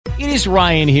It is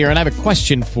Ryan here, and I have a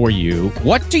question for you.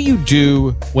 What do you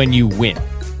do when you win?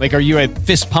 Like, are you a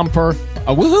fist pumper,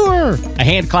 a woohooer, a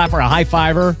hand clapper, a high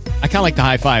fiver? I kind of like the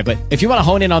high five, but if you want to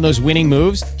hone in on those winning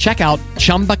moves, check out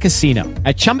Chumba Casino.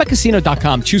 At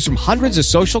ChumbaCasino.com, choose from hundreds of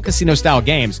social casino-style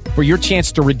games for your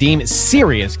chance to redeem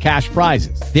serious cash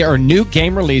prizes. There are new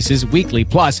game releases weekly,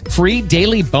 plus free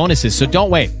daily bonuses. So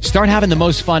don't wait. Start having the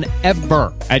most fun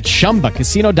ever at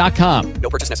ChumbaCasino.com.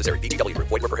 No purchase necessary. VGW Group.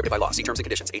 Void where prohibited by law. See terms and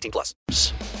conditions. 18+.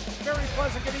 Very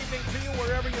pleasant good evening to you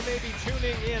wherever you may be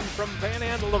tuning in from Van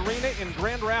Andel Arena in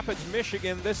Grand Rapids,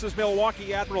 Michigan. This is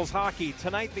Milwaukee Admirals hockey.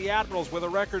 Tonight, the Admirals with a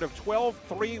record of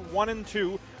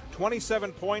 12-3-1-2.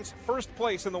 27 points, first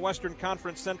place in the Western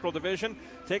Conference Central Division.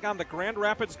 Take on the Grand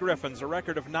Rapids Griffins, a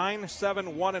record of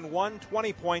 9-7-1-1,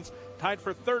 20 points, tied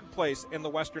for third place in the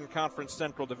Western Conference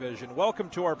Central Division. Welcome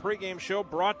to our pregame show,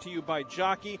 brought to you by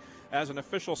Jockey. As an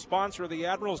official sponsor of the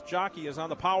Admirals, Jockey is on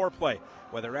the power play.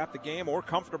 Whether at the game or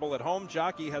comfortable at home,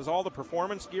 Jockey has all the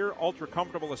performance gear,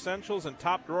 ultra-comfortable essentials, and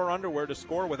top-drawer underwear to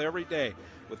score with every day.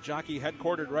 With Jockey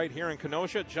headquartered right here in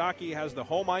Kenosha, Jockey has the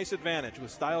home ice advantage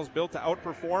with styles built to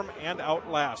outperform and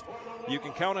outlast. You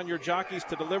can count on your jockeys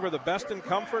to deliver the best in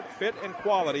comfort, fit, and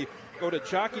quality. Go to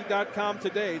Jockey.com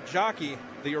today. Jockey,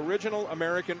 the original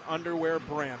American underwear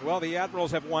brand. Well, the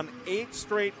Admirals have won 8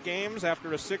 straight games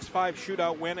after a 6-5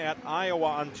 shootout win at Iowa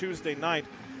on Tuesday night.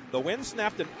 The win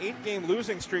snapped an 8-game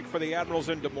losing streak for the Admirals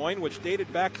in Des Moines, which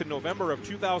dated back to November of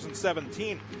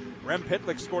 2017. Rem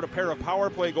Pitlick scored a pair of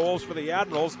power play goals for the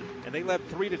Admirals, and they led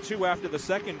 3-2 after the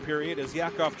second period as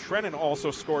Yakov Trenin also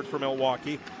scored for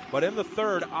Milwaukee. But in the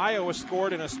third, Iowa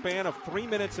scored in a span of 3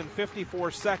 minutes and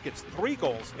 54 seconds. 3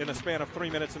 goals in a span of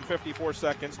 3 minutes and 54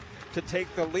 seconds to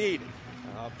take the lead.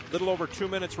 Little over 2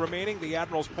 minutes remaining. The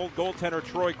Admirals pulled goaltender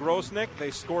Troy Grosnick.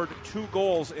 They scored 2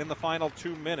 goals in the final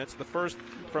 2 minutes. The first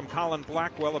from Colin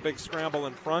Blackwell, a big scramble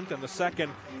in front, and the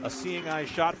second, a seeing eye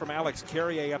shot from Alex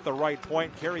Carrier at the right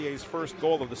point. Carrier's first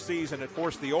goal of the season. It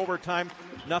forced the overtime.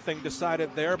 Nothing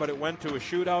decided there, but it went to a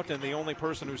shootout, and the only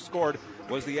person who scored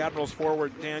was the Admirals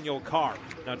forward Daniel Carr.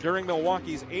 Now, during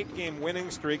Milwaukee's 8-game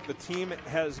winning streak, the team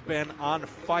has been on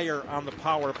fire on the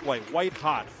power play. White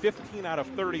hot, 15 out of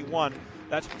 31.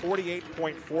 That's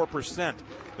 48.4%.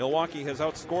 Milwaukee has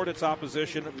outscored its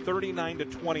opposition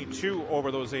 39-22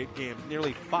 over those 8 games.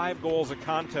 Nearly 5 goals a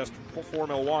contest for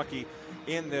Milwaukee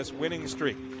in this winning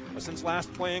streak. Since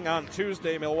last playing on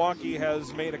Tuesday, Milwaukee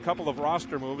has made a couple of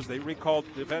roster moves. They recalled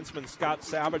defenseman Scott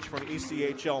Savage from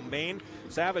ECHL Maine.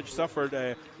 Savage suffered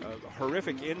a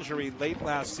horrific injury late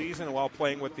last season while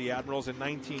playing with the Admirals in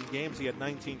 19 games. He had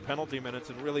 19 penalty minutes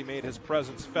and really made his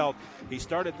presence felt. He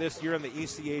started this year in the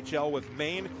ECHL with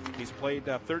Maine. He's played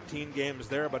 13 games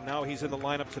there, but now he's in the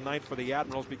lineup tonight for the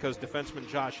Admirals because defenseman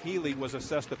Josh Healy was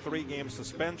assessed a 3-game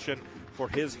suspension for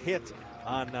his hit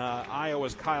on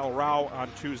Iowa's Kyle Rao on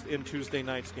Tuesday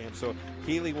night's game. So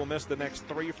Healy will miss the next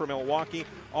 3 for Milwaukee.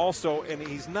 Also, and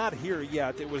he's not here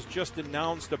yet, it was just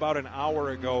announced about an hour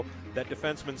ago that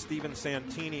defenseman Steven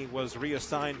Santini was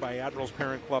reassigned by Admirals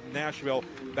parent club Nashville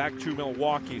back to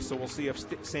Milwaukee. So we'll see if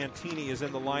Santini is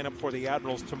in the lineup for the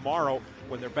Admirals tomorrow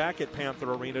when they're back at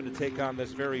Panther Arena to take on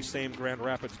this very same Grand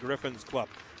Rapids Griffins club.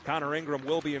 Connor Ingram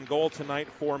will be in goal tonight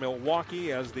for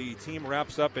Milwaukee as the team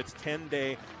wraps up its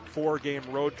 10-day 4-game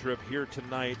road trip here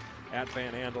tonight at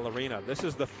Van Andel Arena. This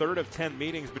is the third of 10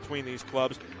 meetings between these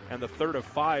clubs and the third of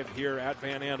 5 here at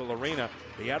Van Andel Arena.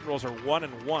 The Admirals are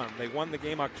 1-1. They won the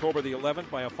game October the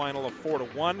 11th by a final of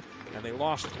 4-1, and they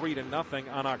lost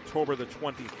 3-0 on October the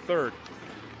 23rd.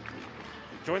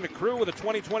 Join the crew with a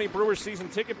 2020 Brewers season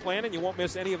ticket plan, and you won't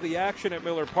miss any of the action at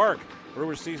Miller Park.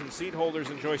 Brewers season seat holders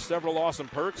enjoy several awesome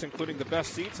perks, including the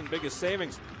best seats and biggest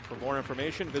savings. For more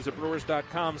information, visit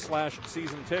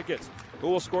brewers.com/season tickets. Who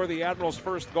will score the Admirals'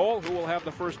 first goal? Who will have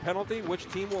the first penalty?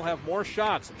 Which team will have more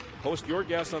shots? Post your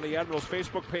guess on the Admirals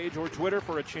Facebook page or Twitter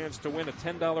for a chance to win a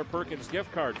 $10 Perkins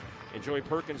gift card. Enjoy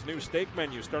Perkins' new steak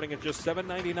menu starting at just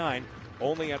 $7.99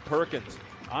 only at Perkins.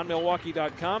 On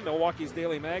Milwaukee.com, Milwaukee's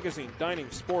daily magazine, dining,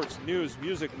 sports, news,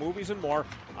 music, movies, and more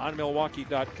on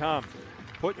Milwaukee.com.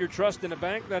 Put your trust in a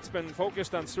bank that's been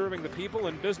focused on serving the people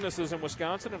and businesses in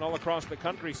Wisconsin and all across the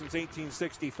country since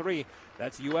 1863.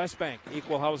 That's U.S. Bank,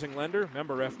 equal housing lender,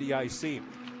 member FDIC.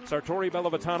 Sartori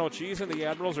Bellavitano Cheese and the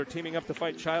Admirals are teaming up to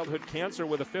fight childhood cancer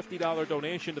with a $50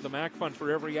 donation to the MAC Fund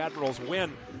for every Admirals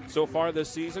win. So far this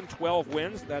season, 12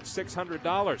 wins, that's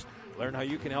 $600. Learn how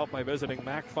you can help by visiting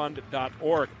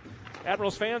macfund.org.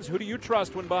 Admirals fans, who do you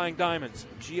trust when buying diamonds?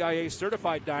 GIA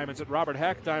certified diamonds at Robert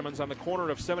Hack Diamonds on the corner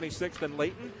of 76th and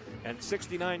Layton and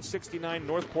 6969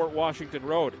 Northport Washington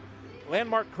Road.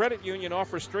 Landmark Credit Union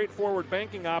offers straightforward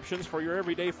banking options for your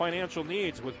everyday financial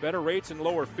needs with better rates and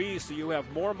lower fees so you have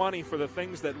more money for the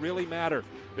things that really matter.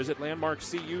 Visit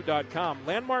landmarkcu.com.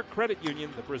 Landmark Credit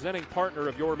Union, the presenting partner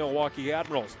of your Milwaukee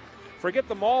Admirals. Forget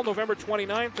the mall November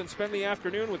 29th and spend the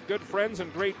afternoon with good friends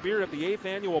and great beer at the 8th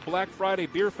Annual Black Friday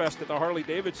Beer Fest at the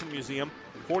Harley-Davidson Museum.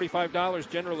 $45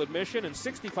 general admission and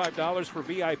 $65 for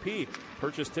VIP.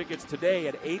 Purchase tickets today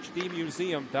at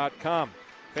hdmuseum.com.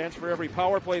 Fans for every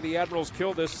power play the Admirals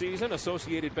kill this season,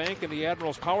 Associated Bank and the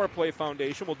Admirals Power Play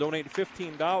Foundation will donate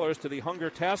 $15 to the Hunger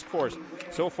Task Force.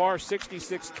 So far,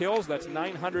 66 kills, that's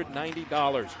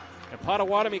 $990. And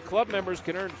Potawatomi Club members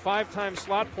can earn 5 times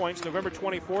slot points November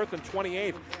 24th and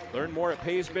 28th. Learn more at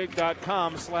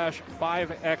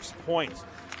paysbig.com/5xpoints.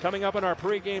 Coming up in our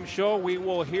pregame show, we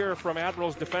will hear from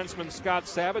Admirals defenseman Scott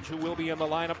Savage, who will be in the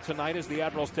lineup tonight as the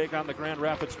Admirals take on the Grand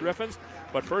Rapids Griffins.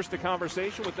 But first, a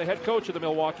conversation with the head coach of the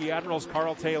Milwaukee Admirals,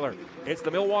 Carl Taylor. It's the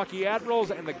Milwaukee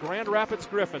Admirals and the Grand Rapids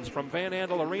Griffins from Van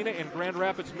Andel Arena in Grand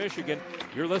Rapids, Michigan.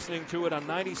 You're listening to it on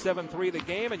 97.3 The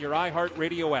Game and your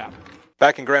iHeartRadio app.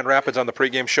 Back in Grand Rapids on the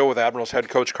pregame show with Admirals head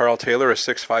coach Carl Taylor, a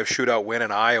 6-5 shootout win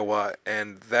in Iowa.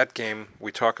 And that game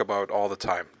we talk about all the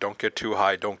time. Don't get too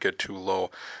high, don't get too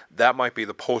low. That might be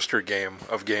the poster game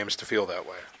of games to feel that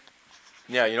way.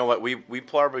 Yeah, you know what? We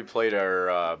probably played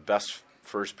our best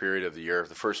first period of the year,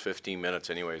 the first 15 minutes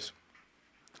anyways.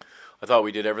 I thought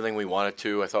we did everything we wanted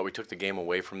to. I thought we took the game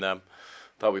away from them.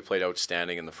 I thought we played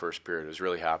outstanding in the first period. I was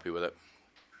really happy with it.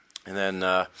 And then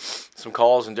some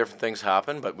calls and different things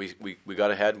happened, but we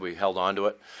got ahead. We held on to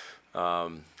it. We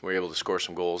were able to score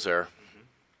some goals there.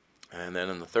 And then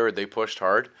in the third, they pushed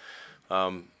hard.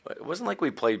 It wasn't like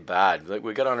we played bad. Like,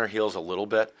 we got on our heels a little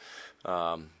bit.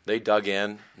 They dug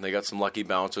in. And they got some lucky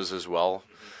bounces as well.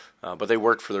 But they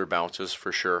worked for their bounces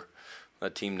for sure.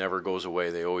 That team never goes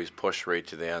away. They always push right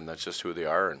to the end. That's just who they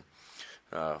are. And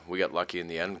we got lucky in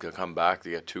the end to come back.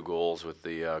 They got 2 goals with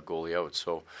the goalie out.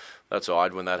 So that's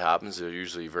odd when that happens. It's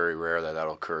usually very rare that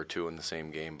that'll occur, too, in the same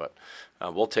game. But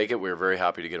we'll take it. We're very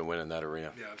happy to get a win in that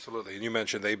arena. Yeah, absolutely. And you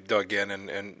mentioned they dug in,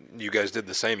 and you guys did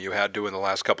the same. You had to in the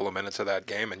last couple of minutes of that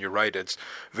game. And you're right, it's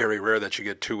very rare that you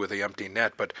get 2 with the empty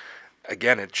net. But,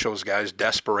 again, it shows guys'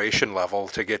 desperation level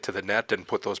to get to the net and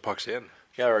put those pucks in.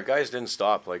 Yeah, our guys didn't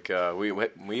stop. Like we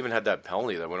even had that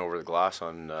penalty that went over the glass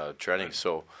on Trenny.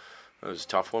 So it was a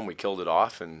tough one. We killed it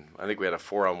off, and I think we had a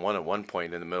 4-on-1 at one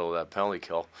point in the middle of that penalty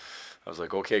kill. I was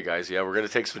like, okay, guys, yeah, we're going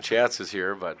to take some chances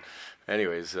here. But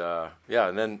anyways, yeah,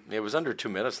 and then it was under 2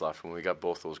 minutes left when we got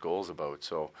both those goals about.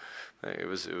 So it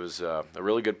was a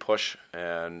really good push,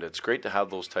 and it's great to have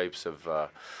those types of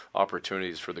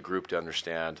opportunities for the group to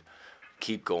understand,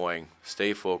 keep going,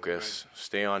 stay focused,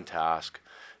 stay on task.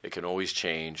 It can always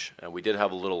change. And we did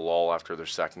have a little lull after their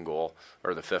second goal,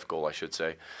 or the fifth goal, I should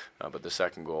say, but the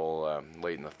second goal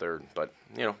late in the third. But,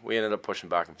 you know, we ended up pushing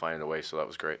back and finding a way, so that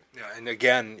was great. Yeah, and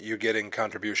again, you're getting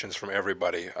contributions from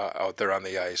everybody out there on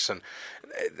the ice, and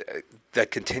that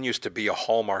continues to be a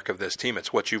hallmark of this team.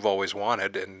 It's what you've always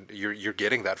wanted, and you're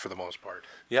getting that for the most part.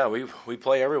 Yeah, we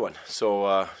play everyone.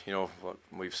 So, you know,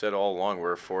 we've said all along,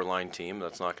 we're a 4-line team.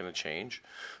 That's not going to change.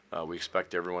 We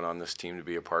expect everyone on this team to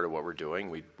be a part of what we're doing.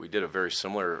 We did a very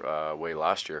similar way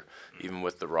last year, even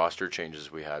with the roster changes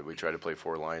we had. We tried to play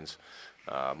 4 lines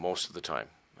most of the time.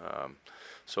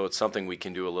 So it's something we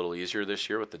can do a little easier this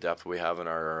year with the depth we have in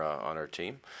our on our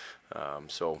team.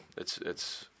 So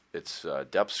it's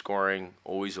depth scoring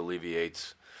always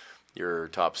alleviates your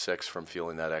top 6 from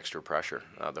feeling that extra pressure.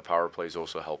 The power plays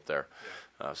also help there.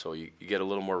 So you get a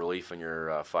little more relief in your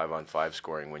 5-on-5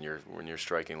 scoring when you're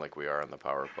striking like we are on the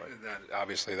power play.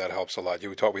 Obviously, that helps a lot.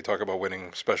 We talk about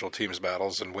winning special teams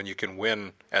battles, and when you can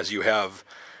win as you have,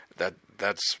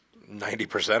 that's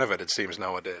 90% of it. It seems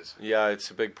nowadays. Yeah, it's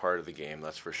a big part of the game,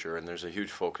 that's for sure. And there's a huge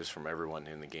focus from everyone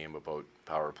in the game about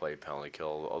power play, penalty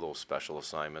kill, all those special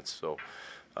assignments. So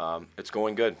it's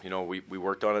going good. You know, we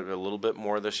worked on it a little bit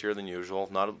more this year than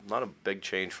usual. Not a big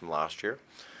change from last year.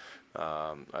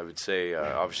 I would say,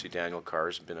 obviously, Daniel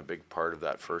Carr's been a big part of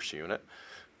that first unit.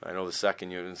 I know the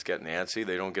second unit's getting antsy.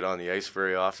 They don't get on the ice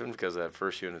very often because that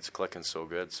first unit's clicking so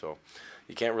good. So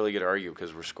you can't really get to argue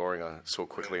because we're scoring on so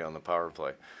quickly on the power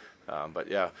play. But,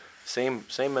 yeah, same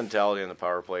mentality on the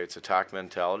power play. It's attack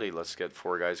mentality. Let's get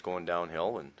 4 guys going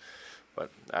downhill.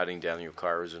 But adding Daniel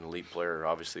Carr as an elite player,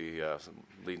 obviously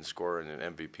leading scorer and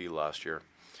an MVP last year.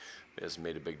 has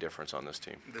made a big difference on this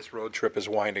team. This road trip is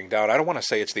winding down. I don't want to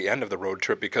say it's the end of the road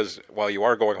trip because while you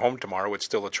are going home tomorrow, it's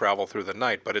still a travel through the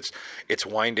night, but it's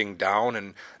winding down,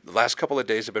 and the last couple of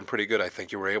days have been pretty good. I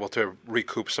think you were able to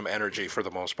recoup some energy for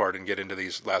the most part and get into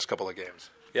these last couple of games.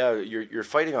 Yeah, you're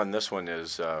fighting on this one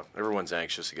is everyone's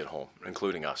anxious to get home,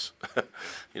 including us.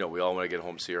 We all want to get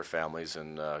home, see our families,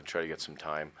 and try to get some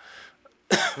time.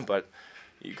 But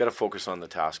you got to focus on the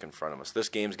task in front of us. This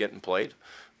game's getting played,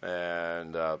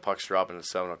 and puck's dropping at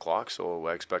 7 o'clock, so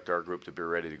I expect our group to be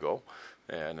ready to go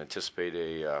and anticipate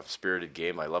a spirited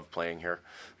game. I love playing here.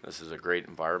 This is a great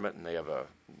environment, and they have a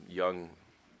young,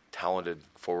 talented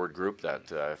forward group that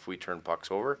if we turn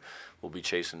pucks over, we'll be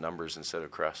chasing numbers instead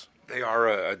of crests. They are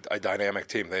a dynamic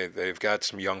team. They've got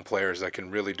some young players that can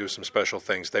really do some special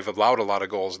things. They've allowed a lot of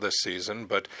goals this season,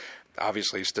 but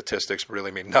obviously statistics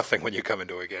really mean nothing when you come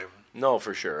into a game. No,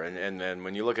 for sure. And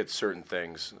when you look at certain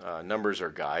things, numbers are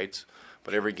guides,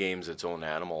 but every game's its own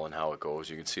animal and how it goes.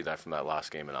 You can see that from that last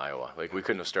game in Iowa. Like, we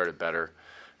couldn't have started better.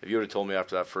 If you would have told me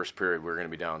after that first period we were going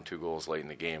to be down 2 goals late in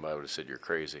the game, I would have said you're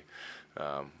crazy.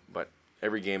 But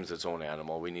every game's its own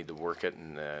animal. We need to work it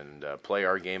and play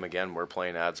our game again. We're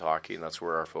playing ads hockey, and that's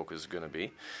where our focus is going to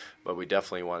be. But we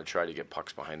definitely want to try to get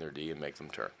pucks behind their D and make them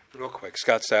turn. Real quick,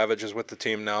 Scott Savage is with the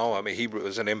team now. I mean, he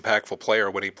was an impactful player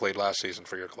when he played last season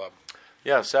for your club.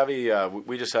 Yeah, Savvy,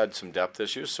 we just had some depth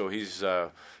issues, so he's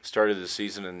started the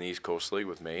season in the East Coast League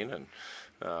with Maine, and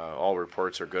all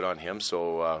reports are good on him.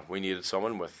 So we needed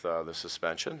someone with the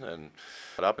suspension and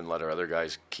let our other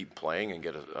guys keep playing and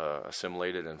get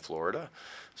assimilated in Florida.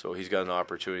 So he's got an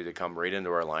opportunity to come right into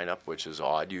our lineup, which is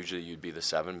odd. Usually you'd be the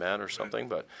 7-man or something,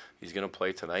 but he's going to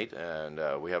play tonight,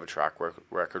 and we have a track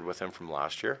record with him from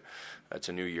last year. That's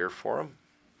a new year for him.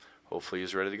 Hopefully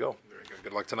he's ready to go. Very good.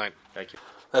 Good luck tonight. Thank you.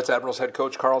 That's Admirals head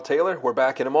coach Carl Taylor. We're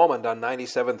back in a moment on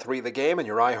 97.3 The Game and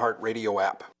your iHeartRadio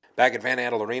app. Back at Van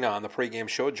Andel Arena on the pregame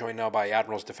show, joined now by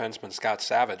Admirals defenseman Scott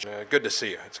Savage. Good to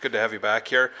see you. It's good to have you back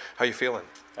here. How you feeling?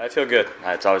 I feel good.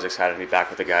 It's always exciting to be back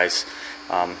with the guys.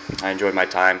 I enjoyed my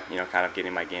time, kind of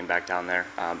getting my game back down there,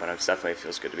 but it definitely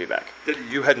feels good to be back.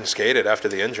 You hadn't skated after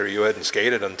the injury. You hadn't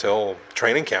skated until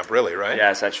training camp, really, right?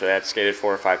 Yeah, essentially. I had skated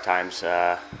 4 or 5 times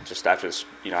just after this.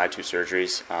 I had 2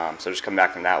 surgeries, so just coming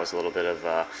back from that was a little bit of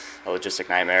a logistic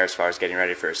nightmare as far as getting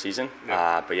ready for a season.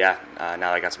 Yeah. But yeah, now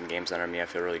that I got some games under me, I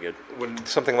feel really good. When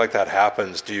something like that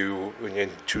happens, when you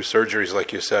 2 surgeries,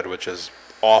 like you said, which is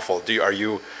awful, can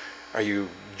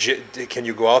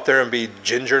you go out there and be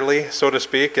gingerly, so to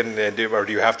speak, or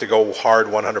do you have to go hard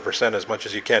 100% as much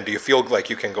as you can? Do you feel like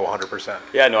you can go 100%?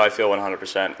 Yeah, no, I feel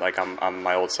 100% like I'm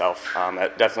my old self.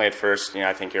 Definitely at first,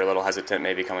 I think you're a little hesitant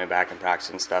maybe coming back and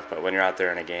practicing stuff, but when you're out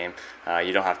there in a game,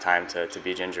 you don't have time to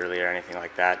be gingerly or anything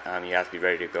like that. You have to be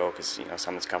ready to go because,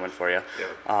 someone's coming for you.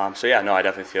 Yeah. So yeah, no, I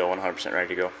definitely feel 100%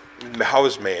 ready to go. How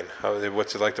is Maine?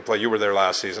 What's it like to play? You were there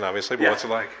last season, obviously, but what's it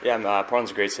like? Yeah, Portland's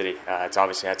a great city. It's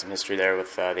obviously had some history there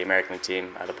with the American League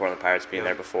team, the Portland Pirates being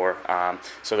there before.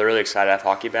 So they're really excited to have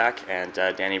hockey back, and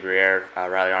Danny Briere,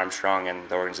 Riley Armstrong, and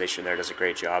the organization there does a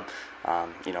great job.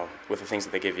 With the things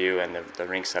that they give you and the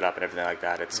rink set up and everything like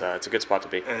that, it's a good spot to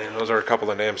be. And those are a couple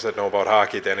of names that know about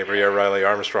hockey, Danny Briere, Riley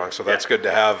Armstrong, so that's good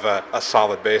to have a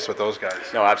solid base with those guys.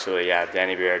 No, absolutely, yeah.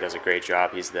 Danny Briere does a great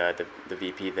job. He's the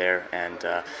VP there, and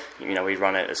we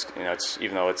run it as, it's,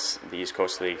 even though it's the East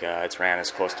Coast League, it's ran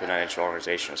as close to an NHL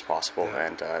organization as possible,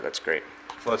 and that's great.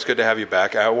 Well, it's good to have you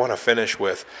back. I want to finish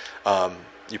with,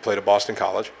 you played at Boston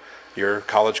College. Your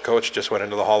college coach just went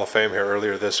into the Hall of Fame here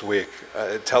earlier this week.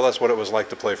 Tell us what it was like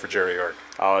to play for Jerry York.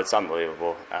 Oh, it's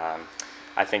unbelievable.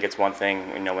 I think it's one thing,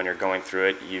 when you're going through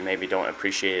it, you maybe don't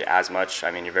appreciate it as much.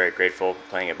 I mean, you're very grateful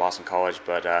playing at Boston College,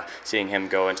 but seeing him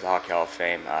go into the Hockey Hall of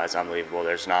Fame is unbelievable.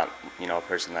 There's not, a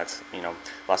person that's,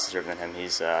 less deserving than him.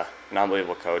 He's an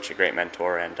unbelievable coach, a great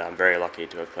mentor, and I'm very lucky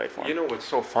to have played for him. What's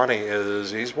so funny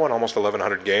is he's won almost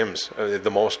 1,100 games,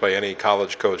 the most by any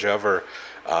college coach ever,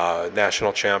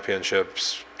 national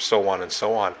championships, so on and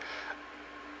so on.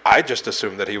 I just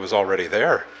assumed that he was already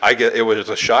there. It was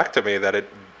a shock to me that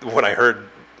when I heard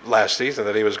last season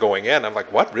that he was going in, I'm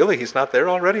like, what, really? He's not there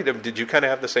already? Did you kind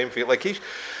of have the same feel? Like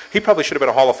he probably should have been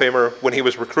a Hall of Famer when he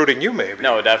was recruiting you, maybe.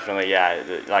 No, definitely,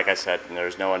 yeah. Like I said,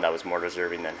 there's no one that was more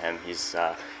deserving than him. He's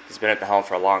been at the helm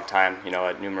for a long time,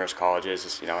 at numerous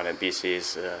colleges, and at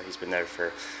BC's. He's been there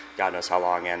for God knows how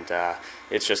long, and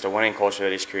it's just a winning culture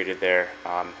that he's created there,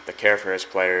 the care for his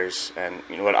players, and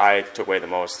what I took away the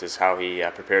most is how he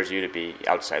prepares you to be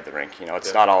outside the rink.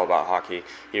 It's not all about hockey.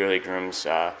 He really grooms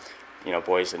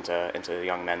boys into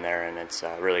young men there, and it's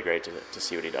really great to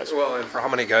see what he does. Well, and for how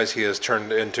many guys he has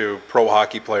turned into pro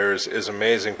hockey players is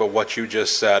amazing. But what you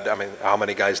just said, I mean, how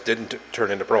many guys didn't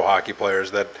turn into pro hockey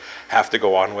players that have to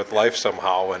go on with life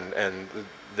somehow, and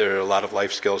there are a lot of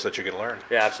life skills that you can learn.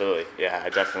 Yeah, absolutely. Yeah, I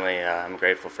definitely I'm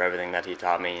grateful for everything that he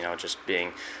taught me. Just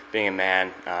being a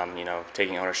man,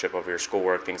 taking ownership over your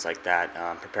schoolwork, things like that,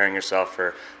 preparing yourself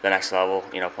for the next level,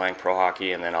 playing pro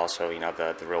hockey, and then also,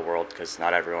 the real world, because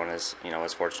not everyone is,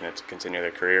 is fortunate to continue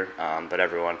their career, but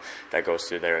everyone that goes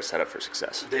through there is set up for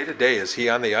success. Day to day, is he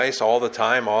on the ice all the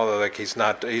time? He's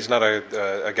not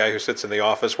a guy who sits in the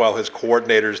office while his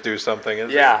coordinators do something, is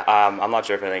he? Yeah, I'm not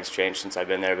sure if anything's changed since I've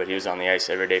been there, but he was on the ice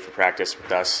every day for practice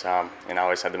with us, and I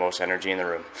always had the most energy in the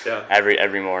room. Yeah.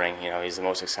 Every morning, he's the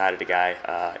most excited guy,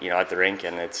 at the rink,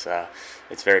 and it's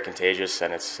very contagious,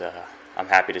 and I'm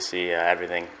happy to see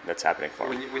everything that's happening for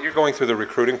him. When you're going through the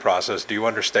recruiting process, do you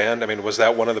understand? I mean, was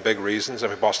that one of the big reasons? I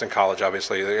mean, Boston College,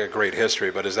 obviously, a great history,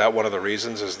 but is that one of the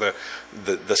reasons? Is the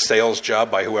sales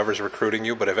job by whoever's recruiting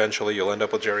you, but eventually you'll end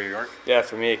up with Jerry York? Yeah,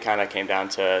 for me, it kind of came down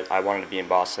to I wanted to be in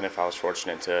Boston if I was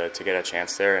fortunate to get a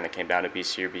chance there, and it came down to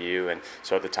BC or BU, and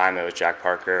so at the time it was Jack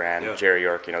Parker and Jerry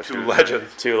York, two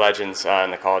legends. Two legends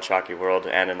in the college hockey world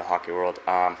and in the hockey world.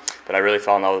 But I really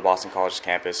fell in love with Boston College's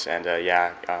campus, and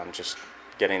just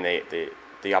getting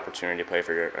the opportunity to play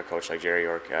for a coach like Jerry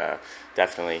York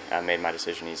definitely made my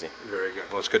decision easy. Very good.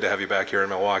 Well, it's good to have you back here in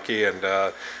Milwaukee, and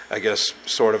I guess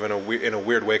sort of in a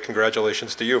weird way,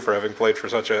 congratulations to you for having played for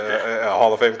such a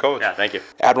Hall of Fame coach. Yeah, thank you.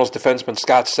 Admirals defenseman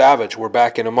Scott Savage. We're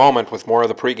back in a moment with more of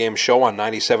the pregame show on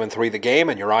 97.3 The Game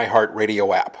and your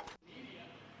iHeartRadio app.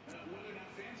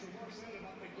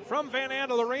 From Van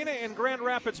Andel Arena in Grand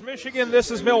Rapids, Michigan, this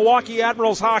is Milwaukee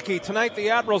Admirals hockey. Tonight, the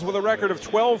Admirals with a record of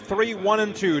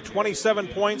 12-3-1-2, 27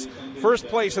 points, first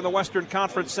place in the Western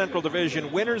Conference Central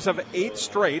Division, winners of 8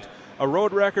 straight, a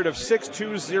road record of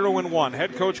 6-2-0-1.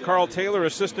 Head coach Carl Taylor,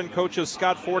 assistant coaches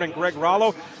Scott Ford and Greg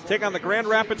Rollo take on the Grand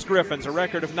Rapids Griffins, a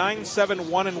record of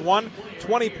 9-7-1-1,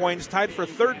 20 points, tied for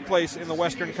third place in the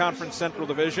Western Conference Central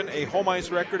Division, a home ice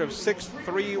record of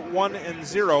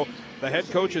 6-3-1-0. The head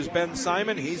coach is Ben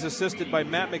Simon. He's assisted by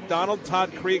Matt McDonald,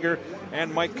 Todd Krieger,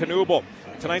 and Mike Knubel.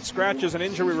 Tonight's Scratches and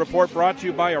Injury Report brought to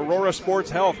you by Aurora Sports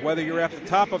Health. Whether you're at the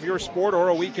top of your sport or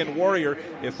a weekend warrior,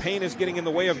 if pain is getting in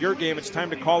the way of your game, it's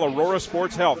time to call Aurora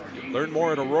Sports Health. Learn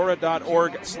more at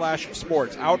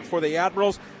aurora.org/sports. Out for the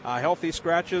Admirals, healthy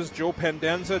scratches, Joe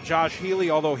Pendenza, Josh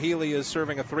Healy, although Healy is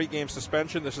serving a 3-game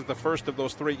suspension. This is the first of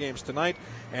those 3 games tonight,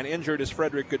 and injured is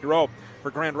Frederick Gaudreau.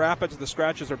 For Grand Rapids, the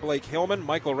scratches are Blake Hillman,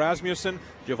 Michael Rasmussen,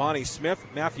 Giovanni Smith,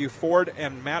 Matthew Ford,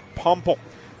 and Matt Pumpel.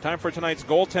 Time for tonight's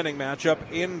goaltending matchup.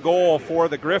 In goal for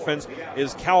the Griffins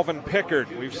is Calvin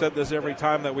Pickard. We've said this every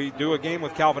time that we do a game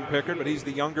with Calvin Pickard, but he's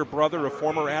the younger brother of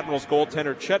former Admirals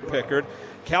goaltender Chet Pickard.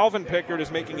 Calvin Pickard is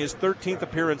making his 13th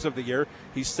appearance of the year.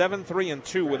 He's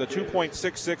 7-3-2 with a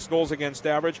 2.66 goals against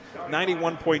average,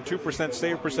 91.2%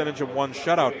 save percentage, and 1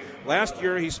 shutout. Last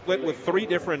year he split with 3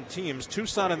 different teams.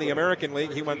 Tucson in the American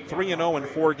League, he went 3-0 in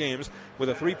 4 games with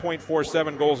a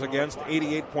 3.47 goals against,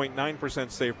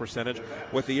 88.9% save percentage.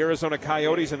 With the Arizona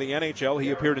Coyotes in the NHL, he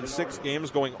appeared in 6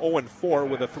 games, going 0-4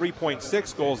 with a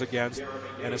 3.6 goals against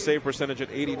and a save percentage at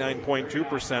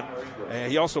 89.2%.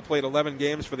 He also played 11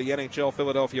 games for the NHL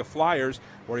Philadelphia Flyers,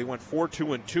 where he went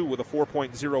 4-2-2 with a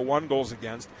 4.01 goals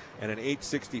against and an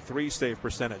 8.63 save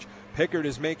percentage. Pickard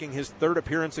is making his 3rd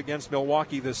appearance against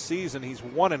Milwaukee this season. He's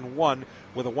 1-1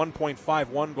 with a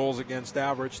 1.51 goals against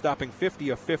average, stopping 50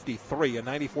 of 53, a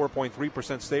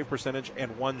 94.3% save percentage,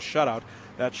 and 1 shutout.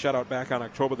 That shutout back on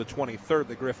October the 23rd.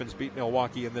 The Griffins beat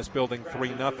Milwaukee in this building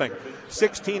 3-0.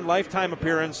 16 lifetime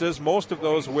appearances, most of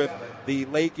those with the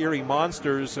Lake Erie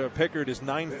Monsters. Pickard is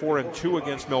 9-4-2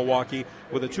 against Milwaukee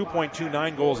with a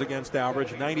 2.29 goals against average,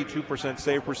 92%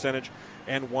 save percentage,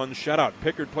 and 1 shutout.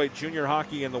 Pickard played junior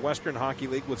hockey in the Western Hockey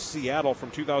League with Seattle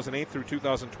from 2008 through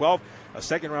 2012, a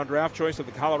second-round draft choice of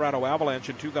the Colorado Avalanche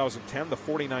in 2010, the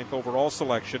 49th overall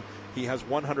selection. He has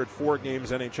 104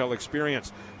 games NHL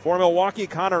experience. For Milwaukee,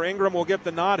 Connor Ingram will get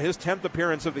the nod, his 10th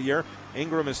appearance of the year.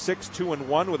 Ingram is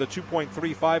 6-2-1 with a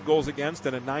 2.35 goals against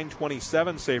and a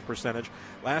 927 save percentage.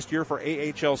 Last year for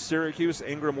AHL Syracuse,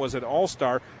 Ingram was an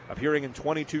all-star, appearing in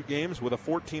 22 games with a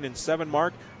 14-7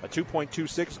 mark, a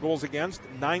 2.26 goals against,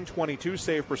 922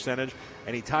 save percentage,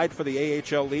 and he tied for the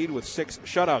AHL lead with 6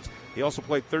 shutouts. He also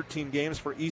played 13 games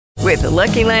for East. With the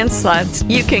Lucky Land Slots,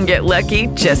 you can get lucky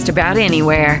just about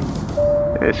anywhere.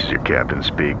 This is your captain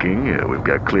speaking. We've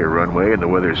got clear runway and the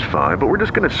weather's fine, but we're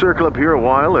just going to circle up here a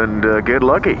while and get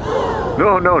lucky.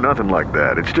 No, nothing like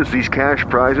that. It's just these cash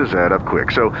prizes add up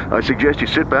quick. So I suggest you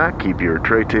sit back, keep your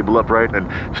tray table upright, and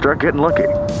start getting lucky.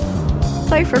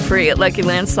 Play for free at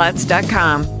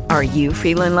LuckyLandSlots.com. Are you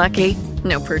feeling lucky?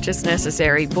 No purchase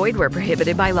necessary. Void where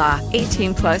prohibited by law.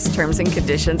 18 plus terms and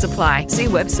conditions apply. See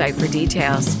website for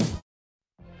details.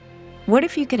 What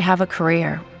if you could have a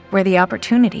career where the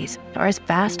opportunities are as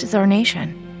vast as our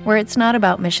nation, where it's not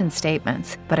about mission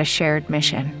statements, but a shared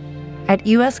mission? At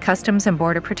U.S. Customs and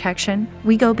Border Protection,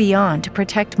 we go beyond to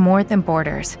protect more than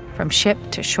borders. From ship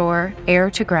to shore, air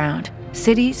to ground,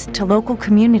 cities to local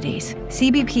communities,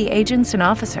 CBP agents and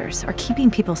officers are keeping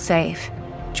people safe.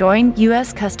 Join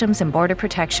U.S. Customs and Border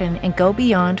Protection and go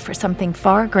beyond for something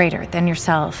far greater than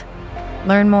yourself.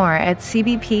 Learn more at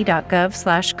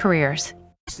cbp.gov/careers.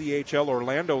 CHL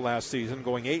Orlando last season,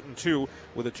 going 8-2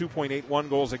 with a 2.81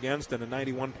 goals against and a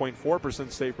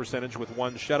 91.4% save percentage with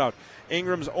one shutout.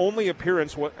 Ingram's only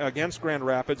appearance against Grand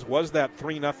Rapids was that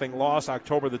 3-0 loss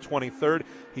October the 23rd.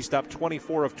 He stopped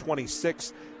 24 of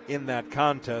 26 in that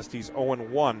contest. He's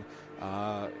 0-1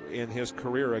 in his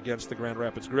career against the Grand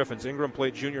Rapids Griffins. Ingram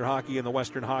played junior hockey in the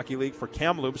Western Hockey League for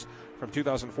Kamloops from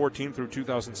 2014 through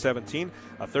 2017.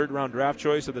 A third-round draft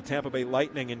choice of the Tampa Bay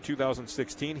Lightning in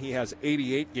 2016. He has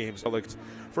 88 games.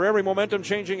 For every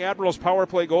momentum-changing Admirals Power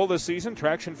Play goal this season,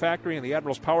 Traction Factory and the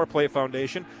Admirals Power Play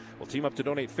Foundation will team up to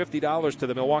donate $50 to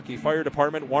the Milwaukee Fire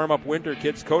Department Warm-Up Winter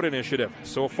Kits Code Initiative.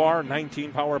 So far,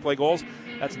 19 Power Play goals.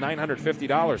 That's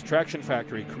 $950. Traction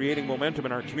Factory, creating momentum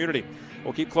in our community.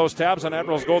 We'll keep close tabs on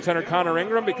Admirals goaltender Connor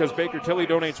Ingram because Baker Tilly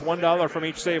donates $1 from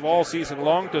each save all season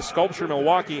long to Sculpture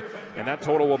Milwaukee, and that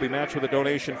total will be matched with a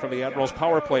donation from the Admirals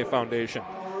Power Play Foundation.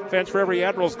 Fans, for every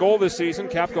Admirals goal this season,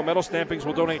 Capco Metal Stampings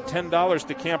will donate $10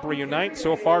 to Camp Reunite.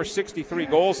 So far, 63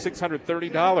 goals,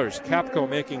 $630. Capco,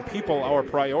 making people our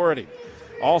priority.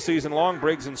 All season long,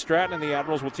 Briggs & Stratton and the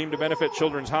Admirals will team to benefit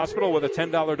Children's Hospital with a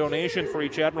 $10 donation for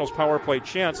each Admirals Power Play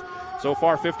chance. So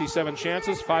far, 57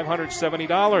 chances,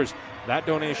 $570. That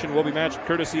donation will be matched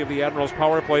courtesy of the Admirals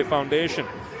Power Play Foundation.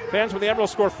 Fans, when the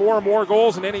Admirals score 4 or more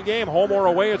goals in any game, home or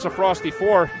away, it's a Frosty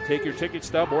 4. Take your ticket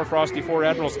stub or Frosty 4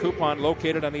 Admirals coupon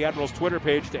located on the Admirals Twitter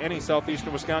page to any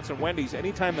southeastern Wisconsin Wendy's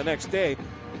anytime the next day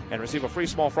and receive a free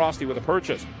small Frosty with a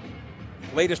purchase.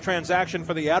 Latest transaction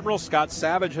for the Admirals, Scott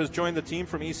Savage has joined the team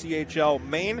from ECHL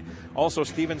Maine. Also,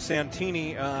 Steven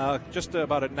Santini, just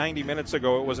about 90 minutes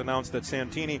ago, it was announced that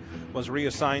Santini was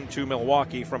reassigned to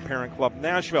Milwaukee from Parent Club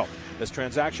Nashville. This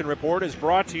transaction report is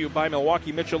brought to you by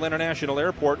Milwaukee Mitchell International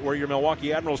Airport, where your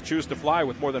Milwaukee Admirals choose to fly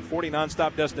with more than 40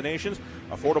 nonstop destinations,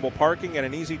 affordable parking, and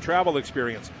an easy travel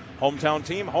experience. Hometown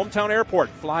team, hometown airport,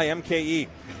 fly MKE.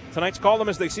 Tonight's Call Them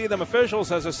As They See Them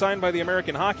officials, as assigned by the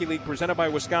American Hockey League, presented by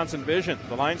Wisconsin Vision.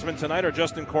 The linesmen tonight are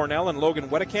Justin Cornell and Logan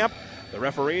Wedekamp. The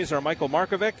referees are Michael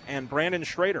Markovic and Brandon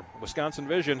Schrader. Wisconsin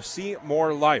Vision, see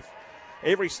more life.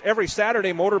 Every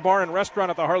Saturday, Motor Bar and Restaurant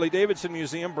at the Harley-Davidson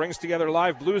Museum brings together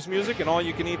live blues music and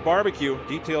all-you-can-eat barbecue.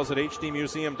 Details at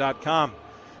hdmuseum.com.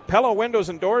 Pella Windows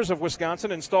and Doors of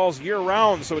Wisconsin installs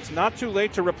year-round, so it's not too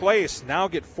late to replace. Now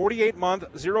get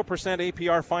 48-month, 0%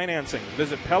 APR financing.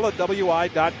 Visit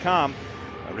PellaWI.com.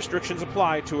 Restrictions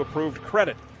apply to approved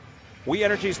credit. We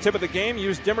Energy's tip of the game: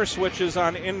 use dimmer switches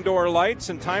on indoor lights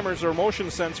and timers or motion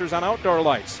sensors on outdoor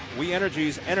lights. We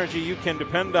Energy's energy you can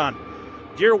depend on.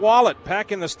 Dear Wallet,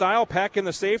 pack in the style, pack in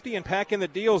the safety, and pack in the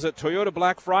deals at Toyota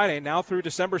Black Friday, now through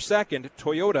December 2nd.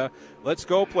 Toyota, let's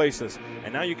go places.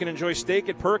 And now you can enjoy steak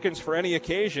at Perkins for any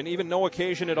occasion, even no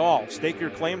occasion at all. Stake your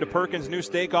claim to Perkins' new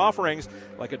steak offerings,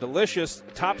 like a delicious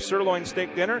top sirloin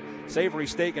steak dinner, savory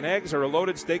steak and eggs, or a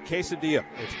loaded steak quesadilla.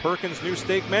 It's Perkins' new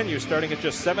steak menu, starting at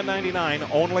just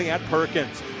 $7.99, only at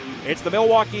Perkins. It's the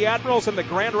Milwaukee Admirals and the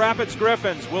Grand Rapids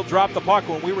Griffins. We'll drop the puck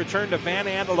when we return to Van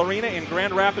Andel Arena in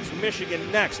Grand Rapids,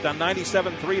 Michigan next on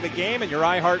 97.3 The Game and your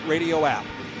iHeartRadio app.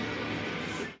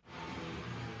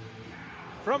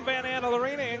 From Van Andel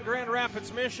Arena in Grand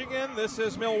Rapids, Michigan, this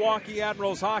is Milwaukee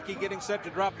Admirals hockey, getting set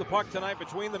to drop the puck tonight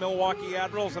between the Milwaukee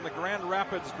Admirals and the Grand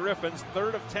Rapids Griffins.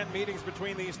 Third of 10 meetings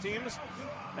between these teams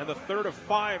and the third of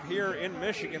 5 here in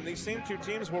Michigan. These same two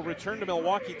teams will return to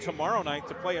Milwaukee tomorrow night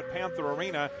to play at Panther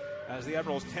Arena as the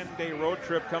Admirals' 10-day road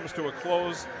trip comes to a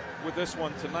close with this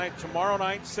one tonight. Tomorrow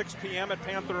night, 6 p.m. at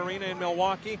Panther Arena in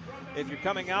Milwaukee. If you're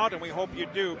coming out, and we hope you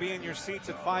do, be in your seats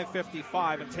at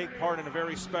 5:55 and take part in a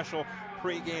very special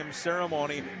pregame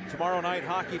ceremony. Tomorrow night,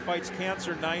 Hockey Fights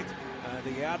Cancer Night.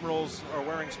 The Admirals are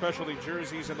wearing specialty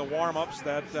jerseys in the warm-ups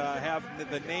that have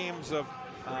the names of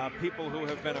people who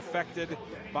have been affected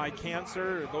by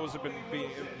cancer. Those have been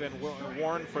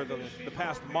worn for the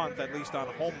past month, at least on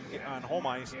home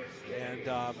ice, and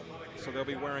so they'll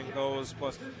be wearing those.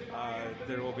 Plus,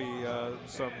 there will be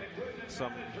some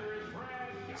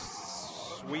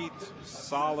sweet,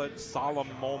 solid, solemn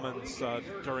moments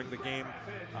during the game,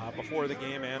 before the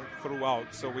game, and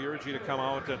throughout. So we urge you to come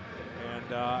out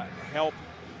and help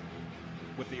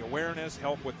with the awareness,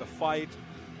 help with the fight,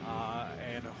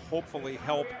 and hopefully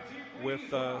help with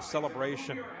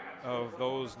celebration of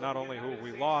those not only who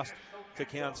we lost to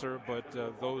cancer, but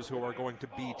those who are going to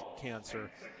beat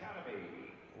cancer.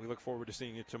 We look forward to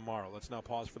seeing you tomorrow. Let's now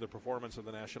pause for the performance of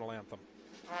the national anthem.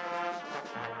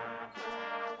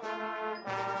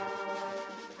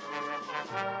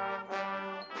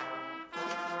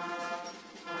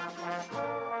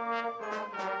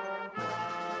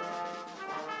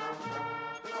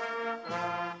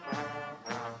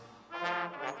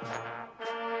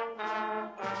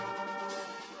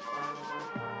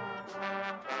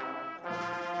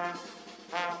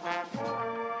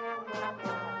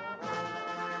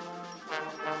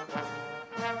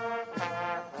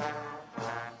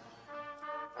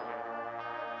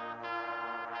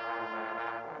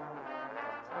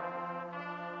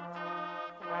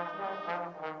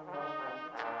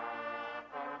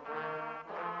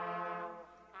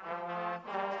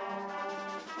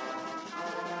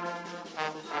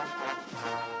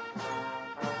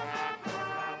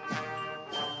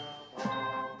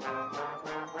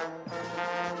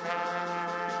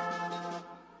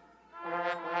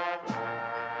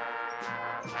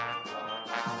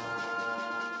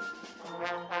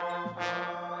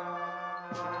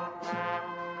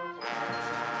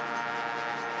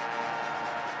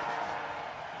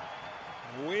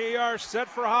 Are set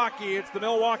for hockey. It's the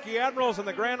Milwaukee Admirals and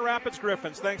the Grand Rapids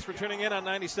Griffins. Thanks for tuning in on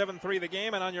 97.3 The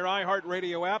Game and on your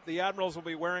iHeartRadio app. The Admirals will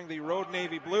be wearing the road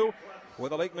navy blue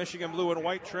with a Lake Michigan blue and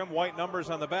white trim, white numbers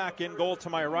on the back. In goal to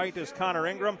my right is Connor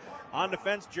Ingram. On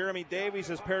defense, Jeremy Davies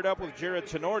is paired up with Jared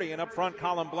Tenorti, and up front,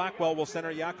 Colin Blackwell will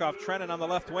center Yakov Trenin on the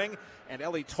left wing and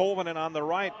Ellie Tolvanen on the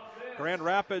right. Grand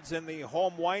Rapids in the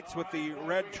home whites with the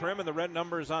red trim and the red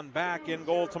numbers on back. In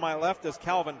goal to my left is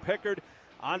Calvin Pickard.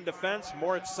 On defense,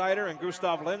 Moritz Seider and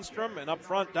Gustav Lindstrom. And up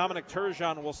front, Dominic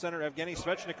Turgeon will center Evgeny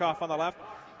Svechnikov on the left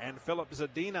and Philip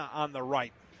Zadina on the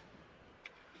right.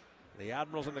 The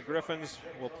Admirals and the Griffins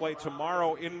will play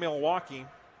tomorrow in Milwaukee.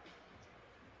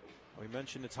 We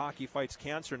mentioned it's Hockey Fights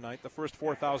Cancer Night. The first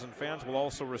 4,000 fans will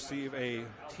also receive a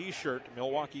T-shirt,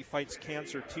 Milwaukee Fights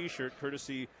Cancer T-shirt,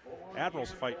 courtesy Admirals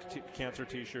Fight Cancer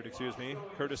T-shirt,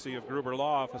 courtesy of Gruber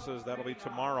Law Offices. That'll be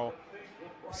tomorrow.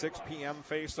 6 p.m.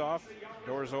 face-off.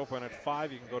 Doors open at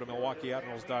 5. You can go to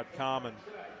MilwaukeeAdmirals.com and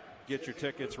get your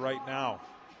tickets right now.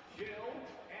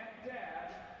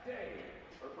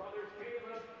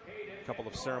 A couple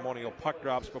of ceremonial puck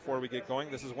drops before we get going.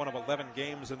 This is one of 11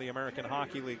 games in the American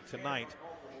Hockey League tonight.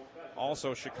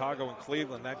 Also, Chicago and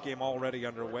Cleveland, that game already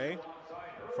underway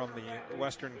from the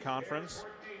Western Conference.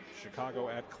 Chicago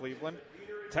at Cleveland.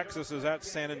 Texas is at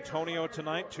San Antonio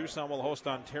tonight. Tucson will host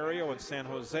Ontario, and San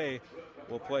Jose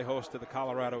will play host to the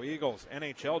Colorado Eagles.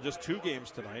 NHL, just 2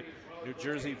 games tonight. New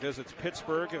Jersey visits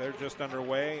Pittsburgh. They're just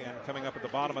underway. And coming up at the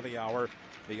bottom of the hour,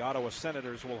 the Ottawa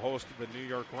Senators will host the New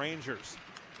York Rangers.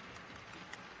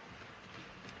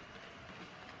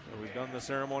 So we've done the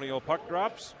ceremonial puck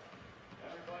drops.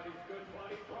 Everybody's good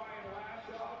buddy Brian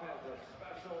Lashoff has a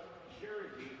special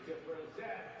jersey to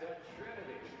present to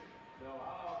Trinity. So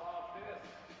how about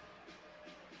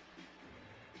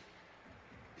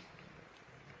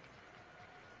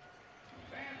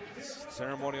this?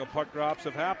 Ceremonial puck drops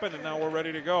have happened, and now we're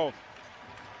ready to go.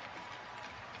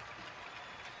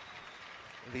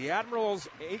 The Admirals'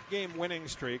 8-game winning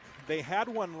streak, they had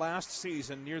one last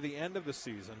season near the end of the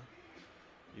season.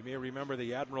 You may remember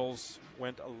the Admirals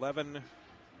went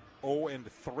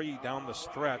 11-0-3 down the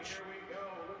stretch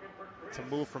to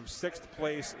move from 6th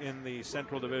place in the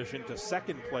Central Division to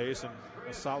 2nd place and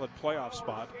a solid playoff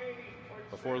spot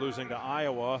before losing to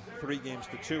Iowa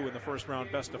 3-2 in the first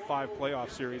round best-of-5 playoff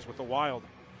series with the Wild.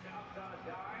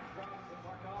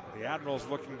 The Admirals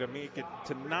looking to make it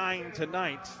to 9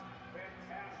 tonight,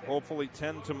 hopefully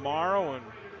 10 tomorrow, and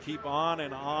keep on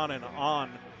and on and on.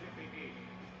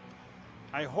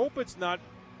 I hope it's not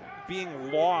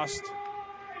being lost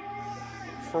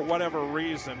for whatever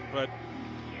reason, but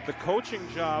the coaching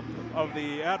job of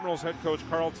the Admirals head coach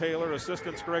Carl Taylor,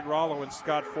 assistants Greg Rollo and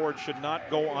Scott Ford should not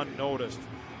go unnoticed.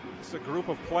 It's a group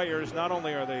of players. Not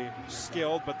only are they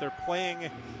skilled, but they're playing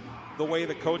the way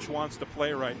the coach wants to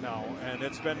play right now, and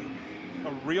it's been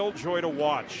a real joy to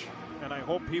watch, and I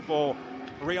hope people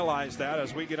realize that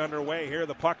as we get underway here.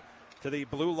 The puck to the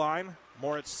blue line.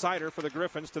 Moritz Seider for the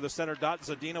Griffins to the center dot.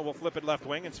 Zadina will flip it left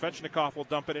wing, and Svechnikov will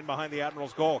dump it in behind the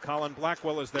Admirals' goal. Colin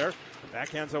Blackwell is there.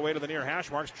 Backhands away to the near hash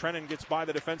marks. Trennan gets by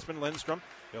the defenseman Lindstrom.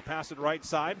 He'll pass it right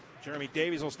side. Jeremy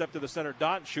Davies will step to the center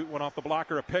dot and shoot one off the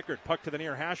blocker of Pickard. Puck to the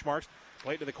near hash marks.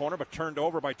 Played to the corner, but turned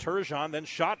over by Turgeon, then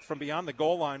shot from beyond the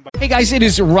goal line. Hey guys, it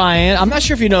is Ryan. I'm not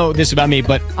sure if you know this about me,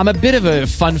 but I'm a bit of a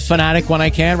fun fanatic when I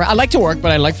can. I like to work,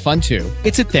 but I like fun too.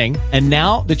 It's a thing. And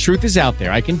now the truth is out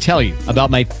there. I can tell you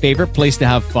about my favorite place to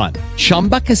have fun.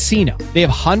 Chumba Casino. They have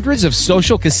hundreds of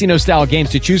social casino style games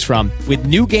to choose from with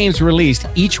new games released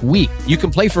each week. You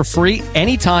can play for free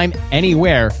anytime,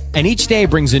 anywhere. And each day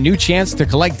brings a new chance to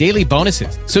collect daily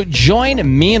bonuses. So join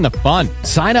me in the fun.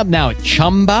 Sign up now at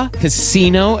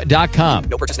ChumbaCasino.com.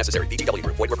 No purchase necessary. VGW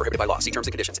Group. Void where prohibited by law. See terms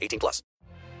and conditions. 18+.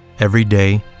 Every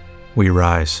day, we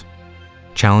rise,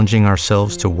 challenging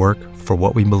ourselves to work for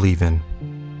what we believe in.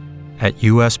 At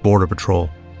U.S. Border Patrol,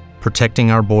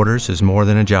 protecting our borders is more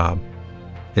than a job.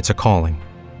 It's a calling.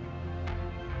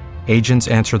 Agents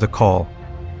answer the call,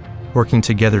 working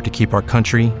together to keep our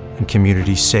country and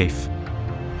communities safe.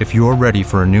 If you are ready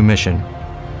for a new mission,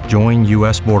 join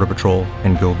U.S. Border Patrol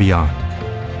and go beyond.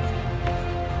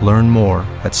 Learn more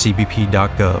at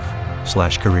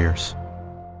cbp.gov/careers.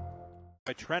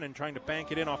 By Trennan trying to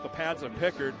bank it in off the pads of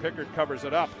Pickard. Pickard covers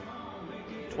it up.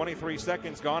 23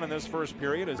 seconds gone in this first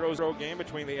period. A 0-0 game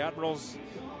between the Admirals.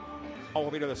 All will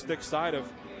be to the stick side of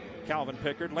Calvin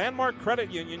Pickard. Landmark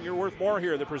Credit Union, you're worth more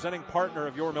here, the presenting partner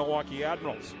of your Milwaukee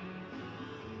Admirals.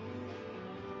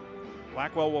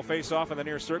 Blackwell will face off in the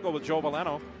near circle with Joe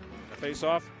Veleno. The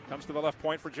face-off comes to the left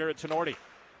point for Jared Tenorti.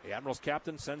 The Admirals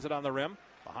captain sends it on the rim.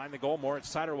 Behind the goal, Moritz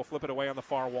Seider will flip it away on the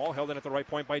far wall. Held in at the right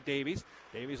point by Davies.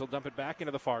 Davies will dump it back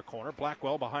into the far corner.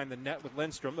 Blackwell behind the net with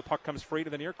Lindstrom. The puck comes free to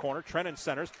the near corner. Trennan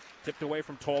centers. Tipped away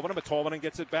from Tolvanen, but Tolvanen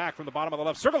gets it back from the bottom of the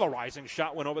left circle. A rising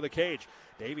shot went over the cage.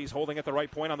 Davies holding at the right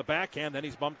point on the backhand. Then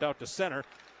he's bumped out to center.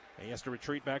 And he has to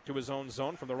retreat back to his own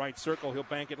zone from the right circle. He'll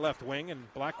bank it left wing,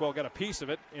 and Blackwell got a piece of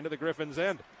it into the Griffins'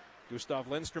 end. Gustav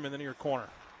Lindstrom in the near corner.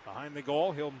 Behind the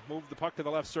goal, he'll move the puck to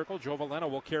the left circle. Joe Veleno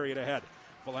will carry it ahead.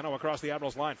 Veleno across the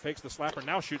Admirals line, fakes the slapper,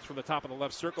 now shoots from the top of the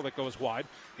left circle that goes wide.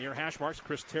 Near hash marks,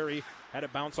 Chris Terry had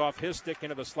it bounce off his stick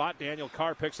into the slot. Daniel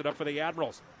Carr picks it up for the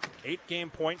Admirals.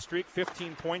 8-game point streak,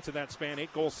 15 points in that span,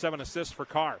 8 goals, 7 assists for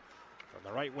Carr. From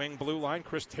the right wing blue line,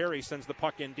 Chris Terry sends the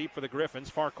puck in deep for the Griffins.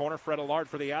 Far corner, Fred Allard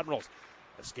for the Admirals.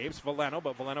 Escapes Veleno,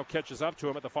 but Veleno catches up to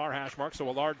him at the far hash mark, so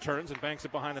Allard turns and banks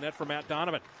it behind the net for Matt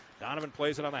Donovan. Donovan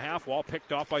plays it on the half wall,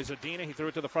 picked off by Zadina. He threw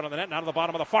it to the front of the net, and out of the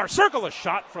bottom of the far circle. A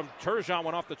shot from Turgeon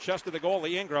went off the chest of the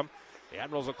goalie, Ingram. The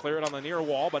Admirals will clear it on the near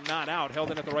wall, but not out. Held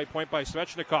in at the right point by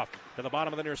Svechnikov. To the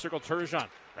bottom of the near circle, Turgeon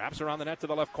wraps around the net to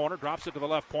the left corner, drops it to the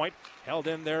left point. Held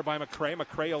in there by McRae.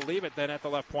 McRae will leave it then at the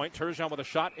left point. Turgeon with a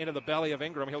shot into the belly of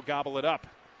Ingram. He'll gobble it up.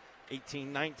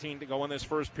 18-19 to go in this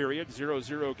first period.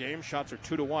 0-0 game. Shots are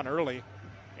 2-1 early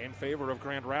in favor of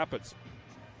Grand Rapids.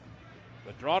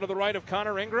 The draw to the right of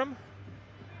Connor Ingram.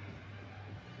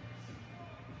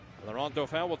 Laurent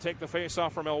Dauphin will take the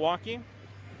face-off for Milwaukee.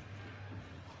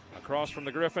 Across from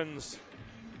the Griffins,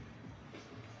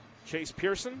 Chase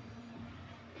Pearson.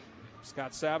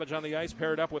 Scott Savage on the ice,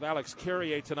 paired up with Alex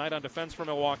Carrier tonight on defense for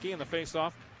Milwaukee. And the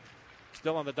face-off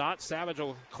still on the dot. Savage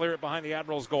will clear it behind the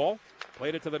Admirals' goal.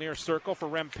 Played it to the near circle for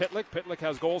Rem Pitlick. Pitlick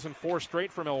has goals in 4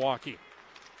 straight for Milwaukee.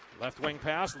 Left wing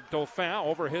pass, Dauphin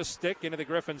over his stick into the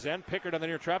Griffins' end. Pickard on the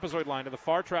near trapezoid line to the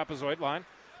far trapezoid line.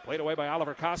 Played away by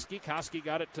Oliver Koski. Koski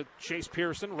got it to Chase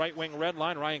Pearson. Right wing red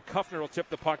line. Ryan Kuffner will tip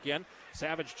the puck in.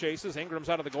 Savage chases. Ingram's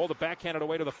out of the goal to backhand it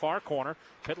away to the far corner.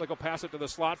 Pitlick will pass it to the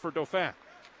slot for Dauphin.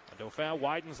 Dauphin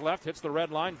widens left, hits the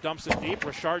red line, dumps it deep.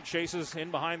 Richard chases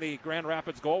in behind the Grand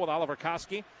Rapids goal with Oliver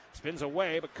Koski. Spins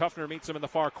away, but Kuffner meets him in the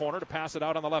far corner to pass it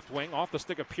out on the left wing. Off the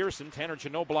stick of Pearson. Tanner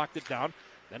Janot blocked it down.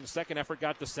 Then the second effort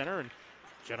got to center, and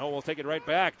Janot will take it right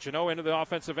back. Janot into the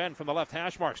offensive end from the left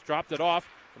hash marks. Dropped it off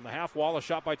from the half wall. A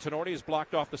shot by Tenorti is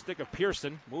blocked off the stick of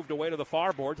Pearson. Moved away to the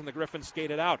far boards, and the Griffins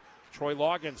skated out. Troy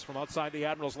Loggins from outside the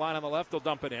Admirals line on the left will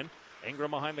dump it in.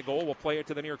 Ingram behind the goal will play it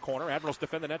to the near corner. Admirals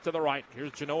defend the net to the right.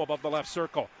 Here's Janot above the left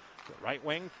circle. The right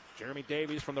wing, Jeremy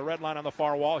Davies from the red line on the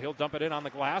far wall. He'll dump it in on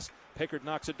the glass. Pickard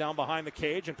knocks it down behind the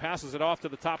cage and passes it off to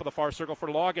the top of the far circle for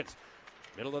Loggins.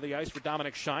 Middle of the ice for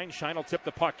Dominic Shine. Shine will tip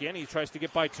the puck in. He tries to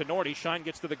get by Tenorti. Shine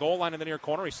gets to the goal line in the near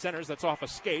corner. He centers. That's off a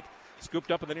skate.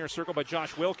 Scooped up in the near circle by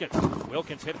Josh Wilkins.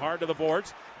 Wilkins hit hard to the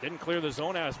boards. Didn't clear the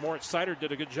zone as Moritz Seider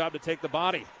did a good job to take the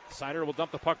body. Seider will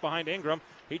dump the puck behind Ingram.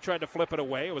 He tried to flip it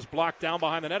away. It was blocked down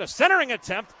behind the net. A centering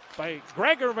attempt by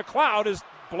Gregor McLeod is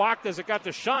blocked as it got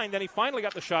to Shine. Then he finally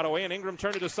got the shot away, and Ingram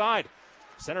turned it aside.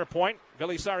 Center point,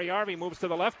 Vili Saariarvi moves to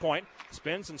the left point,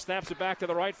 spins and snaps it back to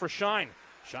the right for Shine.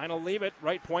 Shine will leave it.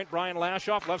 Right point, Brian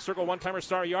Lashoff. Left circle, one-timer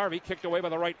Saariarvi. Kicked away by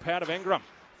the right pad of Ingram.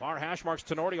 Far hash marks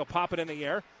Tenorti will pop it in the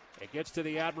air. It gets to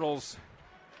the Admirals'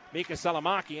 Mika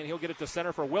Salamaki, and he'll get it to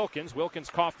center for Wilkins. Wilkins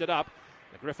coughed it up.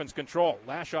 The Griffins control.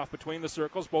 Lashoff between the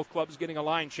circles. Both clubs getting a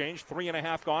line change.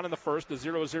 3.5 gone in the first. A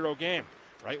 0-0 game.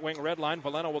 Right wing red line.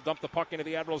 Veleno will dump the puck into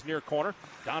the Admirals' near corner.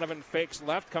 Donovan fakes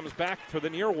left, comes back to the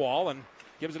near wall, and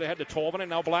gives it ahead to Tolvanen.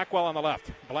 Now Blackwell on the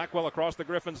left. Blackwell across the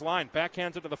Griffins' line.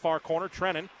 Backhands it to the far corner.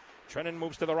 Trennan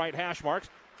moves to the right hash marks.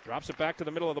 Drops it back to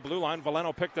the middle of the blue line.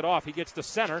 Veleno picked it off. He gets to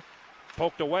center.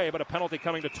 Poked away, but a penalty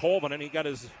coming to Tolvanen. He got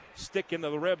his stick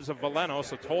into the ribs of Veleno,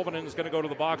 so Tolvanen is going to go to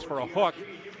the box for a hook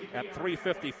at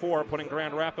 3:54, putting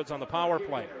Grand Rapids on the power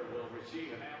play.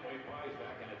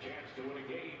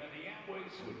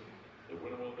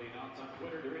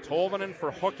 Tolvanen for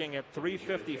hooking at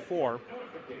 3:54.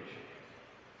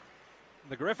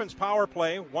 The Griffins' power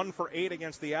play, 1 for 8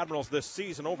 against the Admirals this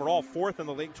season. Overall, 4th in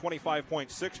the league,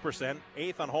 25.6%.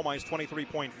 8th on home ice,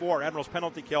 23.4%. Admirals'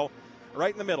 penalty kill,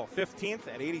 right in the middle, 15th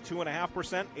at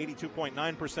 82.5%,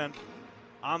 82.9%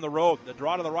 on the road. The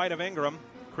draw to the right of Ingram.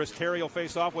 Chris Terry will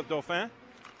face off with Dauphin.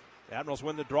 The Admirals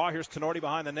win the draw. Here's Tenorti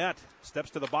behind the net. Steps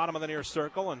to the bottom of the near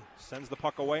circle and sends the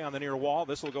puck away on the near wall.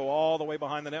 This will go all the way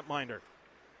behind the netminder.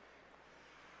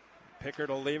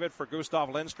 Pickard will leave it for Gustav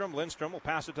Lindstrom. Lindstrom will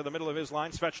pass it to the middle of his line.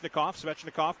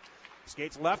 Svechnikov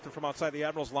skates left and from outside the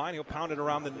Admirals' line. He'll pound it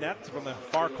around the net from the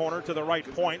far corner to the right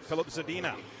point. Philip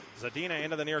Zadina. Zadina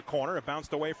into the near corner. It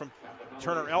bounced away from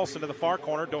Turner Elson to the far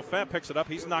corner. Dauphin picks it up.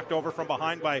 He's knocked over from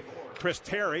behind by Chris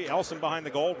Terry. Elson behind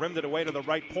the goal. Rimmed it away to the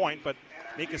right point, but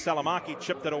Mika Salamaki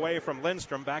chipped it away from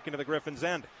Lindstrom back into the Griffins'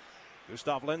 end.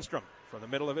 Gustav Lindstrom from the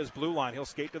middle of his blue line. He'll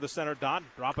skate to the center dot.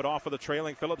 Drop it off for the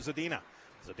trailing Philip Zadina.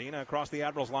 Zadina across the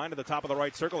Admirals' line to the top of the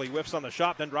right circle. He whiffs on the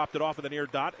shot, then dropped it off of the near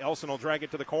dot. Elson will drag it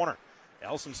to the corner.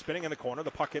 Elson spinning in the corner. The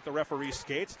puck hit the referee's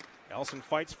skates. Elson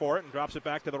fights for it and drops it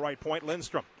back to the right point.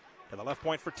 Lindstrom to the left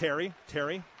point for Terry.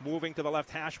 Terry moving to the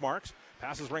left hash marks.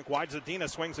 Passes rink wide. Zadina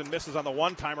swings and misses on the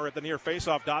one-timer at the near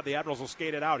faceoff dot. The Admirals will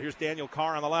skate it out. Here's Daniel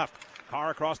Carr on the left. Carr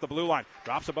across the blue line.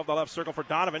 Drops above the left circle for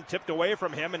Donovan. Tipped away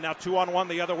from him, and now 2-on-1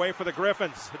 the other way for the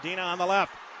Griffins. Zadina on the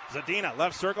left. Zadina,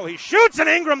 left circle. He shoots, and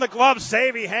Ingram, the glove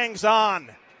save. He hangs on.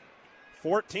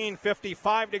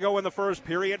 14:55 to go in the first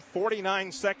period.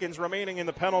 49 seconds remaining in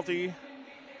the penalty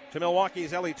to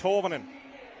Milwaukee's Eeli Tolvanen.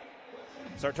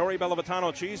 Sartori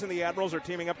Bellavitano Cheese and the Admirals are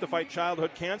teaming up to fight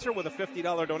childhood cancer with a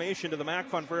 $50 donation to the MAC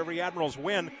Fund for every Admirals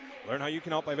win. Learn how you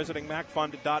can help by visiting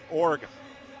macfund.org.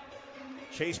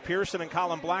 Chase Pearson and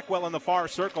Colin Blackwell in the far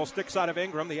circle. Stick side of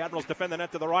Ingram. The Admirals defend the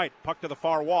net to the right. Puck to the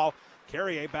far wall.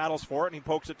 Carrier battles for it, and he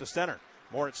pokes it to center.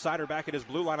 Moritz Seider back at his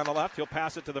blue line on the left. He'll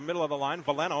pass it to the middle of the line.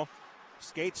 Veleno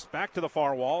skates back to the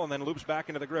far wall and then loops back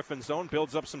into the Griffin zone.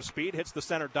 Builds up some speed. Hits the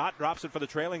center dot. Drops it for the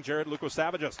trailing Jared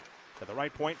Lukosavages. To the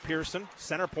right point, Pearson.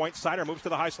 Center point, Seider moves to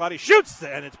the high slot. He shoots,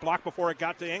 and it's blocked before it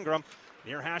got to Ingram.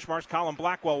 Near hash marks, Colin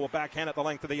Blackwell will backhand at the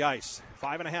length of the ice.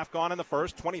 5.5 gone in the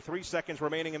first. 23 seconds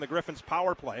remaining in the Griffins'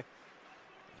 power play.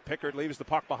 Pickard leaves the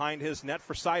puck behind his net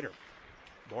for Seider.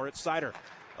 Moritz Seider.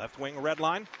 Left wing red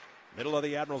line, middle of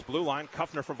the Admirals' blue line.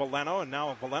 Kuffner for Veleno, and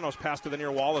now Veleno's pass to the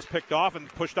near wall is picked off and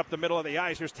pushed up the middle of the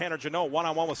ice. Here's Tanner Janot,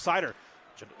 one-on-one with Seider.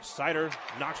 Seider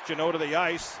knocks Janot to the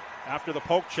ice after the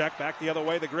poke check. Back the other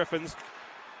way, the Griffins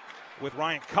with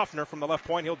Ryan Kuffner from the left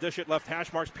point. He'll dish it left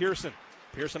hash marks Pearson.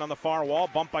 Pearson on the far wall,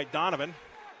 bumped by Donovan.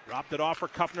 Dropped it off for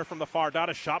Kuffner from the far dot.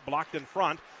 A shot blocked in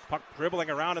front. Puck dribbling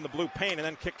around in the blue paint and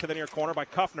then kicked to the near corner by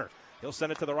Kuffner. He'll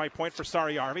send it to the right point for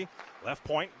Saariarvi. Left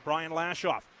point, Brian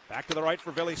Lashoff. Back to the right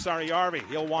for Vili Saariarvi.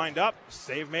 He'll wind up.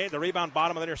 Save made. The rebound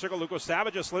bottom of the near circle.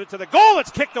 Lukosavages slid it to the goal. It's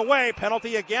kicked away.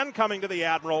 Penalty again coming to the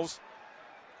Admirals.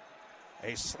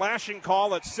 A slashing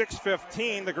call at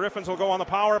 6:15. The Griffins will go on the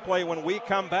power play when we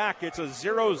come back. It's a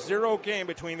 0-0 game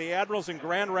between the Admirals and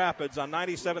Grand Rapids on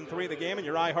 97.3 The Game and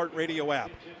your iHeartRadio app.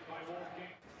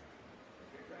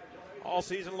 All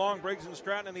season long, Briggs &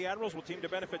 Stratton and the Admirals will team to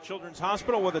benefit Children's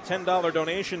Hospital with a $10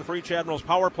 donation for each Admirals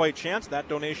Power Play chance. That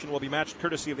donation will be matched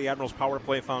courtesy of the Admirals Power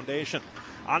Play Foundation.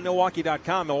 On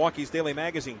Milwaukee.com, Milwaukee's daily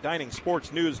magazine, dining,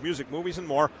 sports, news, music, movies, and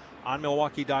more on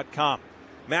Milwaukee.com.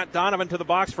 Matt Donovan to the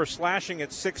box for slashing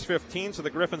at 6:15, so the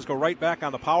Griffins go right back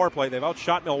on the power play. They've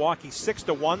outshot Milwaukee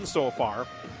 6-1 so far.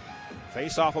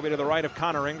 Face-off will be to the right of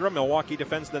Connor Ingram. Milwaukee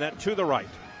defends the net to the right.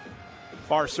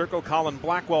 Far circle, Colin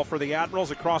Blackwell for the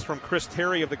Admirals across from Chris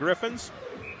Terry of the Griffins.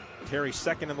 Terry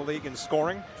second in the league in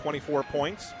scoring, 24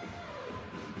 points.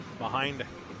 Behind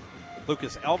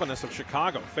Lucas Elvenes of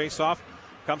Chicago. Face-off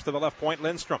comes to the left point,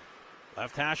 Lindstrom.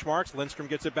 Left hash marks. Lindstrom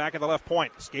gets it back at the left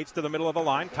point. Skates to the middle of the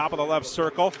line. Top of the left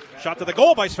circle. Shot to the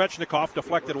goal by Svechnikov.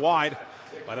 Deflected wide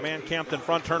by the man camped in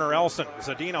front, Turner Elson.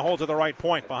 Zadina holds at the right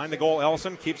point. Behind the goal,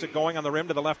 Elson keeps it going on the rim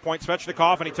to the left point.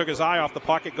 Svechnikov, and he took his eye off the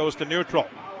puck. It goes to neutral.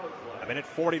 A minute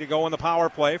 40 to go in the power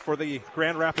play for the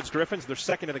Grand Rapids Griffins. They're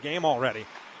second in the game already.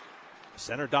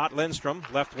 Center dot Lindstrom,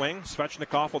 left wing.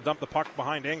 Svechnikov will dump the puck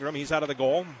behind Ingram. He's out of the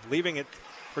goal, leaving it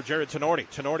for Jared Tenorti.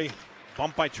 Tenorti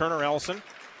bumped by Turner Elson.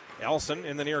 Elson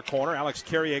in the near corner. Alex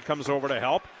Carrier comes over to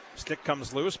help. Stick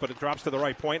comes loose, but it drops to the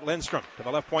right point. Lindstrom to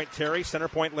the left point. Terry, center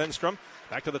point Lindstrom.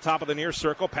 Back to the top of the near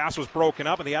circle. Pass was broken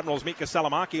up, and the Admirals' Mika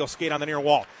Salamaki will skate on the near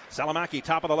wall. Salamaki,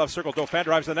 top of the left circle. Dauphin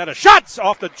drives the net. A shot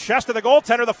off the chest of the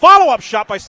goaltender. The follow-up shot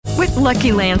by... With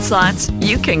Lucky Land Slots,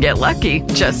 you can get lucky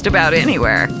just about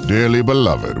anywhere. Dearly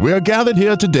beloved, we are gathered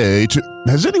here today to...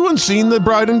 Has anyone seen the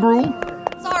bride and groom?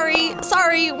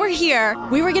 Sorry, we're here.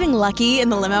 We were getting lucky in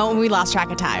the limo and we lost track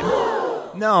of time.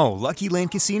 No, Lucky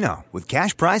Land Casino, with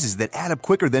cash prizes that add up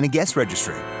quicker than a guest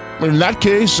registry. In that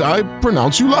case, I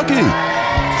pronounce you lucky.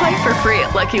 Play for free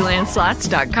at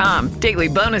LuckyLandSlots.com. Daily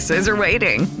bonuses are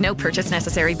waiting. No purchase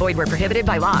necessary. Void where prohibited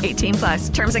by law.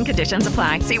 18+. Terms and conditions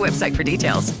apply. See website for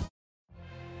details.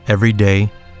 Every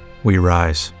day, we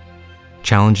rise,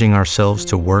 challenging ourselves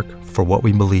to work for what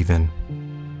we believe in.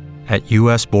 At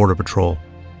U.S. Border Patrol,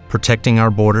 protecting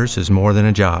our borders is more than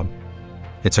a job.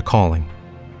 It's a calling.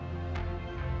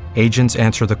 Agents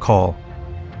answer the call,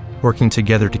 working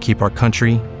together to keep our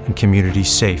country and communities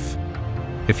safe.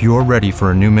 If you're ready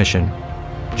for a new mission,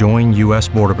 join U.S.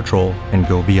 Border Patrol and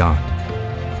go beyond.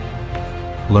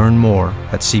 Learn more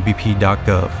at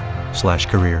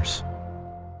cbp.gov/careers.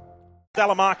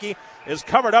 Salamaki is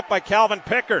covered up by Calvin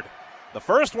Pickard. The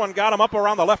first one got him up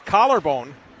around the left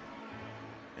collarbone.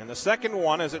 And the second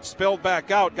one, as it spilled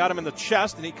back out, got him in the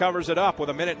chest, and he covers it up with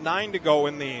 1:09 to go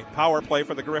in the power play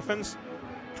for the Griffins.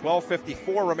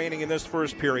 12:54 remaining in this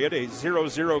first period, a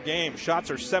 0-0 game.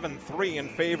 Shots are 7-3 in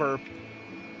favor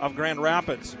of Grand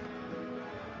Rapids.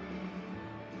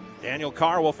 Daniel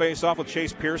Carr will face off with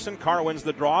Chase Pearson. Carr wins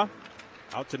the draw.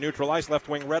 Out to neutralize, left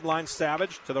wing red line,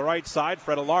 Savage to the right side.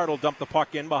 Fred Allard will dump the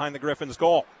puck in behind the Griffins'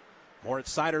 goal.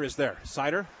 Moritz Seider is there.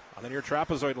 Seider on the near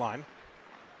trapezoid line.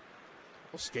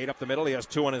 Will skate up the middle. He has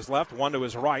two on his left, one to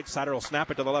his right. Seider will snap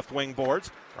it to the left wing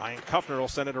boards. Ryan Kuffner will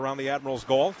send it around the Admirals'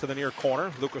 goal to the near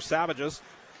corner. Lucas Savages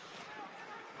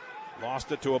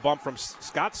lost it to a bump from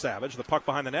Scott Savage. The puck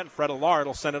behind the net. Fred Allard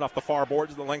will send it off the far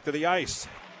boards the length of the ice.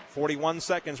 41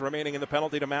 seconds remaining in the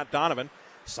penalty to Matt Donovan.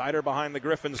 Seider behind the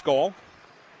Griffins' goal.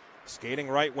 Skating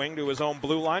right wing to his own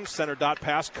blue line. Center dot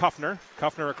pass, Kuffner.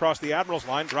 Kuffner across the Admirals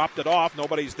line. Dropped it off.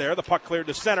 Nobody's there. The puck cleared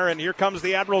to center. And here comes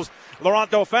the Admirals' Laurent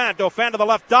Dauphin. Dauphin to the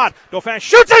left dot. Dauphin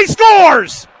shoots and he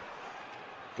scores!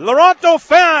 Laurent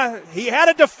Dauphin, he had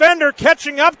a defender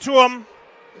catching up to him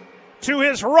to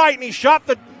his right. And he shot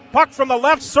the puck from the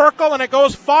left circle. And it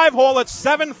goes 5-hole at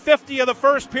 7:50 of the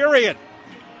first period.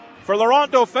 For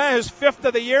Laurent Dauphin, his fifth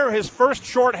of the year, his first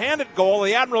shorthanded goal.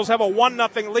 The Admirals have a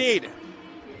 1-0 lead.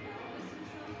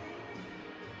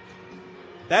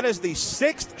 That is the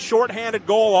sixth shorthanded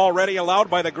goal already allowed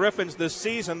by the Griffins this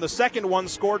season. The second one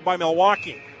scored by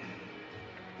Milwaukee.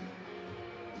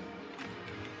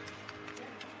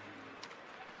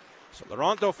 So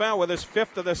Laurent Dauphin with his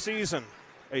fifth of the season.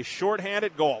 A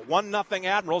shorthanded goal. 1-0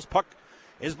 Admirals. Puck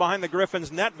is behind the Griffins'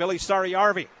 net. Vili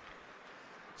Saariarvi.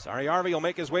 Saariarvi will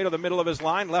make his way to the middle of his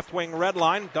line. Left wing red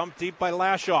line. Dumped deep by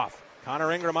Lashoff.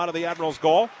 Connor Ingram out of the Admirals'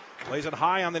 goal. Plays it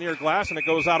high on the near glass and it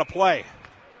goes out of play.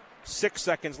 6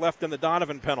 seconds left in the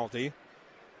Donovan penalty.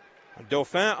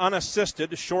 Dauphin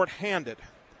unassisted, short-handed.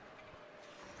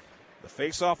 The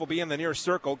faceoff will be in the near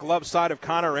circle. Glove side of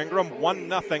Connor Ingram.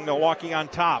 1-0 Milwaukee on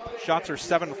top. Shots are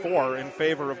 7-4 in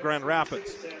favor of Grand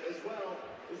Rapids.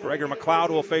 Gregor McLeod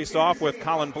will face off with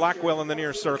Colin Blackwell in the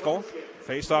near circle.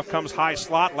 Faceoff comes high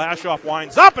slot. Lashoff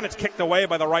winds up and it's kicked away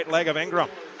by the right leg of Ingram.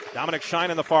 Dominic Shine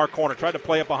in the far corner. Tried to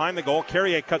play it behind the goal.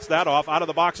 Carrier cuts that off. Out of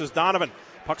the box is Donovan.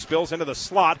 Puck spills into the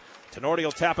slot. Tenorti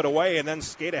will tap it away and then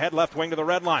skate ahead left wing to the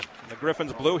red line. The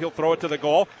Griffins blue, he'll throw it to the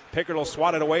goal. Pickard will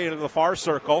swat it away into the far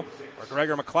circle. Or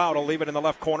Gregor McLeod will leave it in the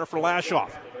left corner for Lashoff.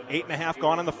 8.5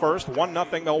 gone in the first.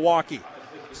 1-0 Milwaukee.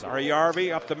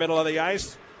 Saariarvi up the middle of the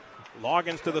ice.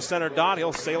 Loggins to the center dot.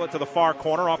 He'll sail it to the far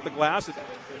corner off the glass. It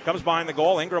comes behind the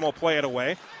goal. Ingram will play it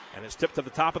away. And it's tipped to the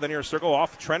top of the near circle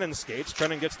off Trennan skates.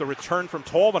 Trennan gets the return from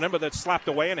Tolvanen, but that's slapped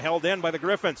away and held in by the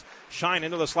Griffins. Shine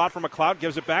into the slot for McLeod,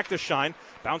 gives it back to Shine.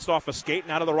 Bounced off a skate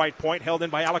and out of the right point, held in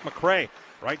by Alec McRae.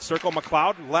 Right circle,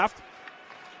 McLeod, left.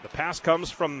 The pass comes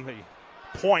from the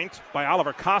point by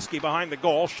Oliver Koski behind the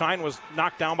goal. Shine was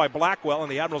knocked down by Blackwell,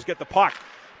 and the Admirals get the puck.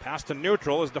 Pass to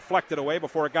neutral is deflected away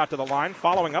before it got to the line.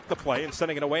 Following up the play and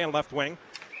sending it away in left wing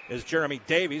is Jeremy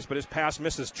Davies, but his pass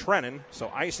misses Trennan.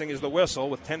 So icing is the whistle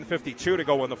with 10:52 to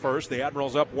go in the first. The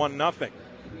Admirals up 1-0.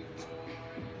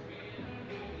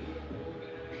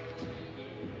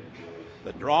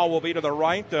 The draw will be to the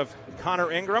right of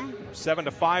Connor Ingram.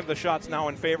 7-5, the shot's now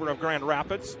in favor of Grand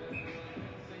Rapids.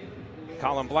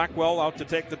 Colin Blackwell out to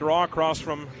take the draw across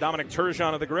from Dominic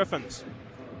Turgeon of the Griffins.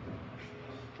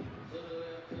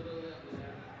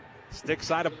 Stick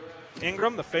side of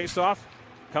Ingram, the face-off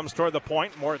comes toward the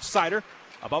point. Moritz Seider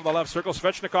above the left circle.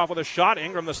 Svechnikov with a shot.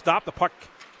 Ingram the stop. The puck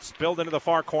spilled into the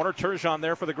far corner. Turgeon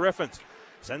there for the Griffins.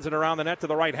 Sends it around the net to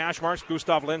the right hash marks.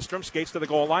 Gustav Lindstrom skates to the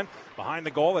goal line. Behind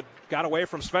the goal, it got away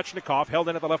from Svechnikov. Held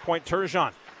in at the left point,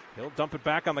 Turgeon. He'll dump it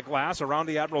back on the glass around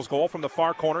the Admirals' goal from the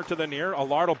far corner to the near.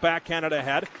 Allard will backhand it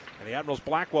ahead. And the Admirals'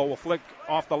 Blackwell will flick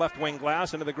off the left wing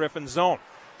glass into the Griffins' zone.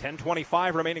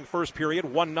 10:25 remaining first period.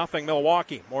 1-0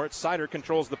 Milwaukee. Moritz Seider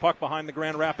controls the puck behind the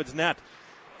Grand Rapids net.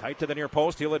 Tight to the near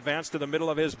post. He'll advance to the middle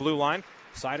of his blue line.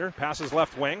 Seider passes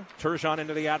left wing. Turgeon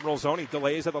into the Admiral zone. He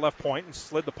delays at the left point and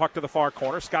slid the puck to the far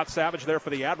corner. Scott Savage there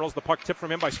for the Admirals. The puck tipped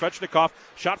from him by Svechnikov.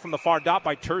 Shot from the far dot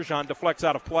by Turgeon. Deflects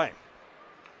out of play.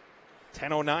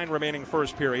 10:09 remaining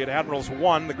first period. Admirals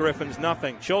 1, the Griffins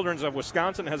 0. Children's of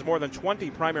Wisconsin has more than 20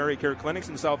 primary care clinics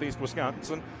in southeast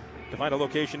Wisconsin. To find a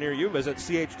location near you, visit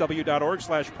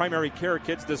chw.org/primary care.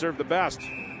 Kids deserve the best.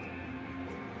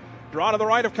 Draw to the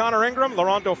right of Connor Ingram.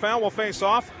 Laurent Dauphin will face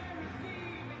off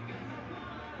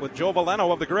with Joe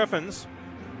Valeno of the Griffins.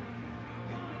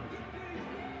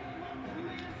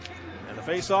 And the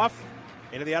face-off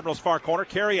into the Admirals' far corner.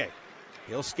 Carrier.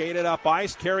 He'll skate it up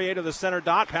ice. Carrier to the center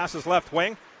dot. Passes left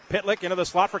wing. Pitlick into the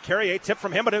slot for Carrier. Tip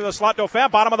from him, but into the slot. Dauphin,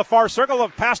 bottom of the far circle. A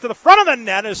pass to the front of the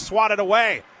net is swatted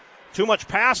away. Too much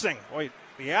passing. Boy,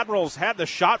 the Admirals had the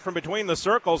shot from between the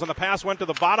circles, and the pass went to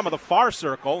the bottom of the far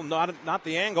circle, not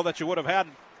the angle that you would have had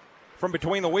from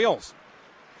between the wheels.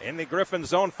 In the Griffin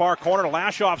zone, far corner,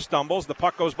 Lashoff stumbles. The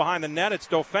puck goes behind the net. It's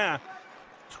Dauphin.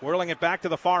 Twirling it back to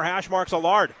the far hash marks,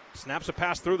 Allard. Snaps a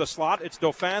pass through the slot. It's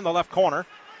Dauphin, the left corner.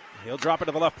 He'll drop it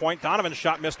to the left point. Donovan's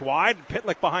shot missed wide.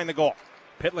 Pitlick behind the goal.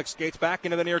 Pitlick skates back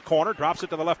into the near corner, drops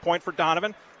it to the left point for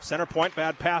Donovan. Center point,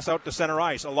 bad pass out to center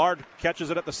ice. Allard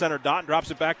catches it at the center dot and drops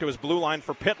it back to his blue line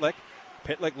for Pitlick.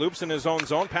 Pitlick loops in his own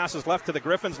zone, passes left to the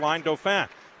Griffins line. Dauphin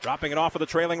dropping it off of the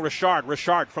trailing Richard.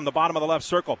 Richard from the bottom of the left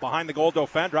circle. Behind the goal,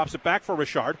 Dauphin drops it back for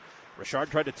Richard.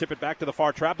 Richard tried to tip it back to the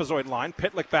far trapezoid line.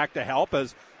 Pitlick back to help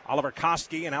as Oliver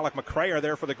Koski and Alec McRae are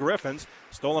there for the Griffins.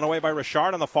 Stolen away by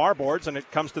Richard on the far boards, and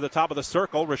it comes to the top of the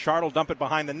circle. Richard will dump it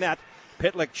behind the net.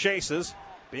 Pitlick chases,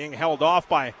 being held off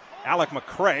by Alec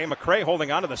McRae. McRae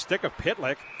holding onto the stick of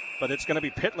Pitlick, but it's going to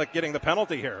be Pitlick getting the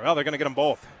penalty here. Well, they're going to get them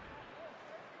both.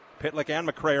 Pitlick and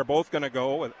McRae are both going to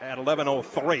go at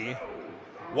 11:03.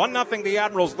 1-0 the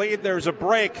Admirals lead. There's a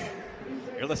break.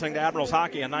 You're listening to Admirals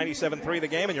Hockey on 97.3 The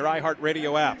Game and your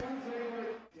iHeartRadio app.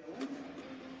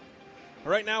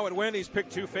 Right now at Wendy's,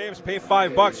 pick two faves, pay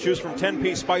 $5. Choose from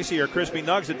 10-piece spicy or crispy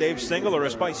nugs, a Dave's single, or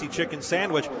a spicy chicken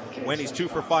sandwich. Wendy's 2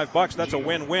 for $5. That's a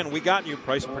win-win. We got you.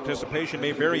 Price and participation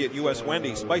may vary at U.S.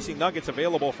 Wendy's. Spicy nuggets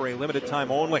available for a limited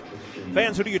time only.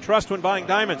 Fans, who do you trust when buying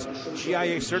diamonds?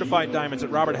 GIA certified diamonds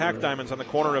at Robert Hack Diamonds on the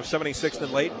corner of 76th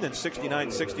and Layton and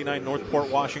 6969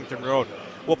 Northport, Washington Road.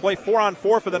 We'll play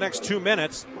 4-on-4 for the next 2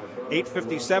 minutes.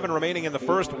 8:57 remaining in the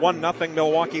first. 1-0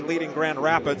 Milwaukee leading Grand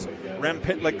Rapids. Rem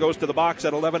Pitlick goes to the box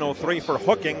at 11:03 for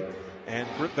hooking. And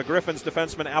the Griffins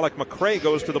defenseman Alec McRae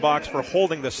goes to the box for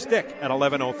holding the stick at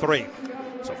 11:03.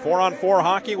 So 4-on-4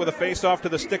 hockey with a face-off to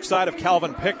the stick side of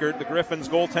Calvin Pickard. The Griffins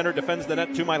goaltender defends the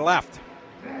net to my left.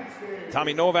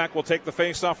 Tommy Novak will take the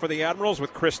face-off for the Admirals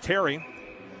with Chris Terry.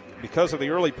 Because of the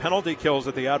early penalty kills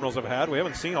that the Admirals have had, we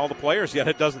haven't seen all the players yet,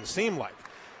 it doesn't seem like.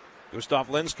 Gustav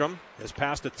Lindstrom, his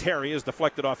pass to Terry is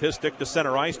deflected off his stick to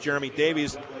center ice. Jeremy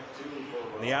Davies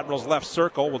in the Admirals' left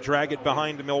circle will drag it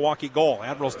behind the Milwaukee goal.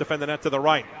 Admirals defend the net to the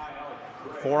right.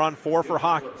 4-on-4 for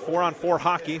hockey. 4-on-4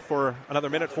 hockey for another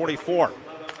minute 44.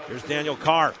 Here's Daniel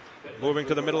Carr moving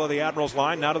to the middle of the Admirals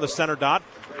line, now to the center dot.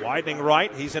 Widening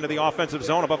right, he's into the offensive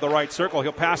zone above the right circle.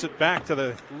 He'll pass it back to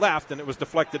the left, and it was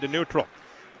deflected to neutral.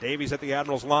 Davies at the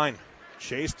Admirals' line.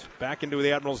 Chased back into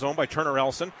the Admirals' zone by Turner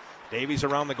Elson. Davies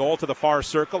around the goal to the far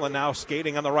circle and now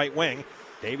skating on the right wing.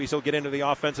 Davies will get into the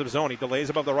offensive zone. He delays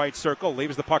above the right circle,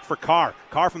 leaves the puck for Carr.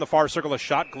 Carr from the far circle, a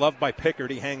shot gloved by Pickard.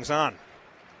 He hangs on.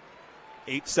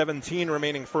 8:17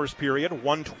 remaining first period.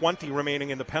 1:20 remaining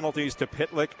in the penalties to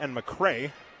Pitlick and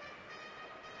McRae.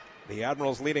 The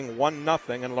Admirals leading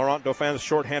 1-0, and Laurent Dauphin's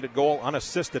shorthanded goal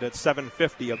unassisted at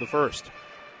 7:50 of the first.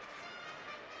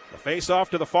 The face-off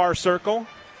to the far circle.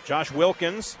 Josh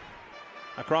Wilkins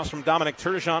across from Dominic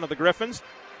Turgeon of the Griffins.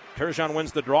 Turgeon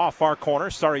wins the draw, far corner.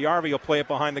 Saarijarvi will play it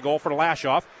behind the goal for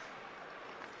Lashoff.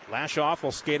 Lashoff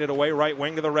will skate it away, right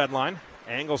wing to the red line.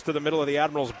 Angles to the middle of the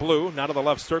Admirals blue, now to the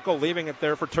left circle, leaving it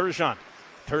there for Turgeon.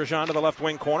 Turgeon to the left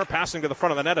wing corner, passing to the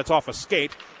front of the net. It's off a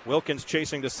skate. Wilkins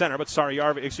chasing to center, but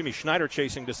Schneider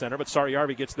chasing to center, but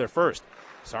Saarijarvi gets there first.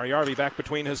 Saarijarvi back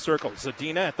between his circles.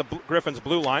 Zadina at the Griffins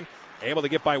blue line, able to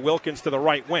get by Wilkins to the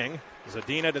right wing.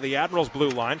 Zadina to the Admirals blue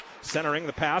line, centering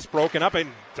the pass, broken up and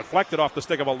deflected off the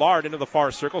stick of Allard into the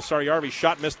far circle. Saarijarvi's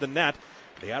shot missed the net.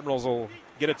 The Admirals will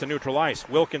get it to neutral ice.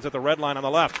 Wilkins at the red line on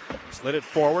the left. Slid it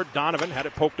forward. Donovan had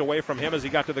it poked away from him as he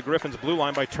got to the Griffins blue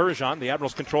line by Turgeon. The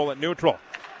Admirals control at neutral.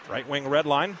 Right wing red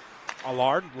line,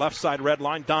 Allard. Left side red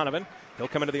line, Donovan. He'll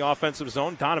come into the offensive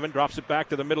zone. Donovan drops it back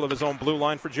to the middle of his own blue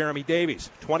line for Jeremy Davies.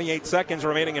 28 seconds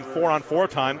remaining in 4-on-4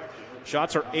 time.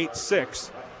 Shots are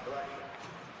 8-6.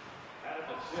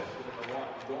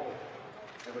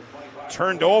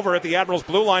 Turned over at the Admirals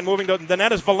blue line, moving to the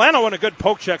net is Veleno, and a good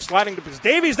poke check sliding to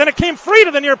Davies. Then it came free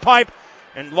to the near pipe,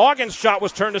 and Loggins' shot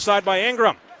was turned aside by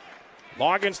Ingram.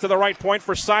 Loggins to the right point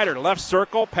for Seider. Left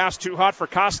circle, pass too hot for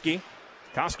Koski.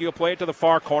 Koski will play it to the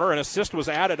far corner. An assist was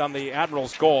added on the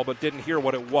Admirals' goal, but didn't hear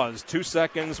what it was. 2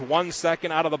 seconds, 1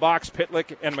 second out of the box.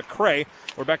 Pitlick and McCray.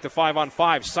 We're back to 5-on-5.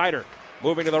 Seider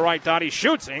moving to the right. Dottie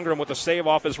shoots. Ingram with the save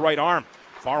off his right arm.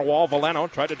 Far wall,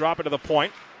 Veleno tried to drop it to the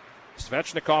point.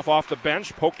 Svechnikov off the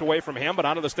bench, poked away from him, but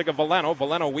onto the stick of Veleno.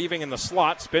 Veleno weaving in the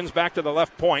slot, spins back to the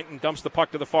left point and dumps the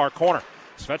puck to the far corner.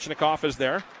 Svechnikov is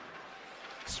there.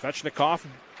 Svechnikov,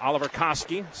 Oliver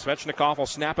Koski. Svechnikov will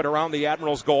snap it around the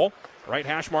Admirals' goal. Right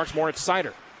hash marks Moritz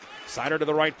Seider. Seider to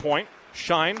the right point.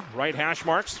 Shine, right hash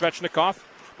marks. Svechnikov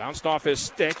bounced off his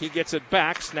stick. He gets it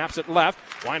back, snaps it left.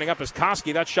 Winding up is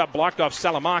Koski. That shot blocked off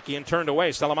Salamaki and turned away.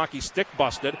 Salamaki's stick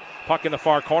busted. Puck in the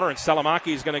far corner, and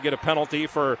Salamaki's going to get a penalty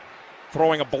for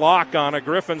throwing a block on a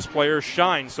Griffins player,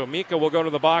 Shine. So Mika will go to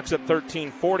the box at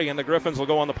 13:40, and the Griffins will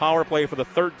go on the power play for the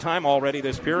third time already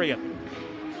this period.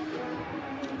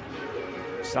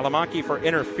 Salamaki for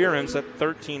interference at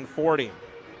 13:40.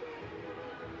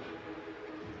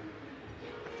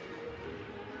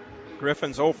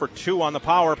 Griffins 0 for 2 on the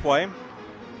power play.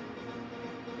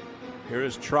 Here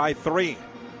is try 3.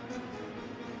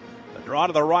 The draw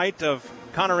to the right of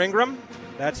Connor Ingram.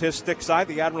 That's his stick side.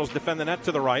 The Admirals defend the net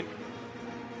to the right.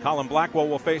 Colin Blackwell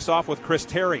will face off with Chris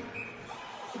Terry.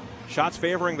 Shots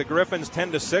favoring the Griffins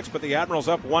 10-6, but the Admirals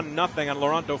up 1-0 on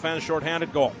Laurent Dauphin's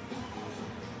shorthanded goal.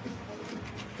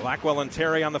 Blackwell and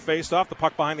Terry on the face-off. The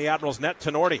puck behind the Admirals net.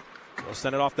 Tenorti will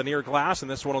send it off the near glass,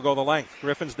 and this one will go the length.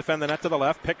 Griffins defend the net to the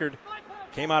left. Pickard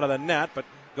came out of the net, but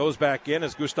goes back in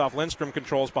as Gustav Lindstrom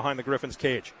controls behind the Griffins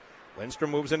cage.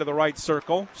 Lindstrom moves into the right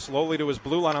circle, slowly to his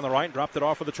blue line on the right, dropped it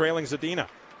off with the trailing Zadina.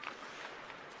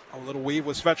 A little weave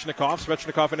with Svechnikov.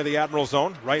 Svechnikov into the Admiral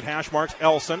zone. Right hash marks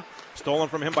Elson. Stolen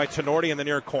from him by Tenorti in the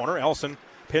near corner. Elson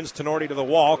pins Tenorti to the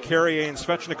wall. Carrier and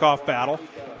Svechnikov battle.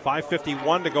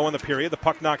 5:51 to go in the period. The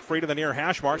puck knocked free to the near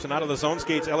hash marks, and out of the zone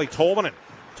skates Eli Tolvanen.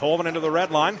 Tolvanen into the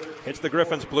red line. Hits the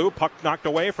Griffins blue. Puck knocked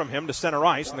away from him to center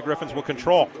ice, and the Griffins will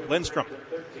control. Lindstrom.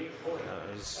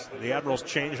 As the Admirals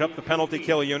change up the penalty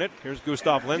kill unit. Here's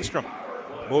Gustav Lindstrom.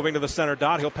 Moving to the center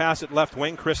dot. He'll pass it left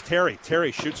wing. Chris Terry.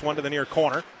 Terry shoots one to the near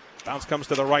corner. Bounce comes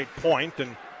to the right point,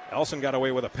 and Elson got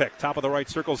away with a pick. Top of the right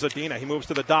circle, Zadina. He moves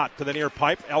to the dot, to the near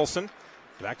pipe. Elson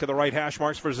back to the right hash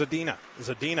marks for Zadina.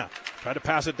 Zadina tried to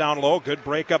pass it down low. Good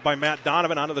breakup by Matt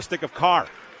Donovan onto the stick of Carr.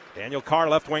 Daniel Carr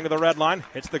left wing to the red line.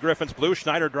 Hits the Griffins blue.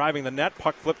 Schneider driving the net.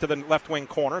 Puck flipped to the left wing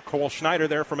corner. Cole Schneider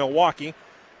there for Milwaukee.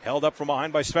 Held up from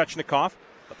behind by Svechnikov.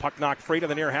 The puck knocked free to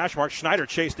the near hash mark. Schneider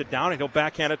chased it down, and he'll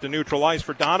backhand it to neutral ice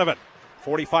for Donovan.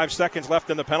 45 seconds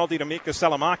left in the penalty to Mika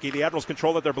Salamaki. The Admirals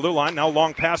control at their blue line. Now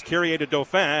long pass Carrier to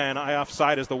Dauphin.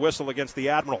 Offside is the whistle against the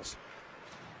Admirals.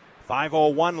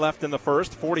 5:01 left in the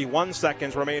first. 41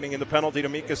 seconds remaining in the penalty to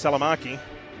Mika Salamaki.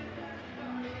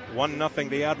 1-0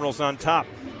 the Admirals on top.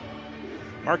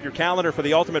 Mark your calendar for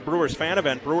the Ultimate Brewers fan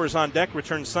event. Brewers on Deck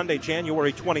returns Sunday,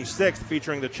 January 26th,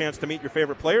 featuring the chance to meet your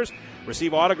favorite players,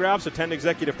 receive autographs, attend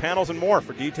executive panels, and more.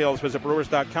 For details, visit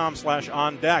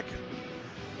brewers.com/ondeck.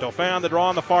 Dauphin on the draw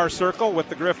in the far circle with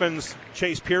the Griffins'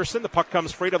 Chase Pearson. The puck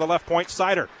comes free to the left point,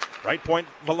 Seider. Right point,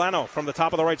 Veleno from the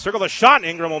top of the right circle. The shot,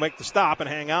 Ingram will make the stop and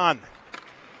hang on.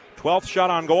 12th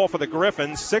shot on goal for the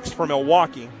Griffins, 6th for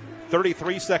Milwaukee.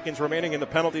 33 seconds remaining in the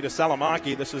penalty to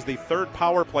Salamaki. This is the third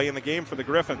power play in the game for the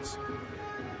Griffins.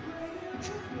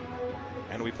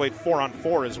 And we played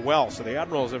 4-on-4 as well, so the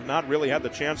Admirals have not really had the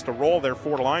chance to roll their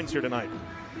 4 lines here tonight.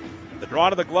 The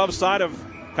draw to the glove side of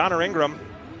Connor Ingram.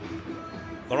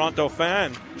 Laurent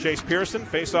Dauphin, Chase Pearson,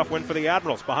 face-off win for the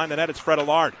Admirals. Behind the net, it's Fred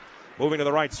Allard. Moving to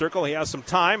the right circle, he has some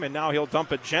time, and now he'll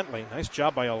dump it gently. Nice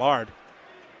job by Allard.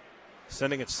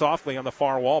 Sending it softly on the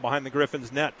far wall behind the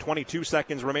Griffins' net. 22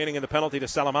 seconds remaining in the penalty to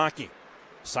Salamaki.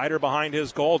 Sider behind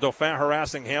his goal. Dauphin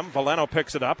harassing him. Valeno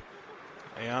picks it up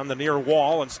on the near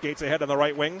wall and skates ahead on the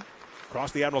right wing.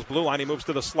 Across the Admirals' blue line, he moves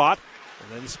to the slot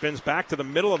and then spins back to the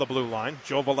middle of the blue line.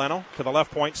 Joe Valeno to the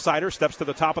left point. Sider steps to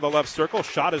the top of the left circle.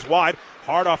 Shot is wide.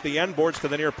 Hard off the end boards to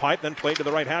the near pipe. Then played to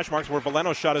the right hash marks where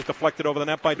Valeno's shot is deflected over the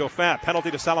net by Dauphin.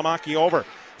 Penalty to Salamaki over.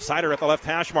 Sider at the left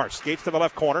hash mark. Skates to the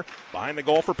left corner. Behind the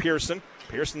goal for Pearson.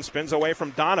 Pearson spins away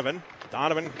from Donovan.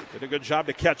 Donovan did a good job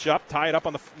to catch up. Tie it up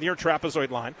on the near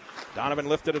trapezoid line. Donovan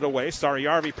lifted it away.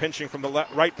 Saariarvi pinching from the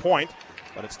right point.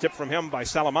 But it's tipped from him by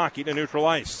Salamaki to neutral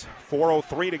ice.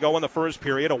 4:03 to go in the first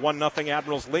period. A 1-0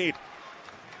 Admirals lead.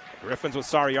 Griffins with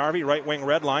Saariarvi. Right wing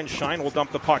red line. Shine will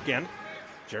dump the puck in.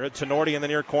 Jared Tenorti in the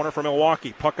near corner for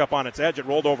Milwaukee. Puck up on its edge. It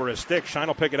rolled over his stick. Shine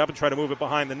will pick it up and try to move it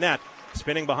behind the net.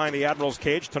 Spinning behind the Admirals'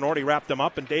 cage. Tenorti wrapped him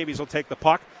up, and Davies will take the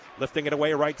puck. Lifting it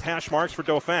away right hash marks for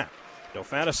Dauphin.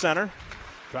 Dauphin to center.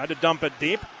 Tried to dump it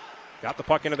deep. Got the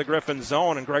puck into the Griffins'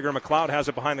 zone, and Gregor McLeod has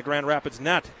it behind the Grand Rapids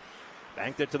net.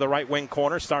 Banked it to the right wing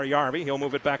corner. Saariarvi. He'll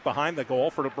move it back behind the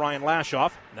goal for Brian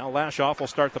Lashoff. Now Lashoff will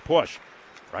start the push.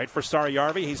 Right for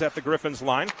Saariarvi. He's at the Griffins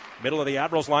line. Middle of the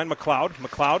Admirals line, McLeod.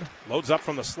 McLeod loads up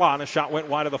from the slot, and a shot went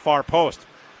wide of the far post.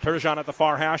 Turgeon at the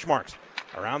far hash marks.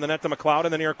 Around the net to McLeod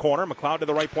in the near corner. McLeod to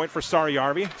the right point for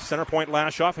Saariarvi. Center point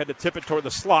Lashoff had to tip it toward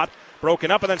the slot.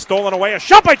 Broken up and then stolen away. A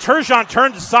shot by Turgeon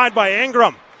turned aside by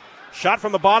Ingram. Shot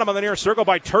from the bottom of the near circle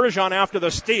by Turgeon after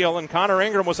the steal, and Connor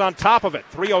Ingram was on top of it.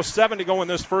 3:07 to go in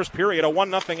this first period. A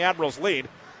 1-0 Admirals lead.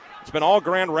 It's been all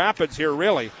Grand Rapids here,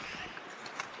 really.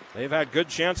 They've had good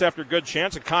chance after good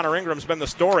chance, and Connor Ingram's been the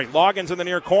story. Loggins in the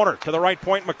near corner. To the right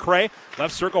point, McRae.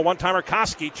 Left circle, one-timer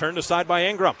Koski. Turned aside by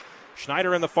Ingram.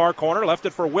 Schneider in the far corner. Left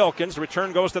it for Wilkins.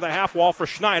 Return goes to the half wall for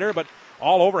Schneider, but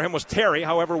all over him was Terry.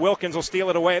 However, Wilkins will steal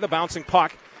it away. The bouncing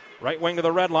puck. Right wing to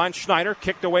the red line. Schneider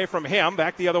kicked away from him.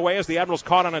 Back the other way as the Admirals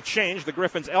caught on a change. The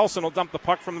Griffins' Elson will dump the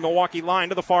puck from the Milwaukee line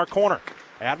to the far corner.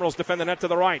 Admirals defend the net to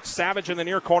the right. Savage in the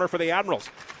near corner for the Admirals.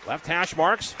 Left hash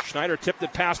marks. Schneider tipped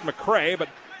it past McRae, but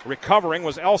recovering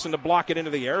was Elson to block it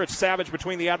into the air. It's Savage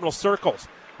between the Admirals' circles.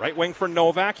 Right wing for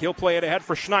Novak. He'll play it ahead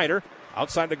for Schneider.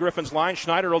 Outside the Griffins' line,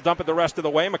 Schneider will dump it the rest of the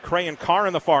way. McRae and Carr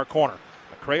in the far corner.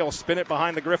 McRae will spin it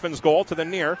behind the Griffins' goal to the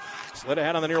near. Slid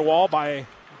ahead on the near wall by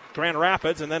Grand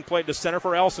Rapids, and then played to center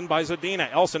for Elson by Zadina.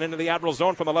 Elson into the Admiral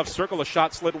zone from the left circle. A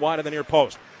shot slid wide of the near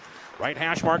post. Right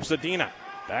hash mark Zadina.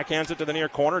 Backhands it to the near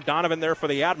corner. Donovan there for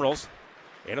the Admirals.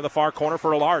 Into the far corner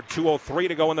for Allard. 2:03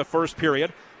 to go in the first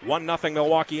period. 1-0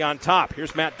 Milwaukee on top.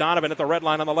 Here's Matt Donovan at the red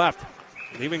line on the left.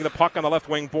 Leaving the puck on the left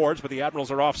wing boards, but the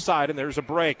Admirals are offside, and there's a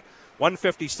break.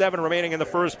 1:57 remaining in the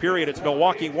first period. It's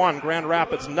Milwaukee 1, Grand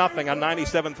Rapids nothing on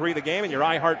 97.3 The Game and your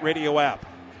iHeartRadio app.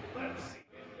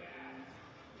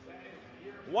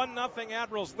 1-0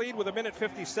 Admirals lead with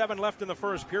 1:57 left in the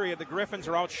first period. The Griffins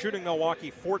are out shooting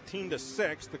Milwaukee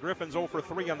 14-6. The Griffins 0 for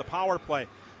 3 on the power play.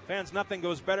 Fans, nothing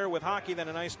goes better with hockey than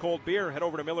an ice cold beer. Head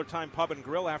over to Miller Time Pub and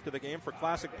Grill after the game for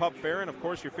classic pub fare and, of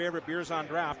course, your favorite beers on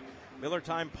draft. Miller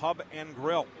Time Pub and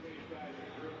Grill.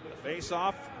 The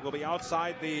face-off will be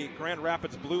outside the Grand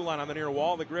Rapids blue line on the near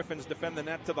wall. The Griffins defend the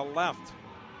net to the left.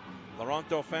 Laurent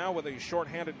Dauphin with a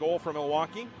shorthanded goal for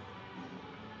Milwaukee.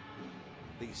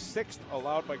 The 6th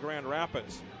allowed by Grand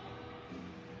Rapids.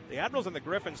 The Admirals and the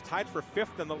Griffins tied for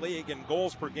 5th in the league in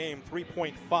goals per game,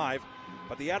 3.5.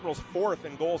 But the Admirals 4th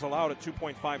in goals allowed at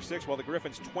 2.56, while the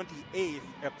Griffins 28th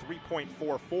at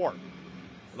 3.44.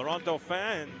 Laurent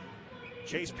Dauphin and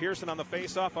Chase Pearson on the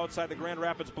faceoff outside the Grand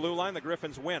Rapids blue line. The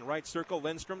Griffins win. Right circle,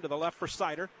 Lindstrom to the left for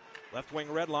Sider. Left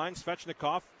wing red line,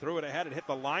 Svechnikov threw it ahead and hit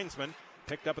the linesman.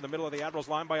 Picked up in the middle of the Admirals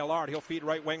line by Allard. He'll feed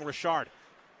right wing Richard.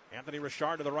 Anthony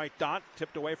Richard to the right dot,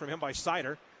 tipped away from him by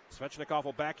Sider. Svechnikov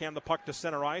will backhand the puck to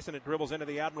center ice, and it dribbles into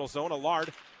the Admiral zone.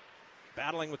 Allard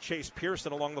battling with Chase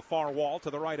Pearson along the far wall to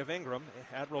the right of Ingram.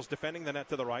 Admirals defending the net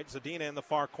to the right. Zadina in the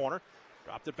far corner.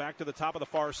 Dropped it back to the top of the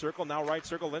far circle. Now right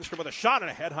circle, Lindstrom with a shot and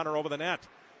a headhunter over the net.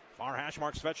 Far hash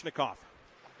mark Svechnikov.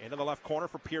 Into the left corner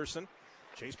for Pearson.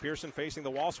 Chase Pearson facing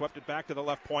the wall, swept it back to the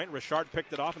left point. Richard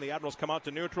picked it off, and the Admirals come out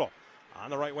to neutral. On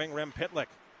the right wing, Rem Pitlick.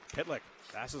 Pitlick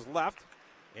passes left.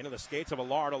 Into the skates of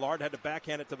Allard. Allard had to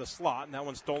backhand it to the slot, and that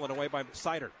one's stolen away by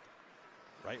Sider.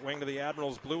 Right wing to the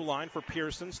Admirals' blue line for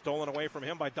Pearson. Stolen away from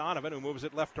him by Donovan, who moves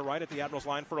it left to right at the Admirals'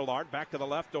 line for Allard. Back to the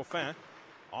left, Dauphin.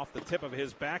 Off the tip of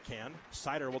his backhand.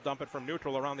 Sider will dump it from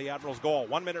neutral around the Admirals' goal.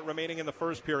 1 minute remaining in the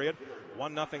first period.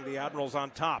 1-0 the Admirals on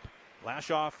top.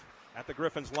 Lashoff at the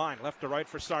Griffins' line. Left to right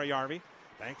for Saariarvi.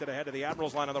 Banked it ahead to the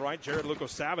Admirals' line on the right. Jared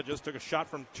Lucas Savages took a shot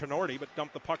from Tenorti, but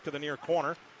dumped the puck to the near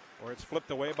corner. where it's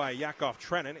flipped away by Yakov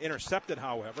Trenin. Intercepted,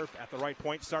 however, at the right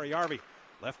point. Saarijarvi.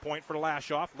 Left point for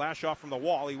Lashoff. Lashoff from the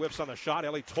wall. He whips on the shot.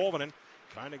 Eli Tolvanen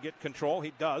trying to get control.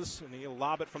 He does, and he'll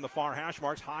lob it from the far hash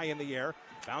marks high in the air.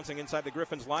 Bouncing inside the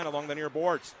Griffins line along the near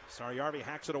boards. Saarijarvi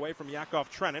hacks it away from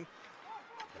Yakov Trenin.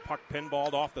 The puck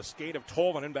pinballed off the skate of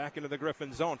Tolvanen back into the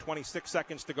Griffin zone. 26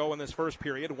 seconds to go in this first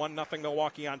period. 1-0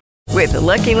 Milwaukee on. With the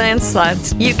Lucky Land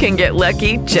Slots, you can get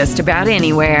lucky just about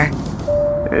anywhere.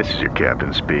 This is your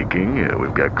captain speaking.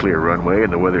 We've got clear runway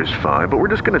and the weather's fine, but we're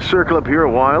just going to circle up here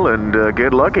a while and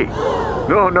get lucky.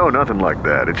 No, nothing like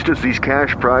that. It's just these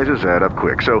cash prizes add up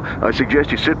quick. So I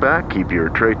suggest you sit back, keep your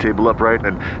tray table upright,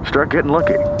 and start getting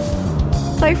lucky.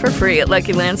 Play for free at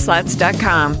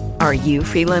LuckyLandSlots.com. Are you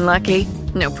feeling lucky?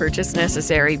 No purchase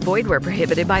necessary. Void where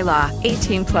prohibited by law.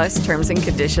 18+ terms and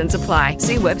conditions apply.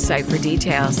 See website for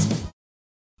details.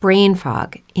 Brain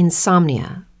fog,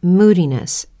 insomnia,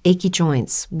 moodiness, achy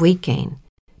joints, weight gain.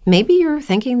 Maybe you're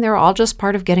thinking they're all just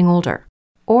part of getting older.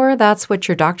 Or that's what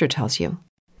your doctor tells you.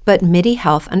 But MIDI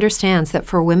Health understands that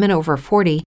for women over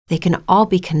 40, they can all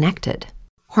be connected.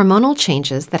 Hormonal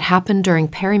changes that happen during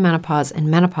perimenopause and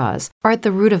menopause are at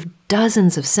the root of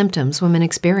dozens of symptoms women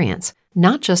experience,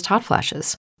 not just hot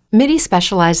flashes. MIDI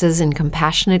specializes in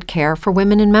compassionate care for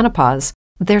women in menopause.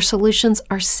 Their solutions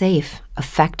are safe,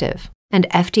 effective, and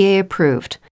FDA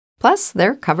approved. Plus,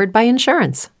 they're covered by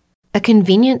insurance. A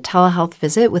convenient telehealth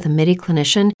visit with a MIDI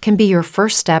clinician can be your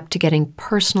first step to getting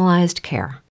personalized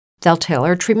care. They'll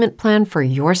tailor a treatment plan for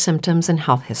your symptoms and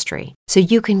health history, so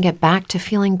you can get back to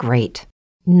feeling great.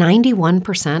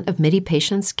 91% of MIDI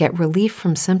patients get relief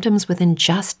from symptoms within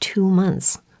just 2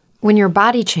 months. When your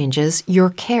body changes, your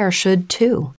care should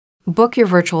too. Book your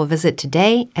virtual visit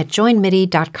today at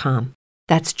joinmidi.com.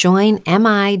 That's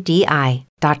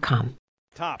joinmidi.com.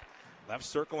 Top. Left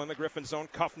circle in the Griffin zone.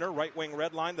 Kuffner, right wing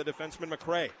red line, the defenseman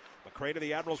McRae. McRae to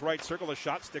the Admirals' right circle. A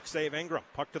shot, stick save Ingram.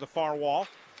 Puck to the far wall.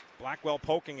 Blackwell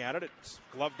poking at it. It's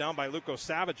gloved down by Luko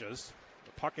Savages.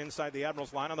 The puck inside the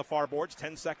Admirals' line on the far boards.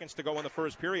 10 seconds to go in the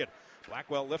first period.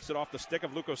 Blackwell lifts it off the stick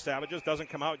of Luko Savages. Doesn't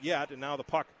come out yet, and now the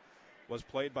puck was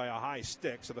played by a high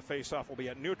stick, so the faceoff will be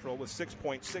at neutral with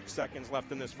 6.6 seconds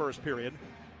left in this first period.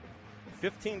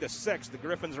 15-6, the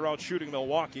Griffins are out shooting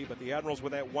Milwaukee, but the Admirals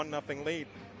with that 1-0 lead.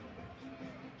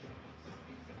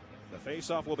 The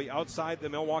faceoff will be outside the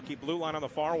Milwaukee blue line on the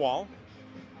far wall.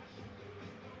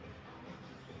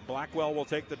 Blackwell will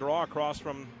take the draw across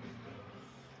from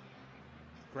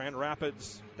Grand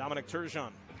Rapids, Dominic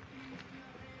Turgeon.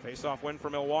 Faceoff win for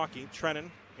Milwaukee. Trenin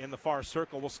in the far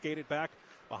circle will skate it back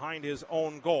behind his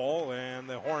own goal, and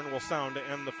the horn will sound to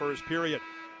end the first period.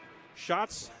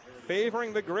 Shots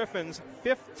favoring the Griffins,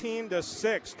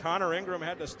 15-6. Connor Ingram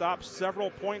had to stop several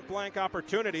point-blank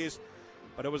opportunities,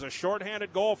 but it was a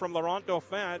shorthanded goal from Laurent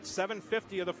Dauphin at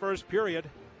 7:50 of the first period,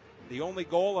 the only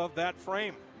goal of that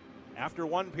frame. After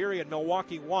one period,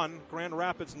 Milwaukee 1, Grand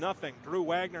Rapids 0. Drew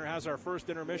Wagner has our first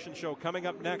intermission show coming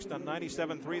up next on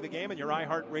 97.3 The Game and your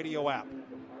iHeartRadio app.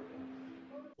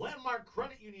 Landmark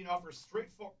Credit Union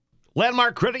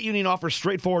offers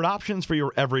straightforward options for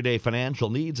your everyday financial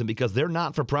needs, and because they're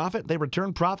not for profit, they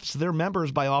return profits to their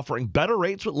members by offering better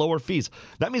rates with lower fees.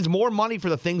 That means more money for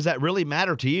the things that really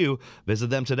matter to you. Visit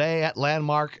them today at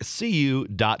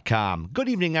landmarkcu.com. Good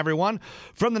evening, everyone.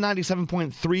 From the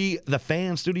 97.3 The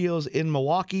Fan Studios in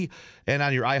Milwaukee and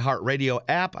on your iHeartRadio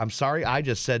app. I'm sorry, I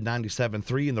just said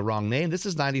 97.3 in the wrong name. This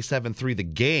is 97.3 The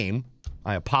Game.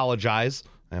 I apologize.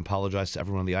 I apologize to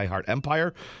everyone in the iHeart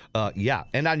Empire.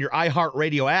 And on your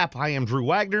iHeartRadio app, I am Drew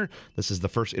Wagner. This is the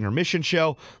first intermission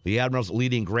show. The Admirals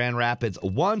leading Grand Rapids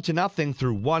 1-0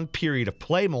 through one period of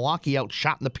play. Milwaukee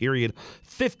outshot in the period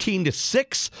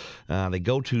 15-6. They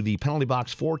go to the penalty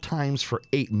box 4 times for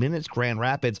 8 minutes. Grand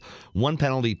Rapids, 1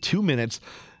 penalty, 2 minutes.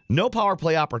 No power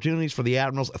play opportunities for the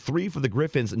Admirals, 3 for the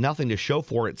Griffins, nothing to show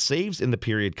for it. Saves in the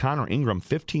period, Connor Ingram,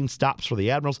 15 stops for the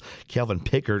Admirals. Kelvin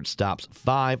Pickard stops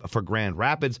 5 for Grand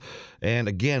Rapids. And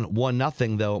again,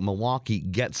 1-0, though, Milwaukee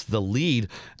gets the lead.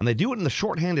 And they do it in the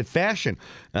shorthanded fashion.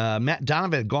 Matt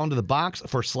Donovan had gone to the box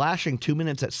for slashing 2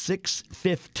 minutes at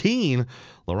 6:15.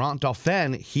 Laurent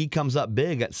Dauphin, he comes up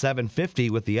big at 7:50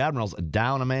 with the Admirals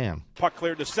down a man. Puck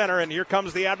cleared to center, and here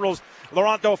comes the Admirals.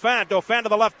 Laurent Dauphin. Dauphin to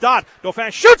the left dot.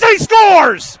 Dauphin shoots and he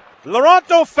scores! Laurent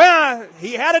Dauphin,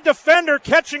 he had a defender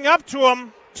catching up to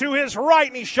him to his right,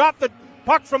 and he shot the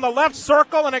puck from the left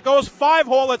circle, and it goes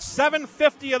 5-hole at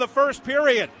 7:50 of the first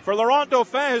period. For Laurent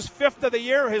Dauphin, his 5th of the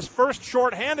year, his first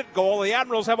shorthanded goal. The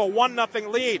Admirals have a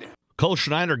 1-0 lead. Cole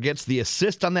Schneider gets the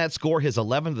assist on that score, his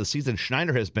 11th of the season.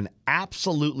 Schneider has been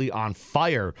absolutely on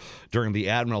fire during the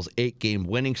Admirals' 8-game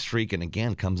winning streak, and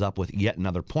again comes up with yet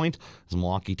another point as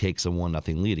Milwaukee takes a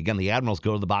 1-0 lead. Again, the Admirals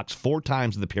go to the box 4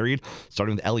 times in the period,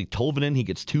 starting with Eli Tolvanen. He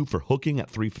gets 2 for hooking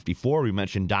at 3:54. We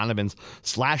mentioned Donovan's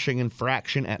slashing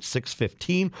infraction at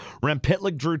 6:15. Rem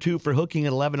Pitlick drew 2 for hooking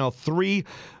at 11:03.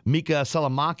 Mika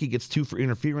Salamaki gets 2 for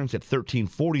interference at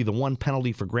 13:40. The 1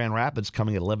 penalty for Grand Rapids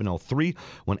coming at 11:03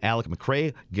 when Alec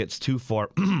McRae gets 2 for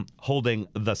holding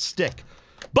the stick.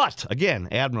 But again,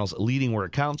 Admirals leading where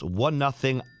it counts,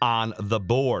 1-0 on the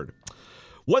board.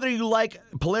 Whether you like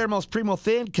Palermo's Primo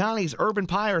Thin, Connie's Urban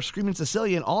Pie, or Screaming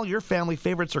Sicilian, all your family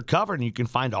favorites are covered, and you can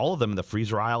find all of them in the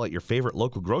freezer aisle at your favorite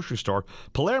local grocery store.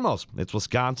 Palermo's, it's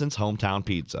Wisconsin's hometown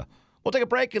pizza. We'll take a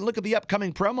break and look at the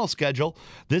upcoming promo schedule.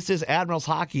 This is Admirals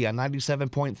Hockey on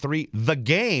 97.3 The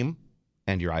Game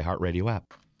and your iHeartRadio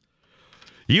app.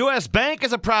 U.S. Bank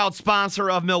is a proud sponsor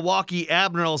of Milwaukee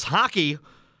Admirals Hockey.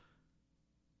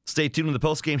 Stay tuned to the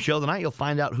postgame show tonight. You'll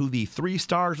find out who the 3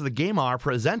 stars of the game are,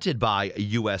 presented by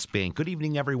U.S. Bank. Good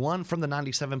evening, everyone, from the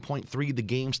 97.3 The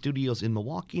Game studios in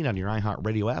Milwaukee and on your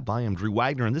iHeartRadio app. I am Drew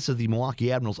Wagner, and this is the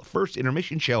Milwaukee Admirals' first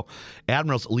intermission show.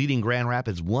 Admirals leading Grand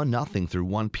Rapids 1-0 through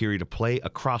 1 period of play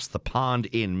across the pond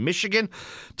in Michigan.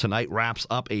 Tonight wraps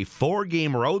up a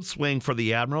 4-game road swing for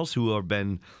the Admirals, who have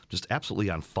been just absolutely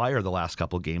on fire the last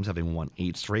couple of games, having won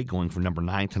 8 straight, going for number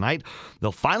 9 tonight.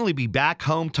 They'll finally be back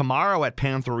home tomorrow at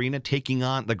Panther Arena, taking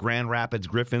on the Grand Rapids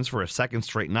Griffins for a 2nd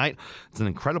straight night. It's an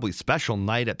incredibly special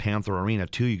night at Panther Arena,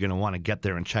 too. You're going to want to get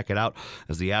there and check it out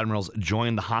as the Admirals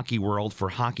join the hockey world for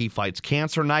Hockey Fights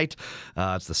Cancer Night.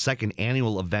 It's the 2nd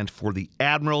annual event for the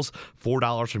Admirals.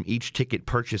 $4 from each ticket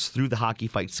purchased through the Hockey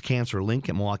Fights Cancer link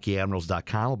at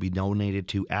MilwaukeeAdmirals.com will be donated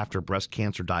to After Breast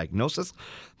Cancer Diagnosis.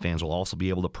 Fans will also be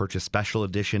able to purchase special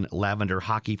edition lavender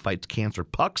Hockey Fights Cancer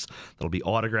pucks that'll be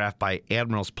autographed by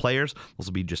Admirals players. Those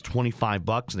will be just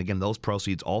 $25. And again, those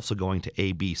proceeds also going to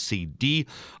ABCD.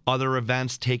 Other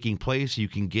events taking place, you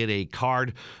can get a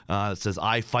card that says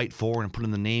I Fight For and put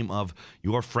in the name of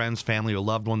your friends, family, or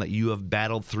loved one that you have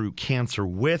battled through cancer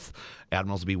with.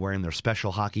 Admirals will be wearing their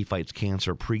special Hockey Fights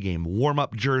Cancer pregame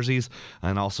warm-up jerseys,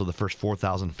 and also the first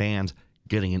 4,000 fans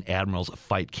getting an Admirals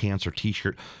Fight Cancer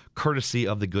t-shirt, courtesy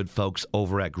of the good folks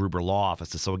over at Gruber Law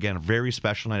Offices. So again, a very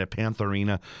special night at Panther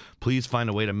Arena. Please find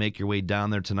a way to make your way down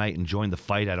there tonight and join the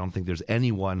fight. I don't think there's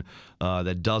anyone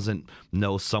that doesn't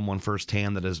know someone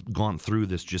firsthand that has gone through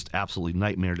this just absolutely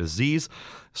nightmare disease.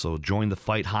 So join the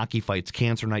fight. Hockey Fights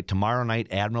Cancer Night tomorrow night.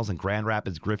 Admirals and Grand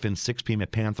Rapids Griffins, 6 p.m.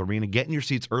 at Panther Arena. Get in your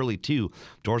seats early, too.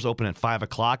 Doors open at 5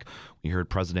 o'clock. We heard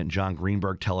President John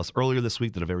Greenberg tell us earlier this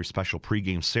week that a very special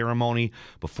pregame ceremony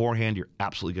beforehand. You're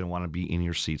absolutely going to want to be in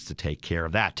your seats to take care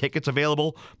of that. Tickets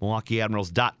available,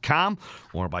 MilwaukeeAdmirals.com,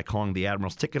 or by calling the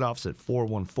Admirals ticket office at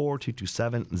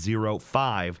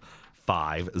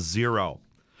 414-227-0550.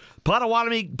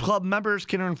 Potawatomi Club members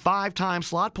can earn 5 times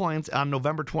slot points on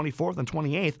November 24th and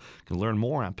 28th. You can learn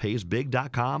more on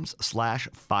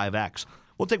paysbig.com/5x.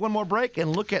 We'll take one more break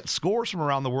and look at scores from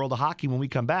around the world of hockey when we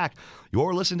come back.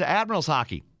 You're listening to Admirals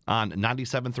Hockey on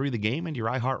 97.3 The Game and your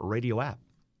iHeartRadio app.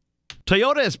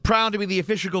 Toyota is proud to be the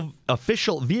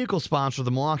official vehicle sponsor of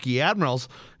the Milwaukee Admirals,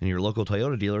 and your local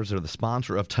Toyota dealers are the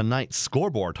sponsor of tonight's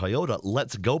scoreboard. Toyota,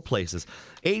 let's go places.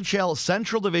 HL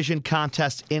Central Division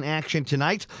contest in action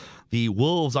tonight. The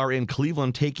Wolves are in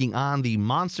Cleveland taking on the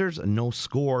Monsters. No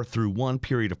score through 1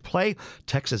 period of play.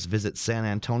 Texas visits San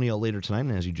Antonio later tonight.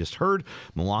 And as you just heard,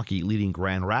 Milwaukee leading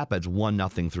Grand Rapids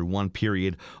 1-0 through 1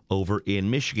 period over in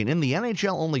Michigan. In the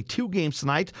NHL, only 2 games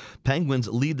tonight. Penguins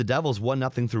lead the Devils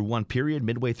 1-0 through 1 period.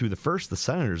 Midway through the first, the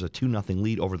Senators a 2-0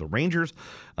 lead over the Rangers.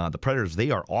 The Predators,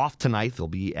 they are off tonight. They'll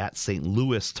be at St.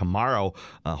 Louis tomorrow,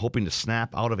 hoping to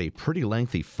snap out of a pretty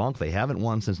lengthy funk. They haven't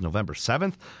won since November 7th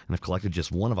and have collected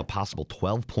just one of a possible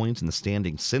 12 points in the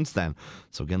standings since then.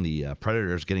 So again, the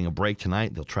Predators getting a break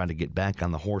tonight. They'll try to get back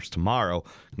on the horse tomorrow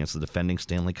against the defending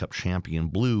Stanley Cup champion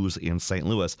Blues in St.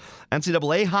 Louis.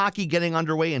 NCAA hockey getting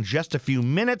underway in just a few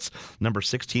minutes. Number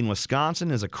 16 Wisconsin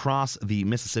is across the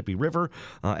Mississippi River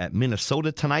at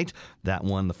Minnesota tonight. That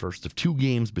one, the first of 2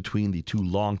 games between the 2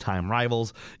 longtime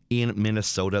rivals in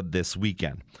Minnesota this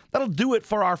weekend. That'll do it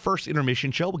for our first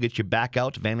intermission show. We'll get you back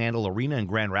out to Van Andel Arena in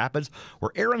Grand Rapids,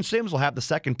 where Aaron Sims will have the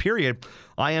second period.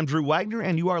 I am Drew Wagner,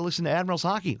 and you are listening to Admirals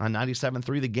Hockey on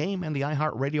 97.3 The Game and the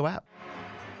iHeartRadio app.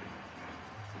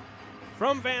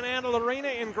 From Van Andel Arena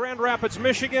in Grand Rapids,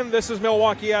 Michigan, this is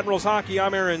Milwaukee Admirals Hockey.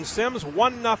 I'm Aaron Sims.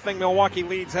 1-0 Milwaukee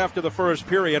leads after the first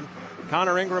period.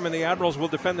 Connor Ingram and the Admirals will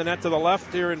defend the net to the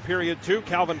left here in period 2.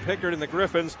 Calvin Pickard and the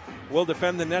Griffins will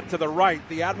defend the net to the right.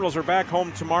 The Admirals are back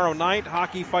home tomorrow night.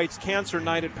 Hockey Fights Cancer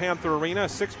Night at Panther Arena.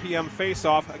 6 p.m.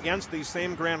 face-off against these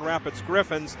same Grand Rapids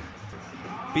Griffins.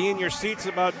 Be in your seats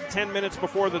about 10 minutes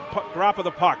before the drop of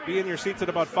the puck. Be in your seats at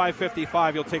about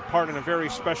 5:55. You'll take part in a very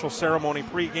special ceremony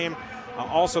pregame.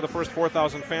 Also, the first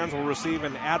 4,000 fans will receive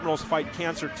an Admirals Fight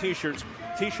Cancer t-shirt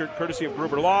courtesy of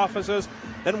Gruber Law Offices.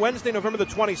 Then Wednesday, November the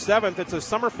 27th, it's a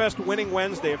Summerfest winning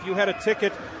Wednesday. If you had a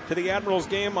ticket to the Admirals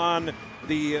game on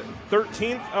the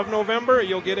 13th of November,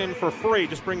 you'll get in for free.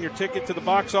 Just bring your ticket to the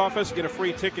box office, get a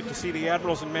free ticket to see the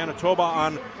Admirals in Manitoba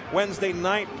on Wednesday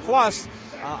night. Plus,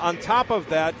 on top of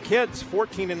that, kids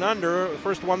 14 and under, the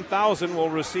first 1,000 will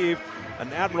receive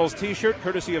an Admirals t-shirt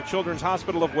courtesy of Children's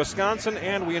Hospital of Wisconsin,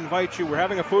 and we invite you, we're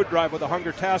having a food drive with the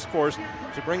Hunger Task Force,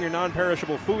 to bring your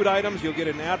non-perishable food items. You'll get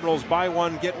an Admirals buy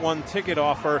one, get one ticket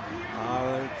offer.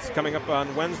 It's coming up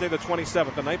on Wednesday the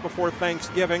 27th, the night before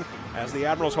Thanksgiving, as the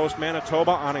Admirals host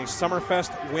Manitoba on a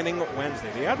Summerfest winning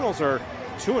Wednesday. The Admirals are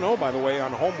 2-0, by the way,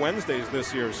 on home Wednesdays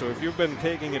this year, so if you've been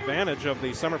taking advantage of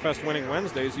the Summerfest winning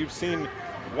Wednesdays, you've seen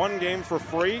one game for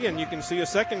free, and you can see a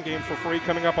second game for free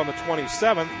coming up on the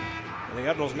 27th. And the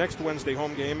Admirals' next Wednesday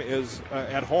home game is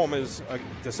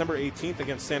December 18th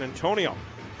against San Antonio.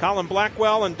 Colin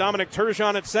Blackwell and Dominic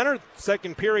Turgeon at center.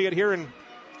 Second period here in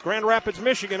Grand Rapids,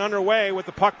 Michigan underway with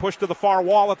the puck pushed to the far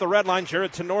wall at the red line.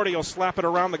 Jared Tenorti will slap it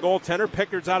around the goaltender.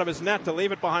 Pickard's out of his net to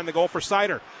leave it behind the goal for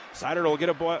Seider. Seider will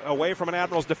get away from an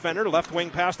Admirals defender. Left wing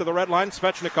pass to the red line.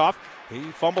 Svechnikov, he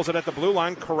fumbles it at the blue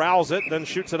line, corrals it, then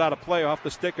shoots it out of play off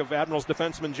the stick of Admirals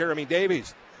defenseman Jeremy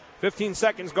Davies. 15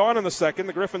 seconds gone in the second.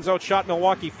 The Griffins outshot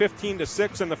Milwaukee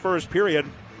 15-6 in the first period.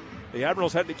 The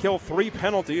Admirals had to kill 3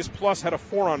 penalties, plus had a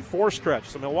 4-on-4 stretch.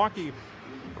 So Milwaukee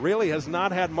really has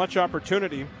not had much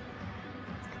opportunity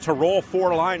to roll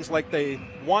 4 lines like they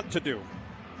want to do.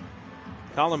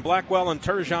 Colin Blackwell and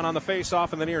Turgeon on the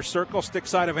face-off in the near circle. Stick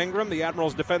side of Ingram. The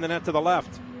Admirals defend the net to the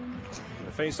left.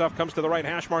 The face-off comes to the right,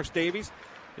 hash marks Davies.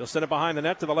 He'll send it behind the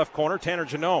net to the left corner. Tanner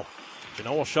Jeannot.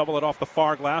 Jeannot will shovel it off the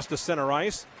far glass to center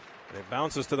ice. And it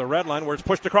bounces to the red line where it's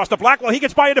pushed across to Blackwell. He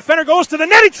gets by a defender, goes to the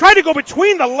net. He tried to go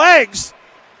between the legs.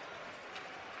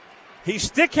 He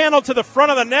stick-handled to the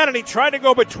front of the net, and he tried to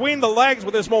go between the legs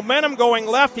with his momentum going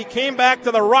left. He came back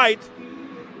to the right,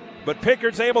 but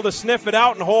Pickard's able to sniff it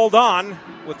out and hold on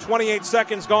with 28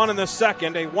 seconds gone in the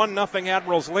second, a 1-0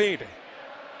 Admirals lead.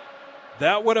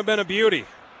 That would have been a beauty.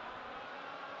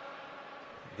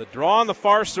 The draw on the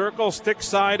far circle, stick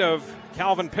side of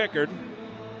Calvin Pickard.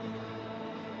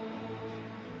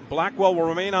 Blackwell will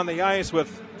remain on the ice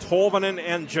with Tolvanen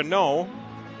and Jeannot.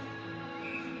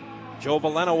 Joe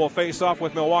Veleno will face off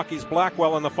with Milwaukee's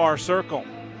Blackwell in the far circle.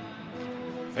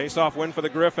 Face-off win for the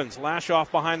Griffins.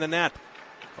 Lashoff behind the net.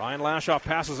 Ryan Lashoff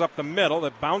passes up the middle.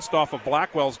 It bounced off of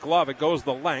Blackwell's glove. It goes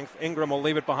the length. Ingram will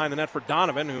leave it behind the net for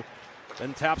Donovan, who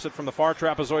then taps it from the far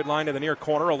trapezoid line to the near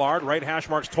corner. Allard, right hash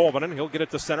marks Tolvanen. He'll get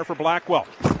it to center for Blackwell.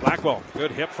 Blackwell,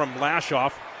 good hit from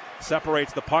Lashoff.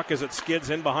 Separates the puck as it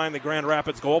skids in behind the Grand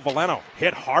Rapids goal. Veleno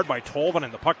hit hard by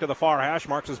Tolvanen. The puck to the far hash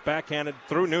marks is backhanded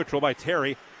through neutral by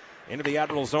Terry. Into the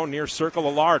Admiral zone near circle.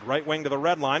 Allard, right wing to the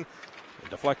red line.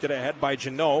 Deflected ahead by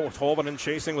Jeannot. Tolvanen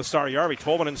chasing with Sarjärvi.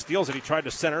 Tolvanen steals it. He tried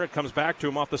to center. It comes back to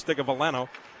him off the stick of Veleno.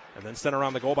 And then sent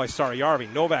around the goal by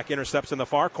Sarjärvi. Novak intercepts in the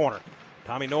far corner.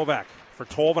 Tommy Novak for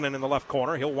Tolvanen in the left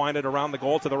corner. He'll wind it around the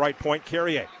goal to the right point.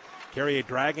 Carrier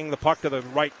dragging the puck to the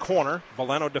right corner.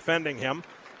 Veleno defending him.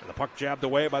 And the puck jabbed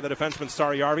away by the defenseman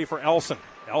Sarjärvi for Elson.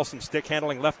 Elson stick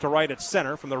handling left to right at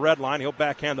center from the red line. He'll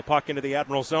backhand the puck into the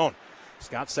Admiral zone.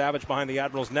 Scott Savage behind the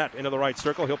Admirals net into the right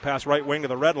circle. He'll pass right wing to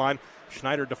the red line.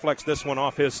 Schneider deflects this one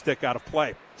off his stick out of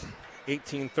play.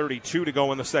 18:32 to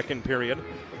go in the second period.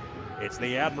 It's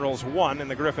the Admirals 1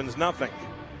 and the Griffins nothing.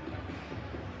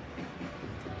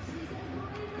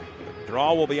 The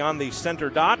draw will be on the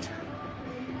center dot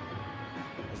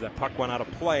as that puck went out of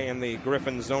play in the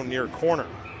Griffins zone near corner.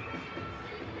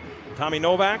 Tommy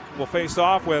Novak will face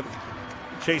off with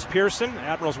Chase Pearson.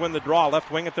 Admirals win the draw.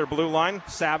 Left wing at their blue line.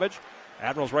 Savage.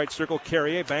 Admirals right circle.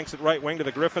 Carrier banks it right wing to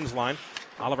the Griffins line.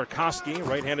 Oliver Koski,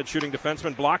 right-handed shooting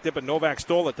defenseman, blocked it, but Novak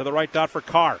stole it to the right dot for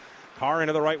Carr. Carr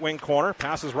into the right wing corner.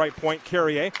 Passes right point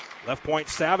Carrier. Left point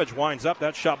Savage winds up.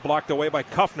 That shot blocked away by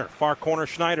Kuffner. Far corner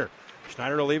Schneider.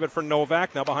 Schneider to leave it for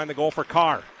Novak. Now behind the goal for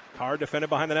Carr. Carr defended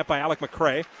behind the net by Alec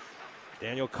McRae.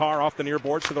 Daniel Carr off the near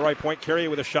boards to the right point. Carrier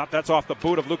with a shot. That's off the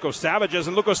boot of Luco Savages.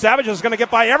 And Luco Savages is going to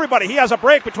get by everybody. He has a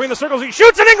break between the circles. He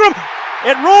shoots, and Ingram!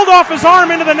 It rolled off his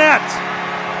arm into the net.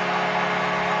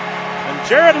 And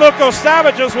Jared Luco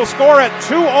Savages will score at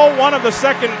 2:01 of the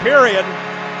second period.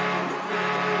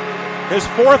 His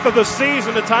 4th of the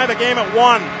season to tie the game at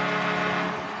 1.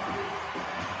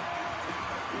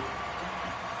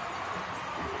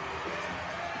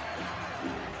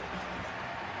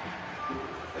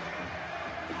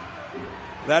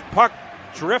 That puck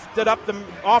drifted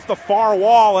off the far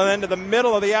wall and into the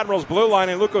middle of the Admirals' blue line,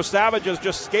 and Luko Savages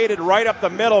just skated right up the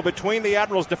middle between the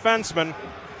Admirals' defensemen.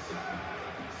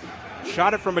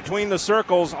 Shot it from between the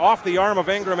circles, off the arm of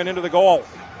Ingram and into the goal.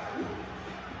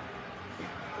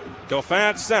 Dauphin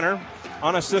at center,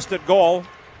 unassisted goal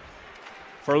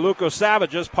for Luko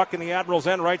Savages. Puck in the Admirals'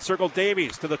 end, right circle,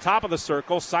 Davies. To the top of the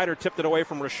circle, Sider tipped it away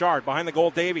from Richard. Behind the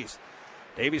goal, Davies.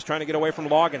 Davies trying to get away from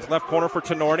Loggins. Left corner for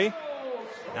Tenorti.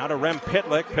 Now to Rem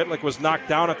Pitlick. Pitlick was knocked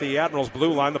down at the Admirals'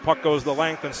 blue line. The puck goes the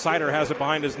length, and Sider has it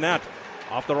behind his net.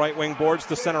 Off the right wing boards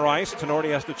to center ice.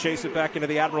 Tenorti has to chase it back into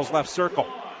the Admirals' left circle.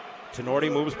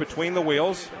 Tenorti moves between the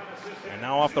wheels. And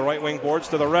now off the right wing boards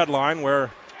to the red line,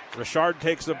 where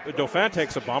Dauphin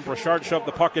takes a bump. Richard shoved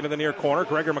the puck into the near corner.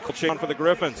 Gregor McLeod for the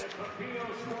Griffins.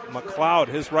 McLeod,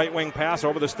 his right wing pass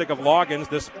over the stick of Loggins.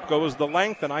 This goes the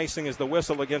length, and icing is the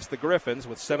whistle against the Griffins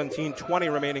with 17:20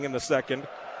 remaining in the second.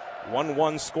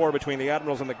 1-1 score between the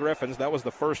Admirals and the Griffins. That was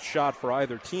the first shot for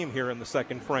either team here in the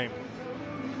second frame.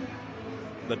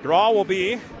 The draw will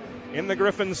be in the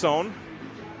Griffin zone.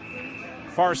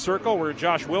 Far circle where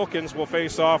Josh Wilkins will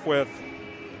face off with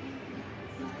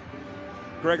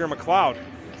Gregor McLeod.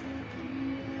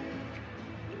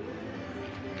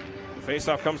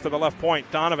 Face-off comes to the left point.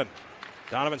 Donovan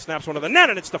snaps one to the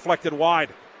net, and it's deflected wide.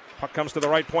 Puck comes to the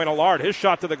right point. Allard, his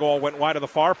shot to the goal went wide of the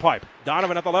far pipe.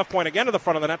 Donovan at the left point again to the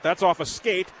front of the net. That's off a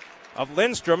skate of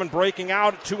Lindstrom, and breaking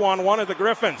out 2-on-1 of the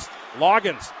Griffins.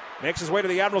 Loggins makes his way to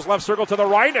the Admirals' left circle to the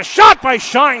right. A shot by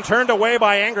Shine, turned away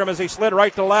by Ingram as he slid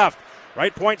right to left.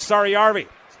 Right point, Saarijarvi.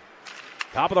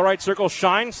 Top of the right circle,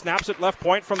 Shine snaps it left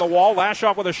point from the wall.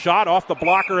 Lashoff with a shot off the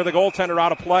blocker of the goaltender,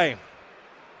 out of play.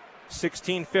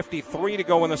 16:53 to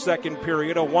go in the second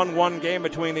period. A 1-1 game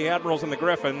between the Admirals and the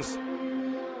Griffins.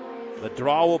 The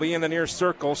draw will be in the near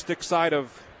circle, stick side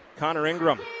of Connor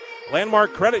Ingram.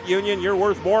 Landmark Credit Union, you're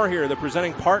worth more here, the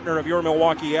presenting partner of your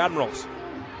Milwaukee Admirals.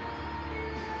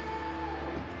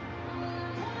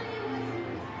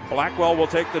 Blackwell will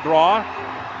take the draw.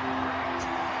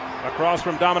 Across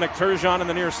from Dominic Turgeon in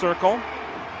the near circle.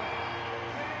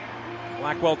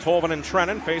 Blackwell, Tolvanen, and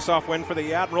Trennan. Face-off win for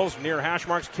the Admirals near hash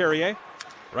marks. Carrier.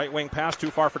 Right wing pass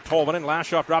too far for Tolvanen.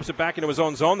 Lashoff drops it back into his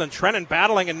own zone. Then Trennan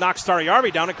battling and knocks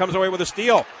Saarijarvi down and comes away with a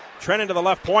steal. Trennan to the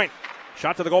left point.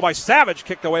 Shot to the goal by Savage.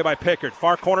 Kicked away by Pickard.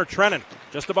 Far corner Trennan.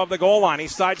 Just above the goal line. He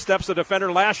sidesteps the defender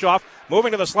Lashoff.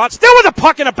 Moving to the slot. Still with the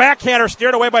puck in a backhander.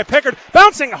 Steered away by Pickard.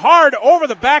 Bouncing hard over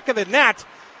the back of the net.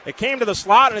 It came to the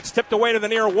slot, and it's tipped away to the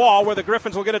near wall, where the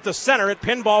Griffins will get it to center. It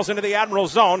pinballs into the Admiral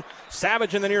zone.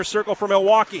 Savage in the near circle for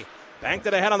Milwaukee. Banked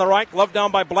it ahead on the right. Glove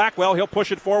down by Blackwell. He'll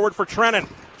push it forward for Trennan.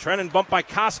 Trennan bumped by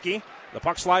Koski. The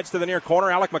puck slides to the near corner.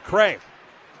 Alec McRae.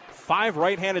 5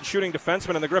 right-handed shooting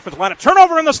defensemen in the Griffins line. A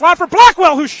turnover in the slot for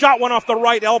Blackwell, who shot one off the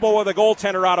right elbow of the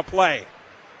goaltender, out of play.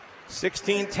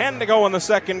 16:10 to go in the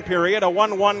second period. A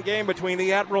 1-1 game between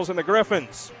the Admirals and the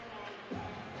Griffins.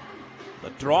 The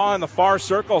draw in the far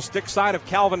circle, stick side of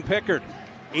Calvin Pickard.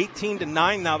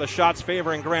 18-9 now, the shots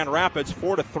favoring Grand Rapids.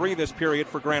 4-3 this period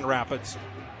for Grand Rapids.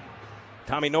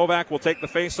 Tommy Novak will take the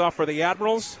face-off for the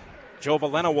Admirals. Joe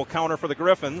Veleno will counter for the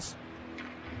Griffins.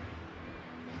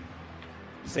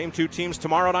 Same two teams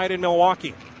tomorrow night in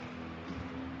Milwaukee.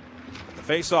 The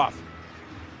face-off.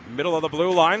 Middle of the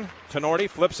blue line. Tenorti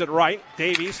flips it right.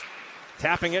 Davies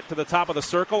tapping it to the top of the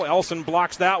circle. Elson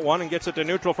blocks that one and gets it to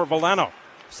neutral for Veleno.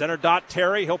 Center dot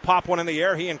Terry. He'll pop one in the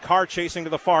air. He and Carr chasing to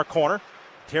the far corner.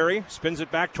 Terry spins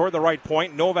it back toward the right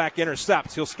point. Novak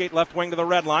intercepts. He'll skate left wing to the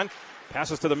red line.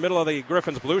 Passes to the middle of the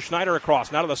Griffins blue. Schneider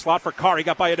across. Now to the slot for Carr. He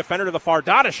got by a defender to the far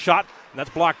dot. A shot, and that's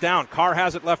blocked down. Carr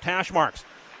has it left hash marks.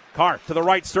 Carr to the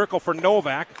right circle for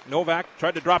Novak. Novak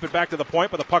tried to drop it back to the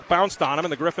point, but the puck bounced on him,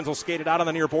 and the Griffins will skate it out on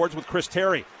the near boards with Chris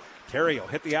Terry. Terry will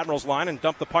hit the Admirals line and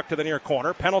dump the puck to the near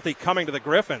corner. Penalty coming to the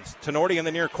Griffins. Tenorti in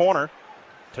the near corner.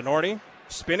 Tenorti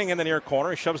spinning in the near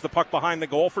corner. He shoves the puck behind the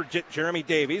goal for Jeremy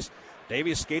Davies.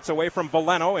 Davies skates away from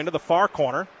Veleno into the far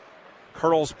corner.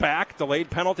 Curls back. Delayed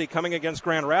penalty coming against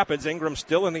Grand Rapids. Ingram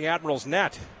still in the Admirals'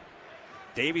 net.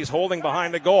 Davies holding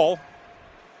behind the goal.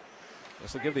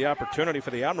 This will give the opportunity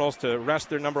for the Admirals to rest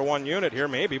their number one unit here,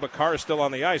 maybe, but Carr is still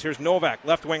on the ice. Here's Novak,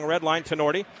 left wing red line,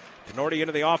 Tenorti. Tenorti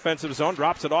into the offensive zone,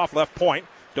 drops it off left point.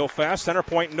 Dauphin, center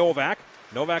point, Novak.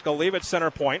 Novak will leave it center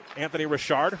point. Anthony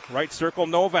Richard, right circle,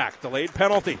 Novak. Delayed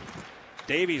penalty.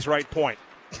 Davies, right point.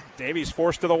 Davies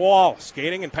forced to the wall,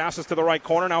 skating and passes to the right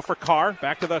corner now for Carr.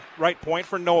 Back to the right point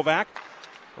for Novak.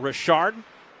 Richard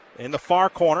In the far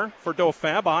corner for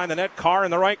Dauphin. Behind the net, Carr in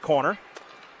the right corner.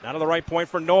 Now to the right point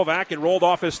for Novak. It rolled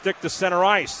off his stick to center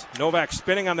ice. Novak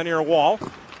spinning on the near wall.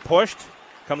 Pushed.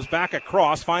 Comes back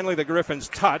across. Finally the Griffins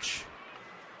touch.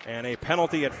 And a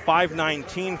penalty at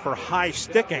 5:19 for high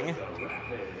sticking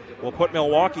will put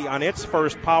Milwaukee on its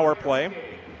first power play.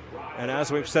 And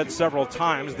as we've said several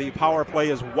times, the power play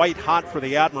is white hot for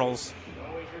the Admirals.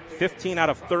 15 out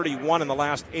of 31 in the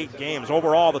last 8 games.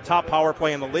 Overall, the top power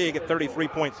play in the league at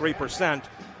 33.3%.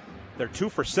 They're 2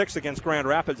 for 6 against Grand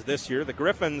Rapids this year. The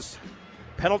Griffins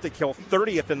penalty kill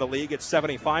 30th in the league at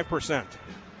 75%.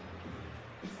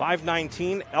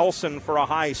 5:19, Elson for a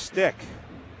high stick.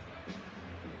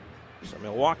 So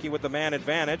Milwaukee with the man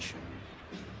advantage.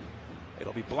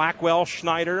 It'll be Blackwell,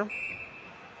 Schneider,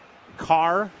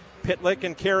 Carr, Pitlick,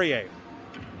 and Carrier.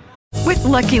 With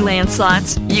Lucky Land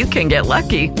Slots, you can get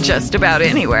lucky just about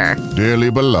anywhere.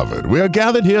 Dearly beloved, we are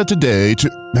gathered here today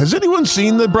to... Has anyone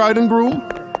seen the bride and groom?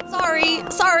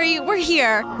 Sorry, we're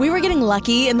here. We were getting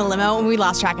lucky in the limo and we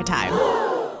lost track of time.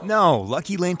 No,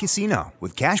 Lucky Land Casino,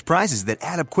 with cash prizes that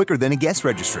add up quicker than a guest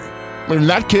registry. In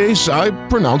that case, I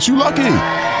pronounce you lucky.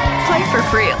 Play for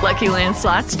free at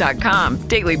LuckyLandSlots.com.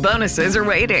 Daily bonuses are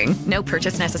waiting. No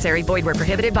purchase necessary. Void where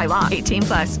prohibited by law.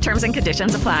 18+. Terms and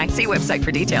conditions apply. See website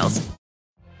for details.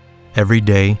 Every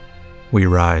day, we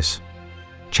rise,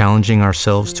 challenging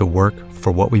ourselves to work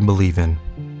for what we believe in.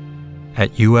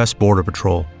 At U.S. Border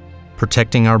Patrol,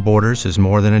 protecting our borders is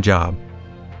more than a job.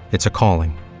 It's a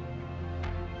calling.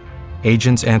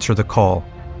 Agents answer the call,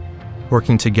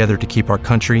 working together to keep our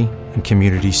country and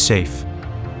communities safe.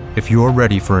 If you're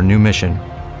ready for a new mission,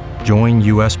 join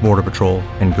U.S. Border Patrol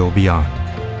and go beyond.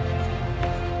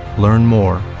 Learn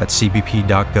more at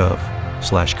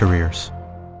cbp.gov/careers.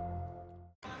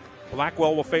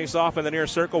 Blackwell will face off in the near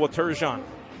circle with Turgeon.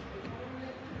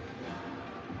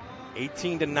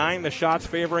 18-9, the shots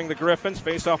favoring the Griffins.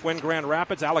 Face-off win Grand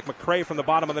Rapids. Alec McRae from the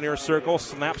bottom of the near circle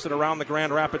snaps it around the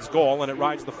Grand Rapids goal, and it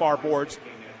rides the far boards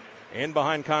in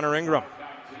behind Connor Ingram.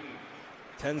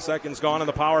 10 seconds gone in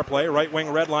the power play. Right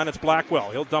wing red line, it's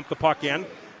Blackwell. He'll dump the puck in.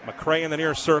 McRae in the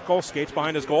near circle, skates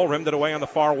behind his goal, rimmed it away on the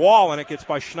far wall, and it gets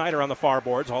by Schneider on the far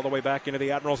boards all the way back into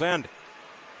the Admirals' end.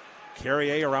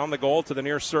 Carrier around the goal to the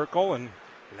near circle, and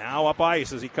now up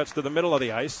ice as he cuts to the middle of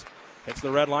the ice. Hits the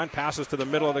red line, passes to the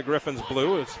middle of the Griffins'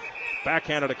 blue. It's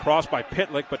backhanded across by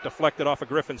Pitlick, but deflected off a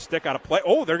Griffins stick out of play.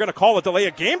 Oh, they're going to call a delay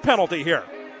of game penalty here.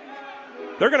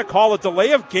 They're going to call a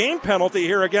delay of game penalty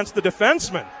here against the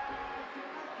defenseman.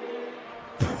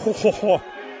 Oh,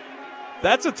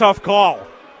 that's a tough call.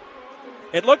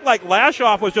 It looked like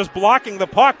Lashoff was just blocking the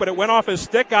puck, but it went off his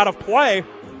stick out of play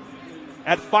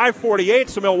at 5:48.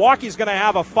 So Milwaukee's going to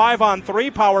have a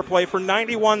 5-on-3 power play for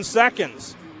 91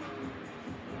 seconds.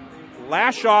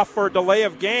 Lashoff for delay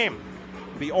of game.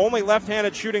 The only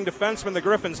left-handed shooting defenseman the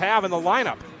Griffins have in the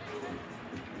lineup.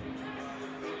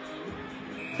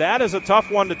 That is a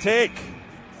tough one to take.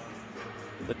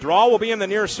 The draw will be in the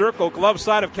near circle, glove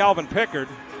side of Calvin Pickard.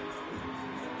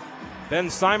 Ben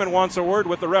Simon wants a word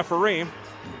with the referee.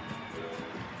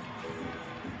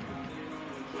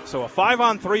 So a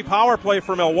 5-on-3 power play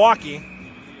for Milwaukee.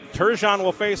 Turgeon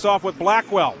will face off with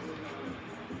Blackwell.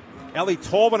 Eli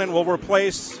Tolvanen will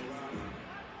replace.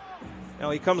 Now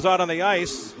he comes out on the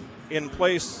ice in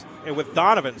place with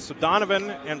Donovan. So Donovan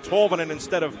and Tolvanen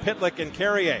instead of Pitlick and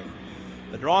Carrier.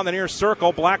 The draw in the near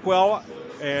circle, Blackwell,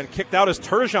 and kicked out is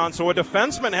Turgeon. So a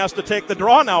defenseman has to take the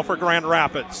draw now for Grand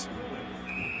Rapids.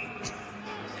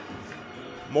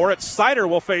 Moritz Seider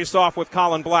will face off with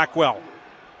Colin Blackwell.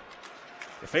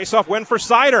 The face-off win for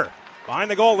Seider. Behind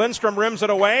the goal, Lindstrom rims it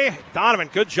away. Donovan,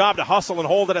 good job to hustle and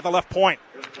hold it at the left point.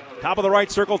 Top of the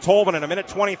right circle, Tolvanen.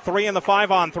 1:23 in the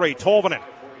 5-on-3. Tolvanen.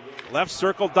 Left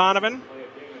circle, Donovan.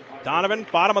 Donovan,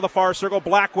 bottom of the far circle,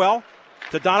 Blackwell.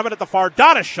 To Donovan at the far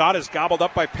dot. A shot is gobbled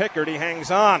up by Pickard. He hangs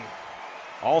on.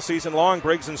 All season long,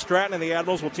 Briggs and Stratton and the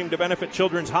Admirals will team to benefit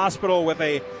Children's Hospital with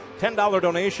a $10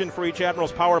 donation for each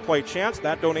Admirals Power Play chance.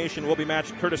 That donation will be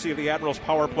matched courtesy of the Admirals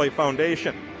Power Play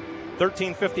Foundation.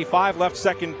 13:55 left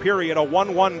second period, a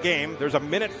 1-1 game. There's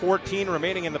 1:14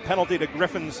 remaining in the penalty to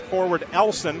Griffins forward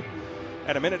Elson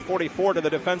and 1:44 to the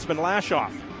defenseman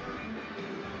Lashoff.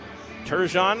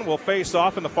 Turgeon will face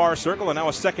off in the far circle, and now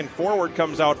a second forward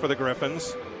comes out for the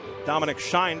Griffins. Dominic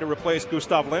Shine to replace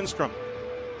Gustav Lindstrom.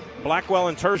 Blackwell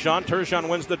and Turgeon. Turgeon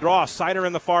wins the draw. Seider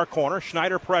in the far corner.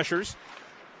 Schneider pressures.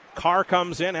 Carr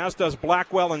comes in, as does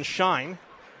Blackwell and Shine.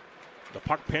 The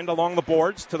puck pinned along the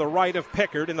boards to the right of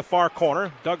Pickard in the far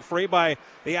corner. Dug free by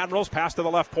the Admirals. Pass to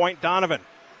the left point, Donovan.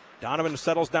 Donovan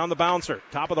settles down the bouncer.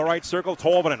 Top of the right circle,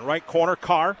 Tolvanen. Right corner,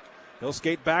 Carr. He'll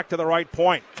skate back to the right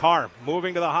point. Carr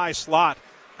moving to the high slot.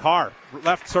 Carr,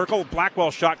 left circle, Blackwell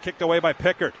shot kicked away by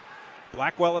Pickard.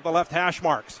 Blackwell at the left hash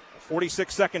marks.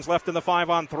 46 seconds left in the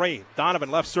 5-on-3. Donovan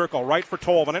left circle, right for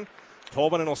Tolvanen.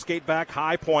 Tolvanen will skate back,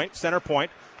 high point, center point.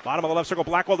 Bottom of the left circle,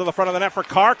 Blackwell to the front of the net for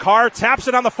Carr. Carr taps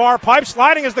it on the far pipe,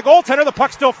 sliding as the goaltender. The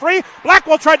puck's still free.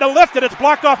 Blackwell tried to lift it. It's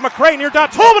blocked off McRae near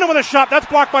dot. Tolvanen with a shot. That's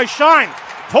blocked by Shine.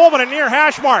 Tolvanen near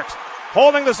hash marks.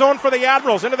 Holding the zone for the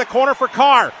Admirals. Into the corner for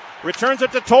Carr. Returns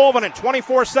it to Tolvanen.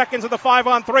 24 seconds of the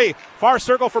 5-on-3. Far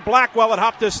circle for Blackwell. It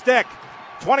hopped his stick.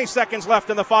 20 seconds left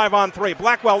in the 5-on-3.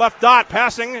 Blackwell left dot.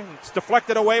 Passing. It's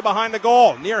deflected away behind the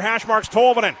goal. Near hash marks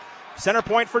Tolvanen. Center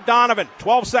point for Donovan.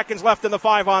 12 seconds left in the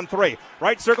 5-on-3.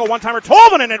 Right circle, one-timer.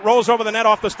 Tolvanen. It rolls over the net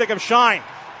off the stick of Shine.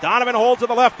 Donovan holds to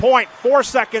the left point. 4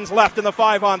 seconds left in the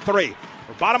 5-on-3.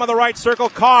 Bottom of the right circle,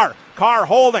 Carr. Carr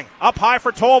holding. Up high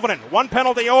for Tolvanen. One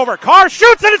penalty over. Carr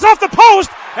shoots and it's off the post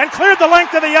and cleared the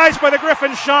length of the ice by the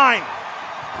Griffins. Shine.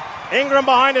 Ingram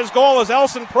behind his goal as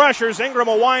Elson pressures. Ingram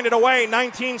will wind it away.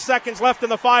 19 seconds left in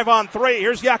the 5-on-3.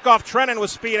 Here's Yakov Trenin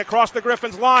with speed across the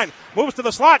Griffins line. Moves to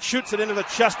the slot, shoots it into the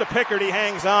chest of Pickard. He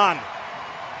hangs on.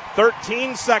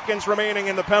 13 seconds remaining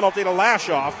in the penalty to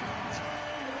Lashoff.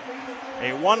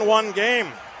 A 1-1 game.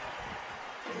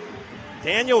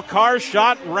 Daniel Carr's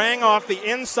shot rang off the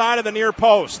inside of the near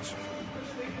post.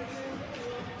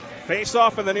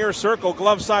 Face-off in the near circle,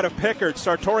 glove side of Pickard.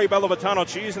 Sartori Bellavitano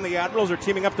Cheese and the Admirals are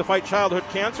teaming up to fight childhood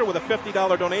cancer with a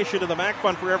 $50 donation to the MAC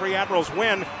Fund for every Admirals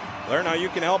win. Learn how you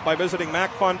can help by visiting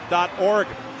macfund.org.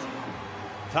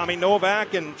 Tommy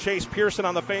Novak and Chase Pearson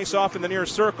on the face-off in the near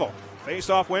circle.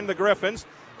 Face-off win the Griffins.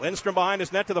 Lindstrom behind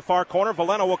his net to the far corner.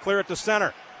 Veleno will clear it to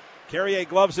center. Carrier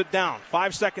gloves it down.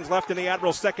 5 seconds left in the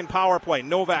Admirals' second power play.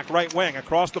 Novak right wing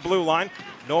across the blue line.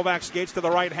 Novak skates to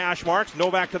the right hash marks.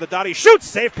 Novak to the dot. He shoots.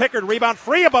 Save Pickard. Rebound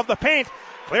free above the paint.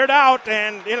 Cleared out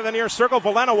and into the near circle.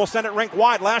 Veleno will send it rink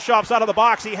wide. Lashoff's out of the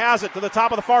box. He has it to the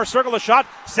top of the far circle. A shot.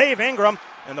 Save Ingram.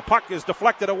 And the puck is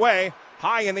deflected away.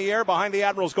 High in the air behind the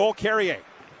Admirals' goal. Carrier.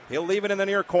 He'll leave it in the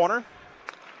near corner.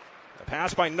 The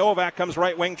pass by Novak comes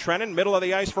right wing. Trenin. Middle of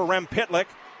the ice for Rem Pitlick.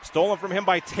 Stolen from him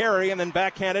by Terry and then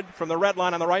backhanded from the red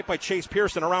line on the right by Chase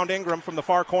Pearson around Ingram from the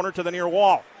far corner to the near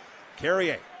wall.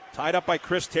 Carrier tied up by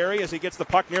Chris Terry as he gets the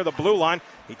puck near the blue line.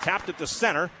 He tapped it to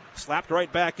center, slapped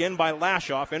right back in by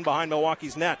Lashoff in behind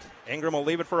Milwaukee's net. Ingram will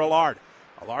leave it for Allard.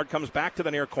 Allard comes back to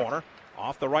the near corner,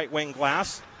 off the right wing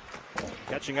glass.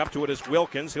 Catching up to it is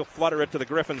Wilkins. He'll flutter it to the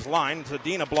Griffins line.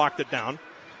 Zadina blocked it down.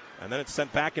 And then it's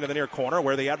sent back into the near corner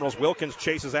where the Admirals' Wilkins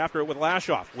chases after it with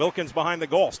Lashoff. Wilkins behind the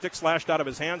goal. Stick slashed out of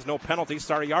his hands. No penalty.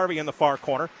 Sarjärvi in the far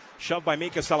corner. Shoved by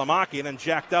Mika Salamaki and then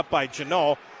jacked up by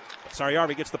Janot.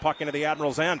 Sarjärvi gets the puck into the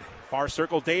Admirals' end. Far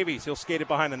circle Davies. He'll skate it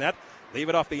behind the net. Leave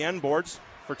it off the end boards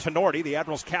for Tenorti, the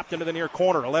Admirals' captain, to the near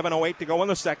corner. 11:08 to go in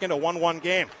the second. A 1-1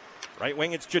 game. Right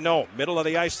wing it's Janot. Middle of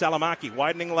the ice Salamaki.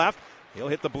 Widening left. He'll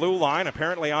hit the blue line.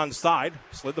 Apparently onside.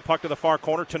 Slid the puck to the far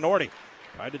corner. Tenorti.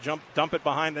 Tried to dump it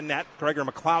behind the net. Gregor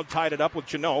McLeod tied it up with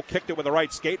Janot. Kicked it with the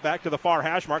right skate back to the far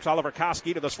hash marks. Oliver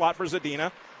Koski to the slot for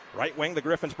Zadina. Right wing, the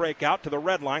Griffins break out to the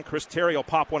red line. Chris Terry will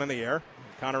pop one in the air.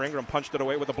 Connor Ingram punched it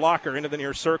away with a blocker into the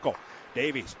near circle.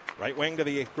 Davies, right wing to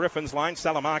the Griffins line.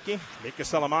 Salamaki. Mika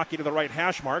Salamaki to the right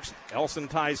hash marks. Elson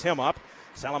ties him up.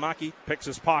 Salamaki picks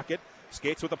his pocket.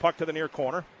 Skates with the puck to the near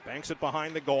corner. Banks it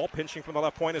behind the goal. Pinching from the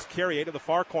left point is Carrier to the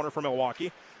far corner for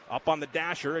Milwaukee. Up on the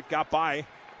dasher. It got by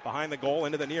behind the goal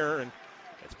into the near, and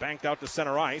it's banked out to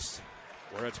center ice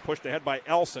where it's pushed ahead by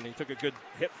Elson. He took a good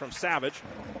hit from Savage.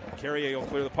 Carrier will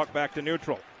clear the puck back to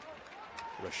neutral.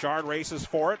 Richard races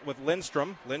for it with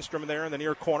Lindstrom. Lindstrom there in the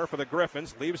near corner for the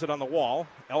Griffins. Leaves it on the wall.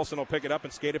 Elson will pick it up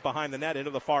and skate it behind the net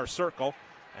into the far circle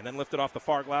and then lift it off the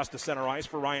far glass to center ice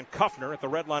for Ryan Kuffner at the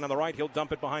red line on the right. He'll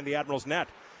dump it behind the Admirals' net.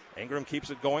 Ingram keeps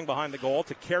it going behind the goal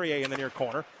to Carrier in the near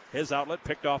corner. His outlet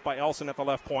picked off by Elson at the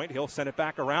left point. He'll send it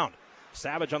back around.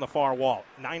 Savage on the far wall.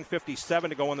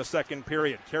 9:57 to go in the second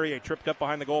period. Carrier tripped up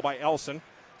behind the goal by Elson.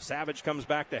 Savage comes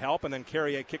back to help, and then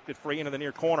Carrier kicked it free into the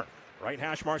near corner. Right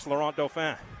hash marks Laurent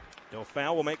Dauphin.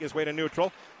 Dauphin will make his way to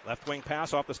neutral. Left wing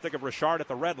pass off the stick of Richard at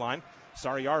the red line.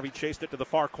 Sarjärvi chased it to the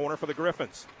far corner for the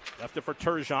Griffins. Left it for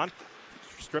Turgeon.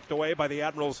 Stripped away by the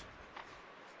Admirals.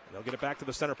 And they'll get it back to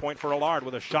the center point for Allard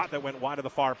with a shot that went wide of the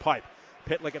far pipe.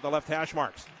 Pitlick at the left hash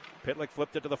marks. Pitlick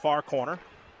flipped it to the far corner.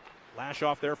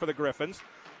 Lashoff there for the Griffins.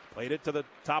 Played it to the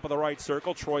top of the right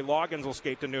circle. Troy Loggins will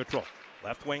skate to neutral.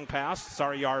 Left wing pass.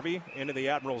 Sarjärvi into the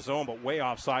Admiral zone, but way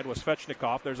offside was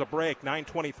Svechnikov. There's a break.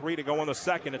 9:23 to go in the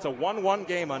second. It's a 1-1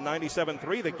 game on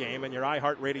 97.3 The Game and your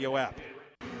iHeartRadio app.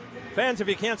 Fans, if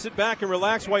you can't sit back and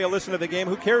relax while you listen to the game,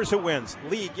 who cares who wins?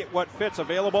 Lee, get what fits,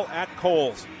 available at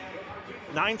Kohl's.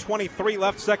 9:23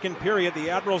 left second period. The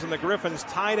Admirals and the Griffins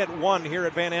tied at 1 here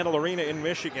at Van Andel Arena in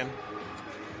Michigan.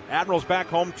 Admirals back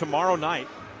home tomorrow night,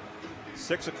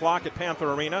 6 o'clock at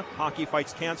Panther Arena. Hockey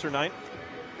Fights Cancer Night.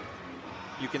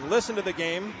 You can listen to the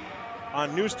game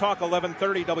on News Talk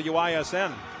 1130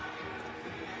 WISN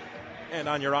and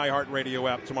on your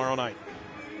iHeartRadio app tomorrow night.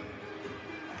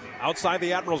 Outside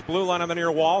the Admirals' blue line on the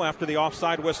near wall after the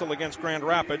offside whistle against Grand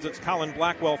Rapids, it's Colin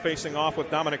Blackwell facing off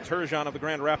with Dominic Turgeon of the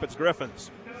Grand Rapids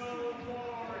Griffins.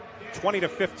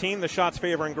 20-15, the shots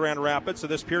favoring Grand Rapids. So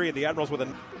this period, the Admirals with a...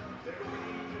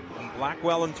 And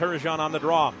Blackwell and Turgeon on the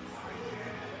draw.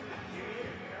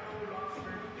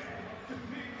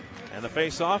 And the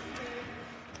face-off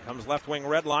comes left wing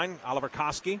red line, Oliver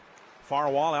Koski. Far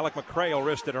wall, Alec McCrae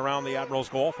wristed around the Admirals'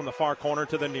 goal from the far corner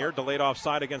to the near. Delayed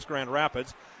offside against Grand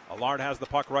Rapids. Allard has the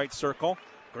puck right circle.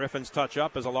 Griffins touch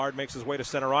up as Allard makes his way to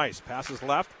center ice. Passes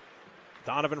left.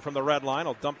 Donovan from the red line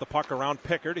will dump the puck around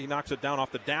Pickard. He knocks it down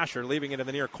off the dasher, leaving it in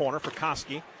the near corner for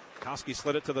Koski. Koski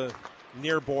slid it to the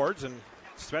near boards, and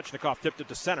Svechnikov tipped it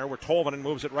to center, where Tolvanen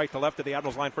moves it right to left of the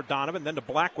Admirals line for Donovan, then to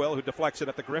Blackwell, who deflects it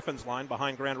at the Griffins line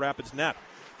behind Grand Rapids net.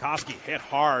 Koski hit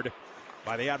hard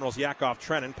by the Admirals' Yakov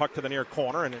Trenin, puck to the near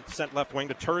corner, and it's sent left wing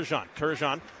to Turgeon.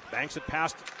 Turgeon banks it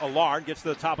past Allard, gets to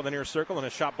the top of the near circle, and a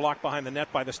shot blocked behind the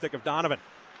net by the stick of Donovan.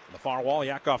 On the far wall,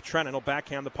 Yakov Trenin will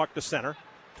backhand the puck to center.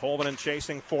 Tolvanen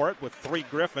chasing for it with 3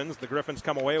 Griffins. The Griffins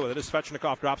come away with it as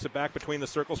Svechnikov drops it back between the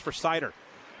circles for Seider.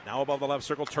 Now above the left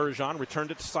circle, Turgeon returned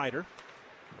it to Seider.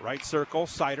 Right circle,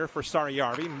 Seider for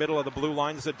Saarijarvi. Middle of the blue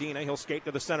line, Zadina. He'll skate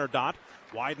to the center dot.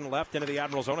 Widen left into the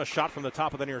Admiral zone. A shot from the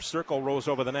top of the near circle rose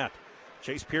over the net.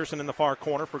 Chase Pearson in the far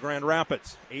corner for Grand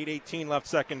Rapids. 8:18 left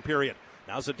second period.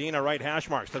 Now Zadina right hash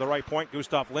marks to the right point.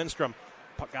 Gustav Lindstrom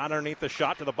got underneath the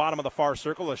shot to the bottom of the far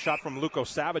circle. A shot from Luko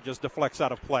Savages deflects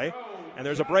out of play. And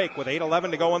there's a break with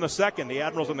 8:11 to go in the second. The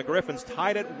Admirals and the Griffins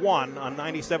tied at 1 on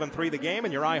 97.3 The Game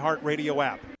and your iHeartRadio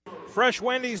app. Fresh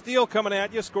Wendy's deal coming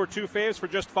at you. Score 2 faves for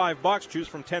just $5. Choose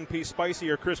from 10-piece spicy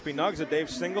or crispy nugs, a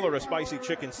Dave's single, or a spicy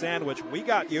chicken sandwich. We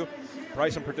got you.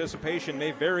 Price and participation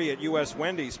may vary at U.S.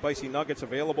 Wendy's. Spicy nuggets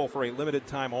available for a limited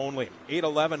time only.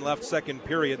 8:11 left second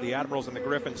period. The Admirals and the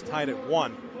Griffins tied at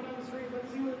 1.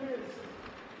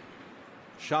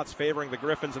 Shots favoring the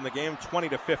Griffins in the game,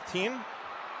 20-15.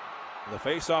 The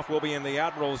faceoff will be in the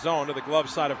Admirals zone to the glove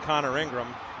side of Connor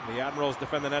Ingram. The Admirals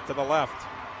defend the net to the left.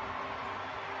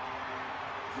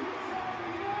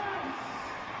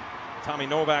 Tommy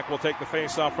Novak will take the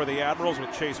faceoff for the Admirals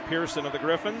with Chase Pearson of the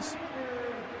Griffins.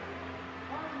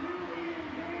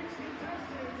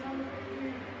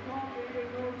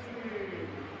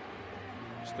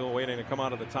 Still waiting to come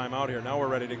out of the timeout here. Now we're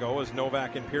ready to go as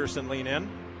Novak and Pearson lean in.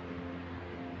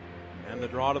 And the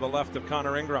draw to the left of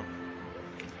Connor Ingram.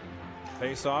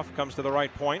 Face-off comes to the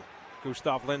right point.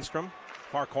 Gustav Lindstrom.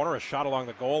 Far corner, a shot along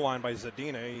the goal line by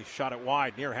Zadina. He shot it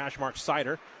wide near hash mark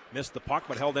Seider. Missed the puck,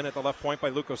 but held in at the left point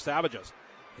by Luko Savages.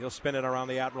 He'll spin it around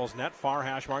the Admirals net. Far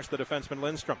hash marks the defenseman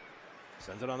Lindstrom.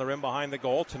 Sends it on the rim behind the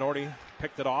goal. Tenorti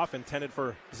picked it off, intended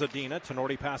for Zadina.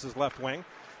 Tenorti passes left wing.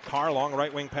 Carr, long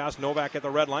right wing pass. Novak at the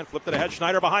red line. Flipped it ahead.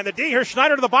 Schneider behind the D. Here's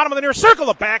Schneider to the bottom of the near circle.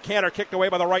 The backhander kicked away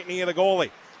by the right knee of the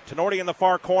goalie. Tenorti in the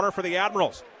far corner for the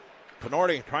Admirals.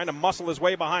 Tenorti trying to muscle his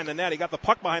way behind the net. He got the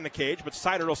puck behind the cage, but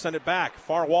Seider will send it back.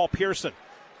 Far wall, Pearson.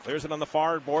 Clears it on the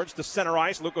far boards to center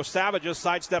ice. Luko Savages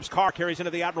sidesteps Carr, carries into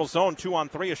the Admiral zone.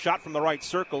 2-on-3, a shot from the right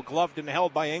circle, gloved and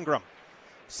held by Ingram.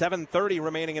 7:30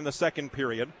 remaining in the second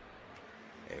period.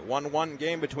 A 1-1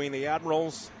 game between the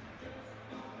Admirals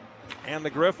and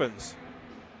the Griffins.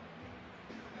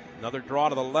 Another draw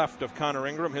to the left of Connor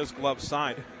Ingram, his glove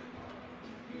side.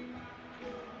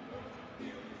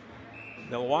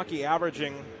 Milwaukee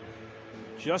averaging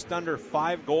just under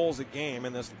 5 goals a game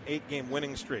in this 8-game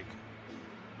winning streak.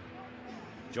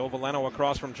 Joe Veleno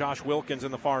across from Josh Wilkins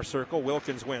in the far circle.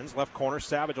 Wilkins wins. Left corner.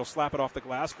 Savage will slap it off the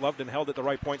glass. Gloved and held at the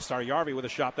right point. Saarijarvi with a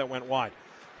shot that went wide.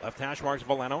 Left hash marks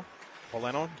Veleno.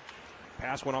 Veleno.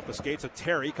 Pass went off the skates of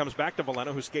Terry. Comes back to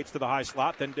Veleno, who skates to the high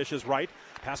slot. Then dishes right.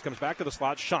 Pass comes back to the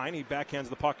slot. Shine. He backhands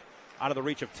the puck out of the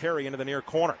reach of Terry into the near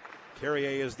corner.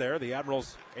 Carrier is there. The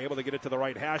Admirals able to get it to the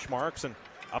right hash marks. And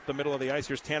up the middle of the ice,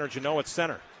 here's Tanner Jeannot at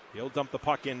center. He'll dump the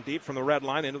puck in deep from the red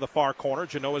line into the far corner.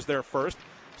 Jeannot is there first.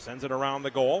 Sends it around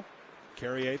the goal.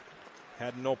 Carrier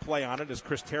had no play on it as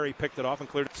Chris Terry picked it off and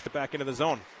cleared it back into the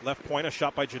zone. Left point, a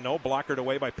shot by Jeannot, blockered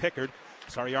away by Pickard.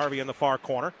 Saarijarvi in the far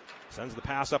corner. Sends the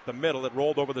pass up the middle. It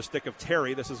rolled over the stick of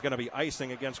Terry. This is going to be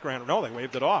icing against Grand. No, they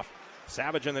waved it off.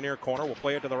 Savage in the near corner will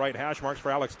play it to the right hash marks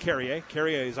for Alex Carrier.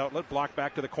 Carrier's outlet blocked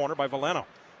back to the corner by Veleno.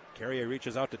 Carrier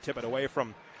reaches out to tip it away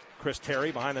from Chris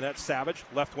Terry behind the net. Savage,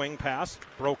 left wing pass,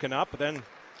 broken up. Then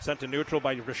Sent to neutral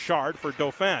by Richard for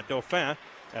Dauphin. Dauphin,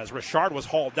 as Richard was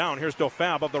hauled down. Here's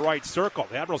Dauphin above the right circle.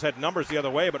 The Admirals had numbers the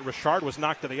other way, but Richard was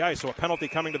knocked to the ice, so a penalty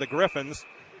coming to the Griffins.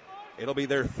 It'll be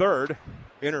their third.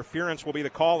 Interference will be the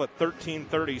call at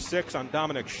 13:36 on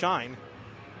Dominic Shine.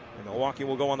 And Milwaukee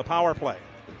will go on the power play.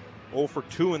 0 for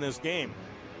 2 in this game.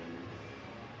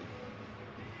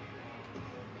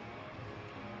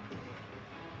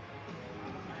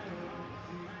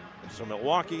 So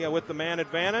Milwaukee with the man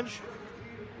advantage.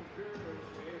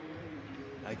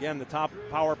 Again, the top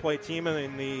power play team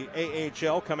in the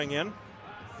AHL coming in.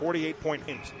 48-point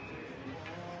games.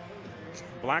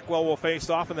 Blackwell will face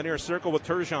off in the near circle with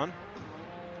Turgeon.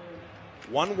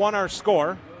 1-1 our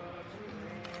score.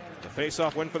 The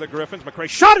face-off win for the Griffins. McRae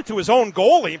shot it to his own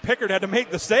goalie. Pickard had to make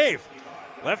the save.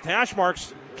 Left hash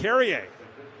marks Carrier.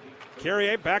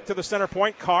 Carrier back to the center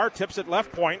point. Carr tips it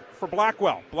left point for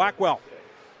Blackwell. Blackwell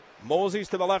moseys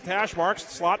to the left hash marks.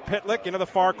 Slot Pitlick into the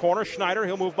far corner. Schneider,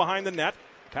 he'll move behind the net.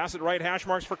 Pass it right hash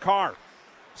marks for Carr.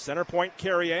 Center point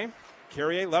Carrier.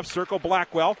 Carrier left circle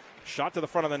Blackwell. Shot to the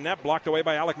front of the net, blocked away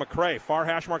by Alec McRae. Far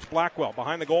hash marks Blackwell.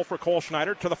 Behind the goal for Cole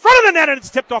Schneider. To the front of the net, and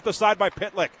it's tipped off the side by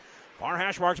Pitlick. Far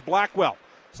hash marks Blackwell.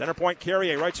 Center point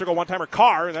Carrier. Right circle one-timer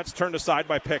Carr, and that's turned aside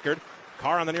by Pickard.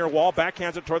 Carr on the near wall,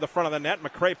 backhands it toward the front of the net.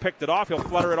 McRae picked it off. He'll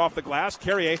flutter it off the glass.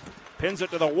 Carrier pins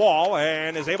it to the wall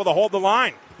and is able to hold the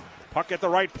line. Puck at the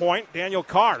right point. Daniel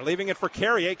Carr leaving it for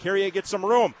Carrier. Carrier gets some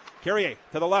room. Carrier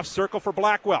to the left circle for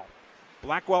Blackwell.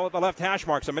 Blackwell at the left hash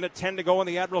marks. 1:10 to go in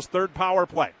the Admirals' third power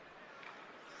play.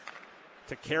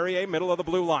 To Carrier, middle of the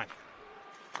blue line.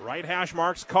 Right hash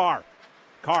marks Carr.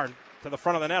 Carr to the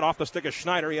front of the net, off the stick of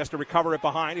Schneider. He has to recover it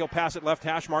behind. He'll pass it left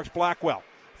hash marks Blackwell.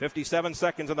 57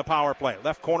 seconds in the power play.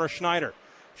 Left corner Schneider.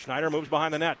 Schneider moves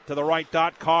behind the net to the right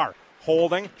dot. Carr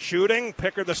holding, shooting.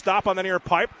 Pickard the stop on the near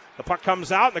pipe. The puck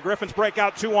comes out, and the Griffins break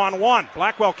out 2-on-1.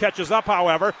 Blackwell catches up,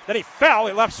 however. Then he fell.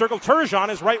 He left circle Turgeon.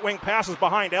 His right wing passes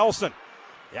behind Elson.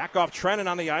 Yakov Trenin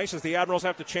on the ice as the Admirals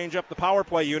have to change up the power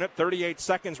play unit. 38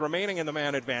 seconds remaining in the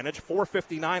man advantage.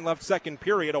 4:59 left second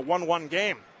period, a 1-1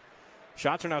 game.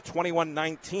 Shots are now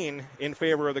 21-19 in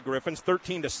favor of the Griffins.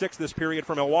 13-6 this period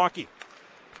for Milwaukee.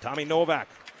 Tommy Novak,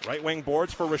 right wing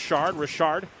boards for Richard.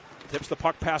 Richard tips the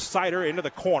puck past Sider into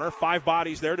the corner. 5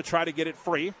 bodies there to try to get it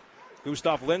free.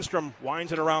 Gustav Lindstrom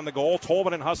winds it around the goal.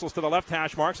 Tolvanen hustles to the left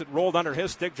hash marks. It rolled under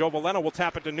his stick. Joe Veleno will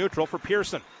tap it to neutral for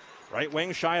Pearson. Right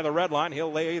wing shy of the red line.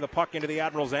 He'll lay the puck into the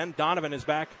Admirals' end. Donovan is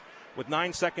back with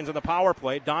 9 seconds in the power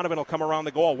play. Donovan will come around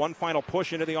the goal. One final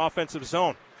push into the offensive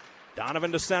zone.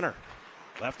 Donovan to center.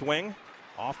 Left wing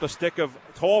off the stick of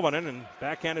Tolvanen and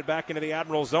backhanded back into the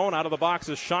Admirals' zone. Out of the box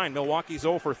is Shine. Milwaukee's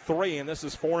 0 for 3, and this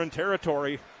is foreign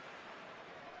territory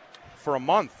for a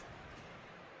month.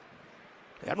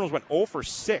 The Admirals went 0 for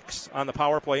 6 on the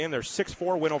power play in their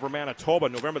 6-4 win over Manitoba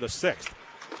November the 6th.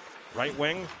 Right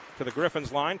wing to the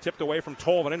Griffins line, tipped away from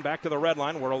Tolvanen, back to the red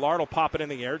line where Allard will pop it in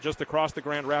the air just across the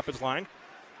Grand Rapids line.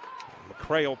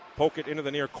 McRae will poke it into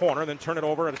the near corner, then turn it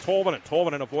over to Tolvanen.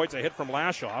 Tolvanen avoids a hit from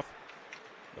Lashoff.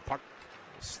 The puck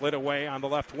slid away on the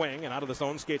left wing, and out of the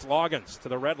zone skates Loggins to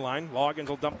the red line. Loggins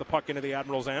will dump the puck into the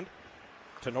Admirals' end.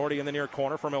 Tenorti in the near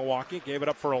corner for Milwaukee. Gave it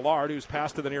up for Allard, who's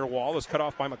passed to the near wall. Is cut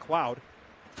off by McLeod.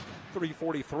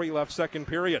 3:43 left second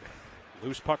period.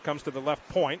 Loose puck comes to the left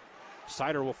point.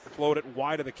 Sider will float it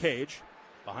wide of the cage.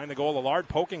 Behind the goal, Allard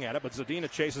poking at it, but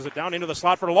Zadina chases it down into the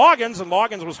slot for Loggins, and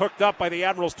Loggins was hooked up by the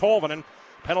Admirals' Tolvanen.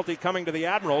 Penalty coming to the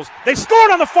Admirals. They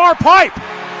scored on the far pipe!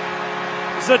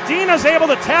 Zadina's able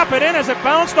to tap it in as it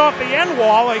bounced off the end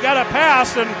wall. He got a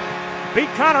pass and beat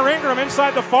Connor Ingram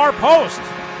inside the far post.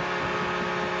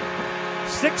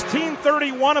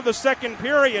 16:31 of the second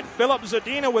period. Philip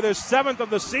Zadina with his 7th of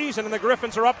the season, and the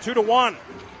Griffins are up 2-1.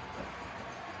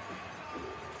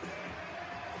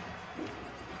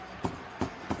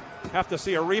 Have to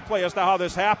see a replay as to how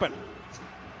this happened.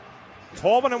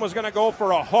 Tolvanen was going to go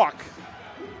for a hook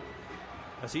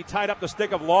as he tied up the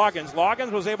stick of Loggins.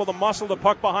 Loggins was able to muscle the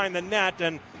puck behind the net,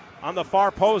 and on the far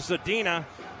post, Zadina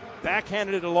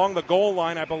backhanded it along the goal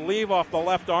line, I believe off the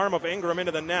left arm of Ingram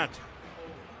into the net.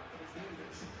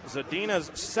 Zadina's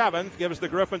 7th gives the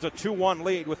Griffins a 2-1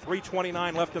 lead with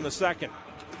 3:29 left in the second.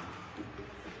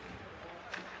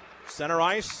 Center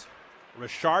ice,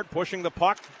 Richard pushing the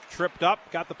puck, tripped up,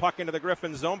 got the puck into the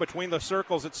Griffins zone. Between the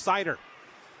circles, it's Sider.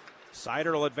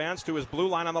 Sider will advance to his blue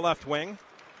line on the left wing.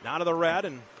 Now to the red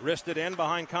and wristed in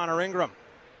behind Connor Ingram.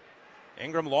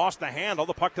 Ingram lost the handle,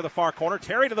 the puck to the far corner.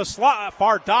 Terry to the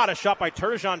far dot, a shot by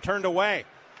Turgeon turned away.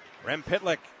 Rem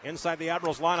Pitlick inside the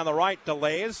Admirals line on the right,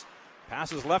 delays.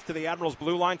 Passes left to the Admirals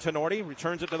blue line, Tenorti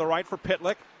returns it to the right for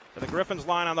Pitlick. To the Griffins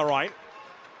line on the right.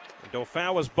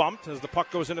 Dauphin was bumped as the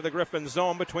puck goes into the Griffins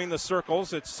zone between the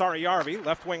circles. It's Saarijarvi,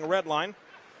 left wing red line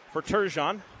for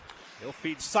Turgeon. He'll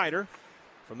feed Sider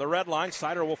from the red line.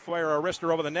 Sider will fire a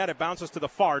wrister over the net. It bounces to the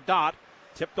far dot.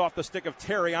 Tipped off the stick of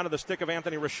Terry onto the stick of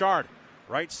Anthony Richard.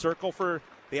 Right circle for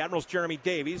the Admirals' Jeremy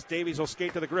Davies. Davies will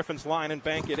skate to the Griffins line and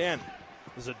bank it in.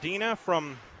 Zadina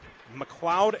from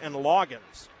McLeod and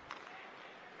Loggins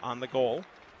on the goal.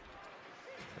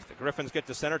 As the Griffins get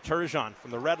to center, Turgeon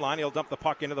from the red line. He'll dump the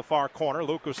puck into the far corner.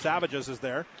 Luko Savages is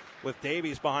there with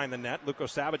Davies behind the net. Luko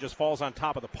Savages falls on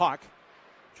top of the puck,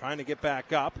 trying to get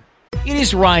back up. It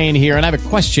is Ryan here, and I have a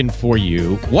question for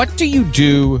you. What do you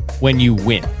do when you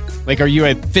win? Like, are you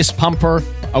a fist pumper,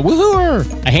 a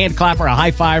woohooer, a hand clapper, a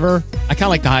high fiver? I kind of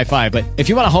like the high five, but if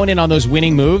you want to hone in on those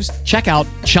winning moves, check out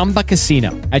Chumba Casino.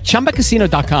 At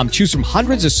ChumbaCasino.com, choose from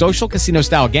hundreds of social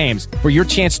casino-style games for your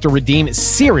chance to redeem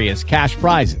serious cash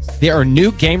prizes. There are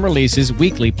new game releases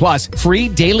weekly, plus free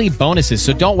daily bonuses.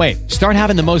 So don't wait. Start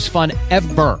having the most fun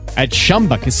ever at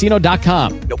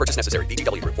ChumbaCasino.com. No purchase necessary.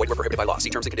 VGW Group. Void where prohibited by law. See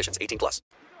terms and conditions. 18+.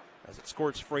 As it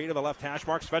squirts free to the left hash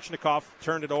mark, Svechnikov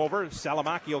turned it over.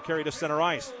 Salamaki will carry to center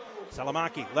ice.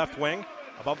 Salamaki, left wing,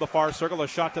 above the far circle. A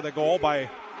shot to the goal by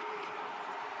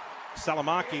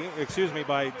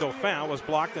by Dauphin was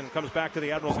blocked and comes back to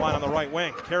the Admirals line on the right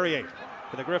wing. Carrier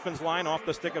to the Griffins line off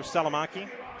the stick of Salamaki.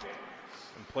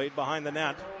 And played behind the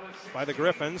net by the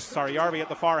Griffins. Saarijarvi at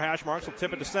the far hash marks will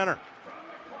tip it to center.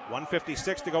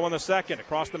 1:56 to go in the second.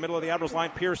 Across the middle of the Admirals line,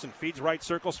 Pearson feeds right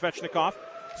circle, Svechnikov.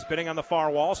 Spinning on the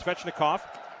far wall, Svechnikov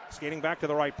skating back to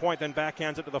the right point, then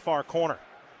backhands it to the far corner.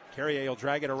 Carrier will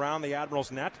drag it around the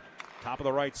Admirals' net. Top of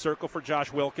the right circle for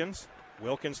Josh Wilkins.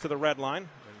 Wilkins to the red line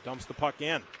and dumps the puck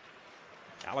in.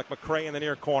 Alec McRae in the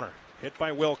near corner. Hit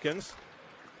by Wilkins.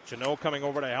 Janot coming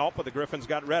over to help, but the Griffins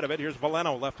got rid of it. Here's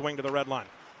Veleno, left wing to the red line.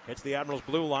 Hits the Admirals'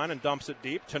 blue line and dumps it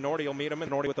deep. Tenorti will meet him.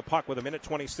 Tenorti with the puck with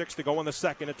 1:26 to go in the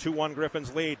second. A 2-1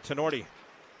 Griffins lead. Tenorti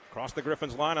across the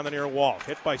Griffins line on the near wall.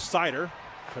 Hit by Sider.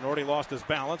 Tenorti lost his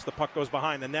balance. The puck goes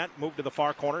behind the net. Moved to the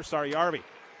far corner. Saarijarvi.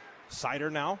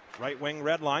 Sider now. Right wing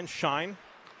red line. Shine.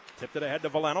 Tipped it ahead to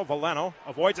Veleno. Veleno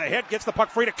avoids a hit. Gets the puck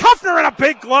free to Kuffner, and a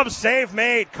big glove save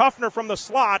made. Kuffner from the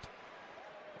slot.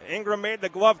 Ingram made the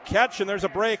glove catch, and there's a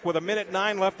break with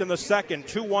 1:09 left in the second.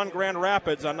 2-1 Grand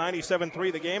Rapids on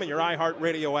 97.3 The Game and your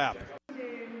iHeartRadio app.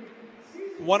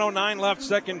 1:09 left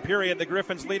second period. The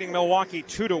Griffins leading Milwaukee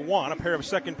 2-1. A pair of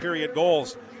second period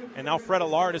goals. And now Fred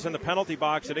Allard is in the penalty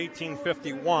box at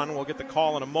 18:51. We'll get the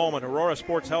call in a moment. Aurora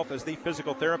Sports Health is the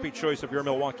physical therapy choice of your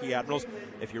Milwaukee Admirals.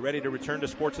 If you're ready to return to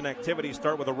sports and activities,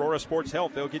 start with Aurora Sports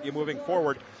Health. They'll get you moving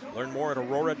forward. Learn more at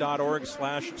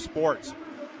aurora.org/sports.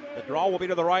 The draw will be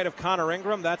to the right of Connor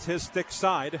Ingram. That's his stick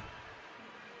side.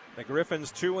 The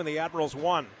Griffins 2 and the Admirals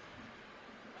 1.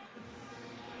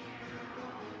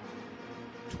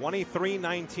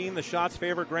 23-19, the shots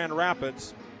favor Grand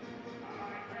Rapids.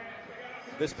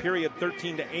 This period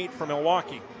 13-8 for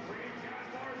Milwaukee.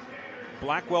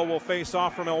 Blackwell will face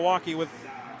off for Milwaukee with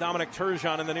Dominic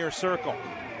Turgeon in the near circle.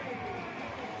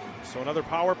 So another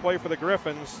power play for the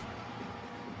Griffins.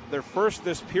 Their first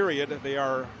this period. They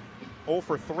are 0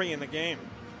 for 3 in the game.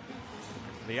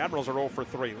 The Admirals are 0 for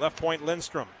 3. Left point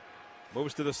Lindstrom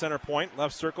moves to the center point.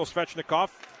 Left circle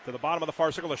Svechnikov to the bottom of the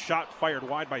far circle. A shot fired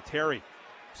wide by Terry.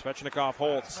 Svechnikov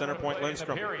holds. Center point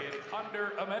Lindstrom.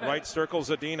 Right circle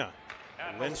Zadina.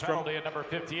 Lindstrom,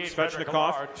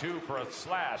 Svechnikov,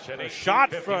 a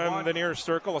shot from the near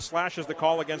circle. A slash is the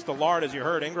call against Allard, as you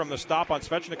heard. Ingram the stop on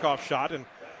Svechnikov's shot, and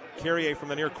Carrier from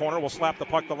the near corner will slap the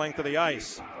puck the length of the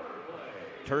ice.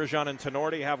 Turgeon and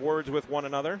Tenorti have words with one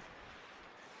another.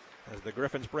 As the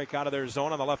Griffins break out of their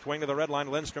zone on the left wing of the red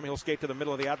line, Lindstrom, he'll skate to the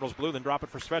middle of the Admirals blue, then drop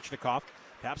it for Svechnikov.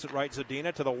 Taps it right,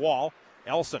 Zadina to the wall.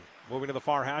 Elson moving to the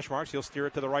far hash marks. He'll steer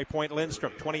it to the right point,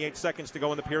 Lindstrom. 28 seconds to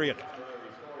go in the period.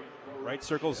 Right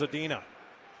circle, Zadina.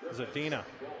 Zadina,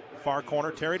 far corner.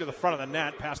 Terry to the front of the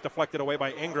net. Pass deflected away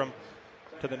by Ingram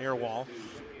to the near wall.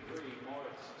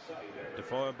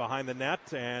 Defoe behind the net,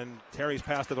 and Terry's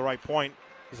pass to the right point.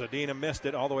 Zadina missed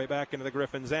it all the way back into the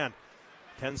Griffins' end.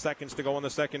 10 seconds to go in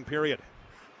the second period.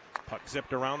 Puck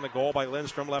zipped around the goal by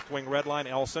Lindstrom. Left wing red line,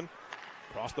 Elson.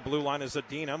 Across the blue line is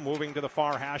Zadina, moving to the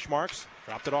far hash marks.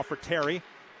 Dropped it off for Terry.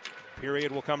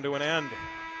 Period will come to an end.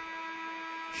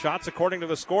 Shots according to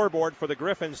the scoreboard for the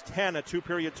Griffins, 10, a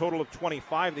two-period total of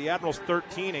 25. The Admirals,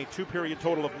 13, a two-period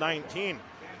total of 19.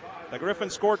 The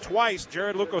Griffins scored twice.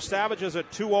 Jared Luko-Savages at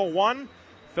 2:01.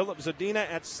 Philip Zadina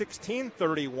at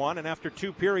 16:31. And after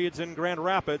two periods in Grand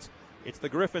Rapids, it's the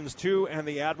Griffins 2 and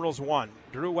the Admirals 1.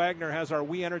 Drew Wagner has our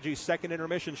We Energy second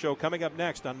intermission show coming up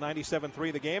next on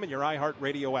 97.3 The Game and your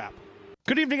iHeartRadio app.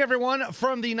 Good evening, everyone,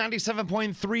 from the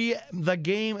 97.3 The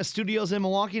Game studios in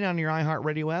Milwaukee and on your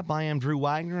iHeartRadio app. I am Drew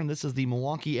Wagner, and this is the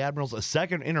Milwaukee Admirals'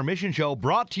 second intermission show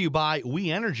brought to you by We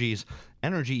Energies,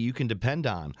 energy you can depend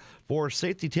on. For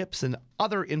safety tips and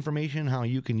other information how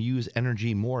you can use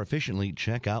energy more efficiently,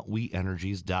 check out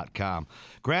WeEnergies.com.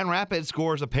 Grand Rapids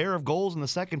scores a pair of goals in the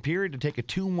second period to take a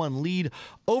 2-1 lead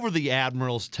over the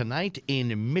Admirals tonight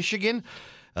in Michigan.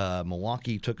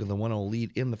 Milwaukee took the 1-0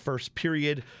 lead in the first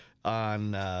period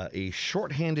on a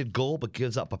shorthanded goal, but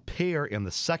gives up a pair in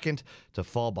the second to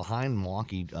fall behind.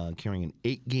 Milwaukee carrying an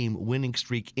 8-game winning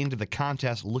streak into the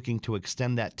contest, looking to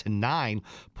extend that to 9,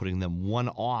 putting them one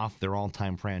off their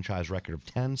all-time franchise record of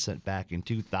 10 set back in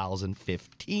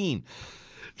 2015.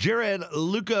 Jared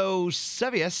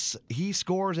Lukosiewicz, he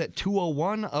scores at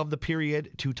 2:01 of the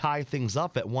period to tie things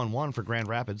up at 1-1 for Grand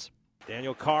Rapids.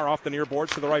 Daniel Carr off the near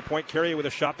boards to the right point. Carrier with a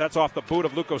shot. That's off the boot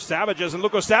of Lukosiewicz. And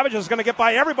Lukosiewicz is going to get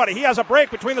by everybody. He has a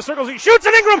break between the circles. He shoots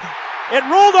at Ingram. It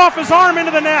rolled off his arm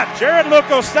into the net. Jared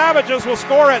Lukosiewicz will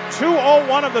score at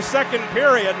 2:01 of the second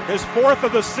period. His 4th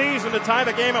of the season to tie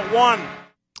the game at 1.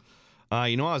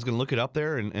 I was going to look it up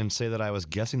there and say that I was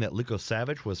guessing that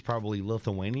Lukosiewicz was probably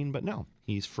Lithuanian, but no.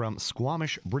 He's from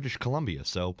Squamish, British Columbia.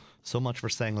 So much for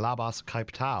saying Labas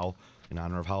Kaiptau in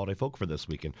honor of holiday folk for this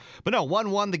weekend. But no,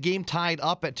 1-1, the game tied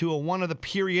up at 2:01 of the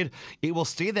period. It will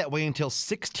stay that way until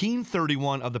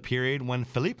 16:31 of the period when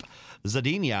Filip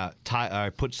Zadina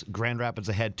puts Grand Rapids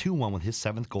ahead 2-1 with his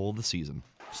 7th goal of the season.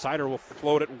 Sider will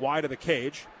float it wide of the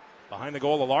cage. Behind the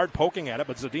goal, Allard poking at it,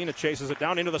 but Zadina chases it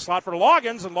down into the slot for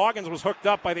Loggins, and Loggins was hooked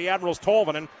up by the Admirals'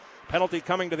 Tolvanen. Penalty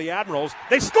coming to the Admirals.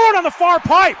 They scored on the far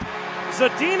pipe!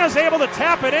 Zadina's able to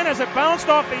tap it in as it bounced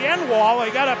off the end wall.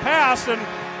 He got a pass and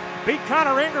beat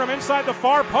Connor Ingram inside the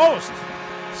far post.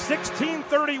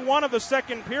 16:31 of the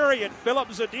second period. Filip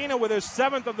Zadina with his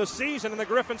 7th of the season, and the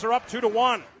Griffins are up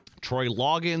 2-1. Troy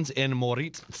Loggins and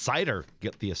Moritz Sider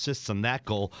get the assists on that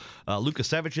goal.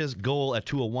 Lukasevich's goal at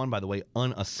 2:01, by the way,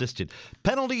 unassisted.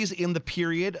 Penalties in the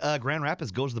period. Grand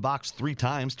Rapids goes to the box 3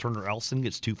 times. Turner Elson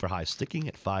gets 2 for high sticking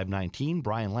at 5:19.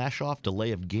 Brian Lashoff,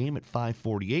 delay of game at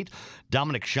 5:48.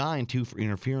 Dominic Shine, 2 for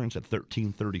interference at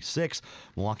 13:36.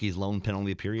 Milwaukee's lone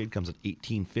penalty period comes at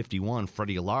 18:51.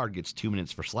 Freddie Allard gets 2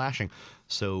 minutes for slashing.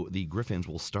 So the Griffins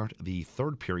will start the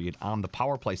third period on the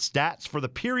power play. Stats for the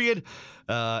period.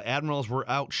 Admirals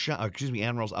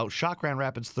outshot Grand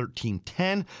Rapids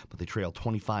 13-10, but they trail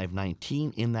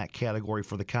 25-19 in that category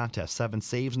for the contest. 7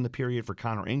 saves in the period for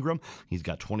Connor Ingram. He's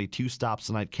got 22 stops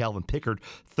tonight. Calvin Pickard,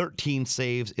 13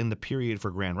 saves in the period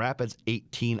for Grand Rapids,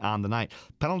 18 on the night.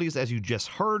 Penalties, as you just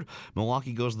heard,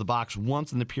 Milwaukee goes to the box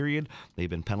once in the period. They've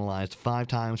been penalized 5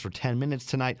 times for 10 minutes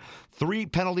tonight. 3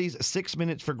 penalties, 6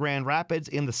 minutes for Grand Rapids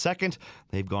in the second.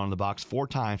 They've gone to the box 4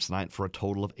 times tonight for a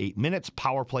total of 8 minutes.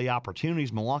 Power play opportunities.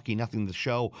 Milwaukee, nothing to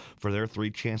show for their 3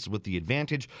 chances with the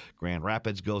advantage. Grand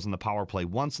Rapids goes in the power play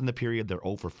once in the period. They're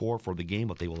 0 for 4 for the game,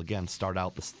 but they will again start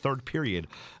out this third period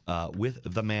with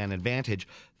the man advantage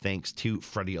thanks to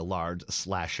Freddie Allard's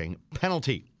slashing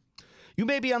penalty. You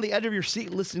may be on the edge of your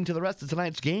seat listening to the rest of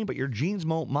tonight's game, but your jeans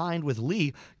won't mind with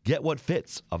Lee. Get what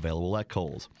fits. Available at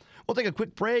Kohl's. We'll take a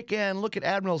quick break and look at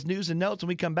Admirals news and notes when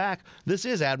we come back. This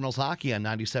is Admirals Hockey on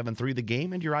 97.3 The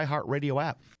Game and your iHeartRadio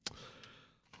app.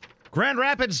 Grand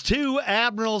Rapids 2,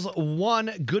 Admirals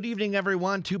 1. Good evening,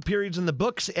 everyone. 2 periods in the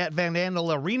books at Van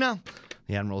Andel Arena.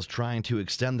 The Admirals trying to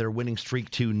extend their winning streak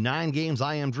to 9 games.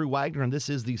 I am Drew Wagner, and this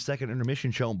is the second intermission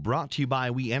show brought to you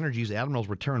by We Energies. Admirals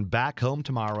return back home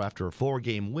tomorrow after a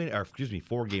 4-game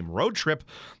road trip.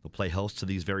 They'll play host to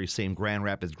these very same Grand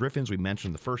Rapids Griffins. We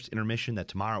mentioned the first intermission that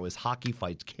tomorrow is Hockey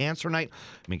Fights Cancer Night.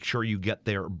 Make sure you get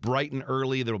there bright and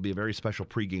early. There will be a very special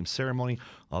pregame ceremony,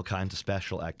 all kinds of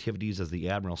special activities as the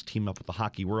Admirals team up with the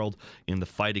hockey world in the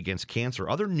fight against cancer.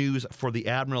 Other news for the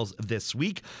Admirals this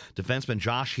week, defenseman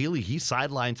Josh Healy, he's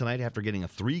sidelined tonight after getting a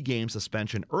 3-game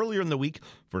suspension earlier in the week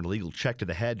for an illegal check to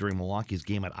the head during Milwaukee's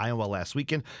game at Iowa last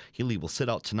weekend. Healy will sit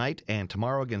out tonight and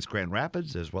tomorrow against Grand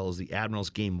Rapids, as well as the Admirals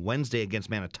game Wednesday against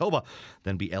Manitoba,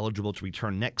 then be eligible to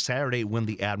return next Saturday when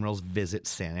the Admirals visit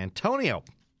San Antonio.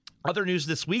 Other news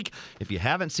this week, if you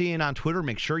haven't seen it on Twitter,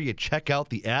 make sure you check out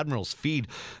the Admirals feed.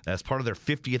 As part of their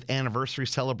 50th anniversary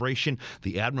celebration,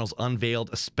 the Admirals unveiled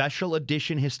a special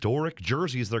edition historic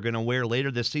jerseys they're going to wear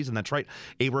later this season. That's right,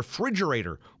 a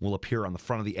refrigerator will appear on the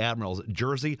front of the Admirals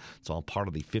jersey. It's all part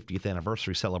of the 50th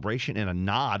anniversary celebration and a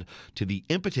nod to the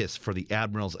impetus for the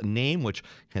Admirals name, which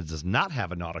does not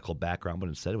have a nautical background, but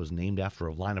instead it was named after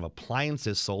a line of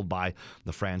appliances sold by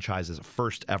the franchise's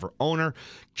first ever owner.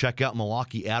 Check out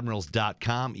Milwaukee Admirals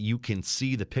admirals.com. You can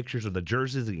see the pictures of the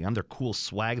jerseys and their cool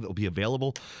swag that will be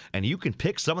available. And you can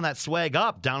pick some of that swag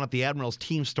up down at the Admirals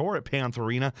team store at Panther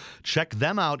Arena. Check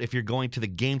them out if you're going to the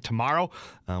game tomorrow.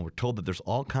 We're told that there's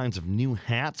all kinds of new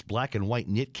hats, black and white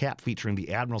knit cap featuring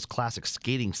the Admirals Classic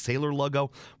Skating Sailor logo,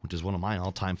 which is one of my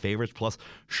all-time favorites, plus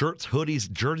shirts,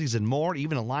 hoodies, jerseys, and more,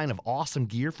 even a line of awesome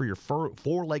gear for your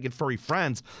four-legged furry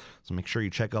friends. So make sure you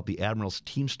check out the Admirals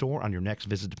team store on your next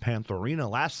visit to Panther Arena.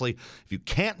 Lastly, if you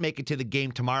can't make it to the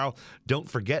game tomorrow, don't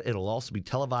forget it'll also be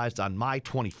televised on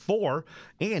My24,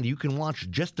 and you can watch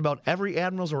just about every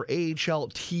Admirals or AHL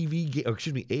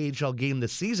AHL game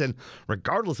this season,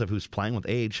 regardless of who's playing with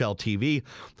AHL TV.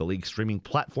 The league streaming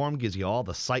platform gives you all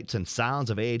the sights and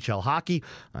sounds of AHL hockey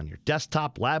on your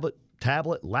desktop,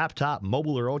 tablet, laptop,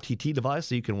 mobile, or OTT device,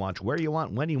 so you can watch where you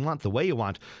want, when you want, the way you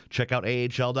want. Check out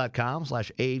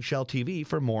AHL.com/AHLTV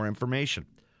for more information.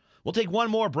 We'll take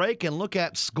one more break and look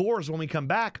at scores when we come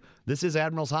back. This is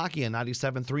Admirals Hockey on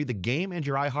 97.3 The Game and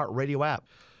your iHeartRadio app.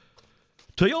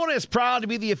 Toyota is proud to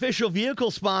be the official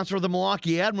vehicle sponsor of the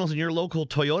Milwaukee Admirals, and your local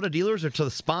Toyota dealers are to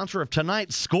the sponsor of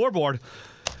tonight's scoreboard.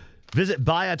 Visit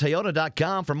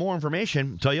buyatoyota.com for more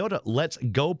information. Toyota, let's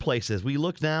go places. We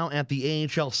look now at the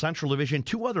AHL Central Division.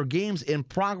 Two other games in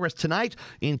progress tonight.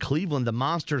 In Cleveland, the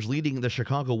Monsters leading the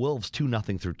Chicago Wolves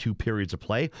 2-0 through 2 periods of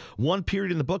play. 1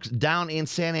 period in the books down in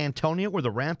San Antonio, where the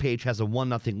Rampage has a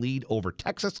 1-0 lead over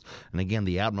Texas. And again,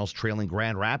 the Admirals trailing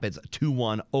Grand Rapids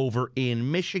 2-1 over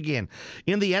in Michigan.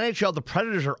 In the NHL, the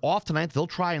Predators are off tonight. They'll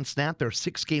try and snap their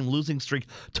 6-game losing streak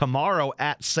tomorrow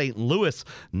at St. Louis.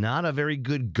 Not a very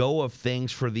good go of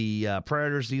things for the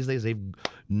Predators these days. They've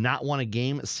not won a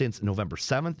game since November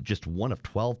 7th, just 1 of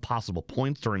 12 possible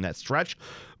points during that stretch.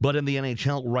 But in the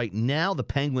NHL right now, the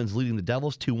Penguins leading the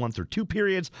Devils 2-1 through 2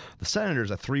 periods. The Senators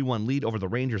a 3-1 lead over the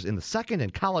Rangers in the second.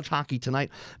 And college hockey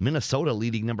tonight, Minnesota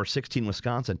leading number 16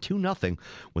 Wisconsin 2-0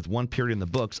 with 1 period in the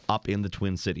books up in the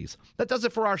Twin Cities. That does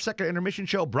it for our second intermission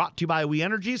show, brought to you by We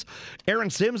Energies. Aaron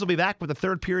Sims will be back with the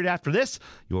third period after this.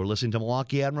 You're listening to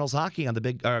Milwaukee Admirals Hockey on on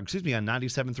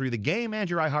 97.3 The Game and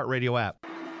your iHeartRadio app.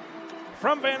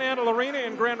 From Van Andel Arena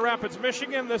in Grand Rapids,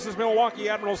 Michigan, this is Milwaukee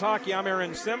Admirals Hockey. I'm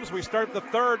Aaron Sims. We start the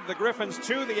third. The Griffins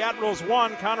 2, the Admirals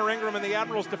 1. Connor Ingram and the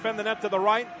Admirals defend the net to the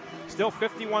right. Still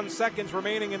 51 seconds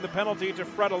remaining in the penalty to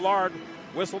Fred Allard.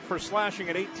 Whistled for slashing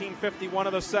at 18:51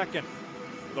 of the second.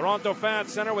 Laurent Dauphin at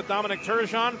center with Dominic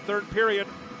Turgeon. Third period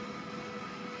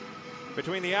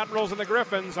between the Admirals and the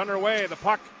Griffins underway. The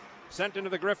puck sent into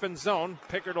the Griffins zone.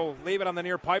 Pickard will leave it on the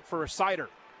near pipe for Seider.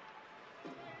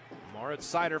 Moritz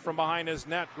Seider from behind his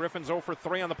net. Griffins 0 for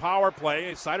 3 on the power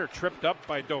play. Seider tripped up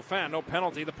by Dauphin. No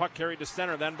penalty. The puck carried to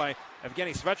center then by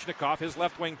Evgeny Svechnikov. His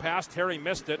left wing pass. Terry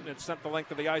missed it, and it sent the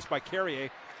length of the ice by Carrier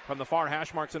from the far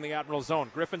hash marks in the Admiral zone.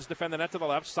 Griffins defend the net to the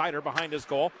left. Seider behind his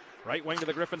goal. Right wing to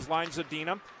the Griffins line,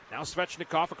 Zadina. Now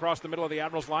Svechnikov across the middle of the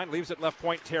Admirals line. Leaves it left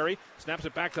point, Terry. Snaps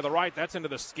it back to the right. That's into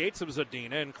the skates of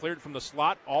Zadina and cleared from the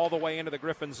slot all the way into the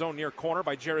Griffins zone near corner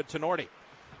by Jared Tenorti.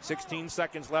 16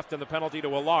 seconds left in the penalty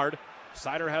to Allard.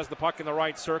 Seider has the puck in the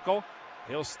right circle.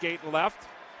 He'll skate left,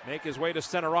 make his way to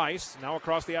center ice. Now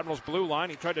across the Admirals' blue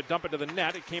line. He tried to dump it to the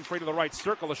net. It came free to the right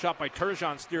circle. A shot by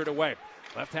Turgeon steered away.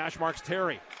 Left hash marks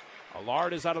Terry.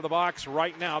 Allard is out of the box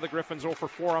right now. The Griffins 0 for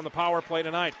 4 on the power play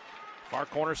tonight. Far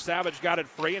corner, Savage got it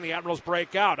free, and the Admirals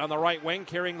break out. On the right wing,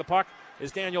 carrying the puck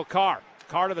is Daniel Carr.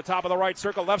 Carr to the top of the right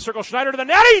circle. Left circle, Schneider to the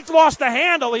net. He's lost the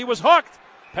handle. He was hooked.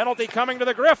 Penalty coming to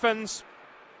the Griffins.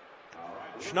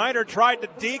 Schneider tried to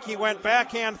deke. He went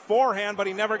backhand, forehand, but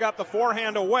he never got the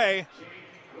forehand away.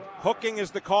 Hooking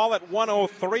is the call at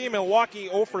 1:03. Milwaukee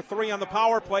 0 for 3 on the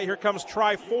power play. Here comes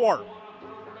try 4.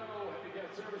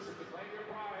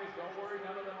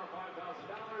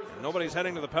 Nobody's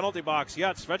heading to the penalty box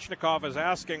yet. Svechnikov is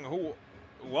asking who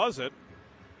was it.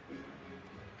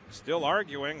 Still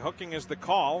arguing. Hooking is the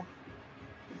call.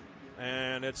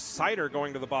 And it's Seider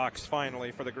going to the box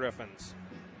finally for the Griffins.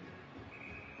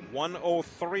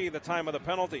 1:03 the time of the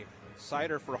penalty.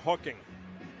 Seider for hooking.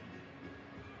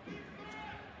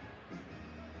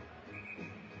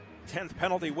 10th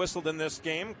penalty whistled in this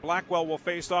game. Blackwell will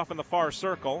face off in the far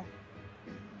circle.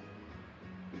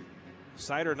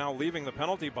 Seider now leaving the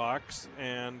penalty box,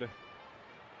 and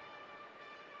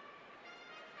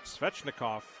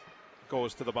Svechnikov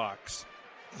goes to the box.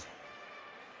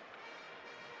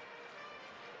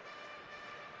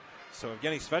 So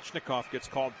Evgeny Svechnikov gets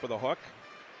called for the hook.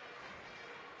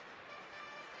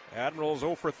 Admirals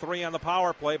 0 for 3 on the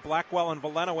power play. Blackwell and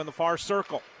Veleno in the far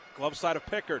circle. Glove side of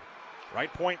Pickard.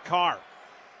 Right point, Carr.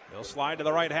 He'll slide to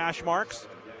the right hash marks.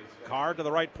 Carr to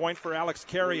the right point for Alex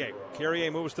Carrier.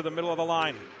 Carrier moves to the middle of the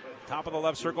line. Top of the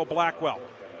left circle, Blackwell.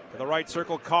 To the right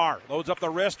circle, Carr. Loads up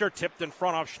the wrister, tipped in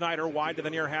front of Schneider, wide to the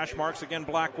near hash marks. Again,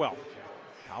 Blackwell.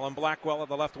 Colin Blackwell at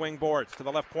the left wing boards. To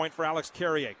the left point for Alex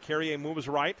Carrier. Carrier moves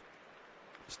right.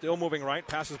 Still moving right.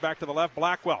 Passes back to the left.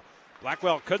 Blackwell.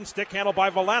 Blackwell couldn't stick handle by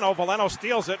Veleno. Veleno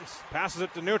steals it. Passes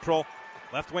it to neutral.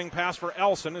 Left wing pass for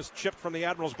Elson is chipped from the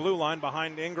Admirals' blue line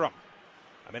behind Ingram.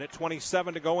 A minute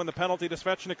 27 to go in the penalty to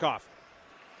Svechnikov.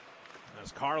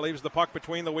 As Carr leaves the puck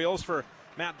between the wheels for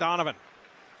Matt Donovan.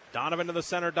 Donovan to the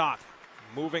center dot.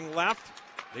 Moving left.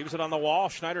 Leaves it on the wall.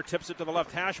 Schneider tips it to the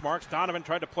left hash marks. Donovan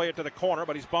tried to play it to the corner,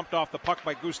 but he's bumped off the puck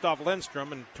by Gustav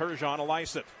Lindstrom, and Turgeon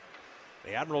elights it.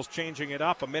 The Admirals changing it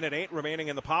up. A minute 8 remaining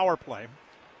in the power play.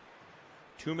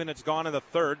 2 minutes gone in the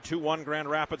third. 2-1 Grand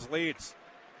Rapids leads.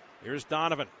 Here's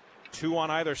Donovan. 2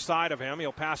 on either side of him.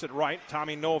 He'll pass it right.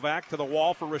 Tommy Novak to the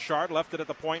wall for Richard. Left it at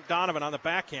the point. Donovan on the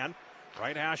backhand.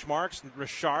 Right hash marks.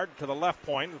 Richard to the left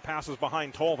point. And passes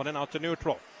behind Tolvanen out to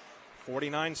neutral.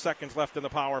 49 seconds left in the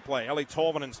power play. Eli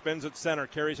Tolvanen spins at center.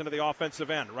 Carries into the offensive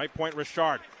end. Right point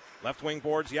Richard. Left wing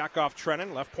boards Yakov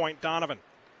Trenin. Left point Donovan.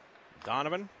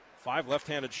 Donovan. 5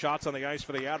 left-handed shots on the ice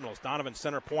for the Admirals. Donovan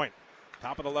center point.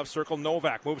 Top of the left circle,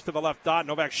 Novak moves to the left dot.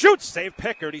 Novak shoots, save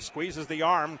Pickard. He squeezes the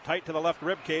arm tight to the left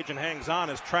rib cage and hangs on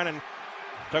as Trenin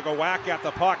took a whack at the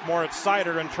puck. Moritz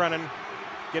Seider and Trenin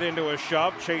get into a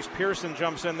shove. Chase Pearson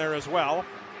jumps in there as well.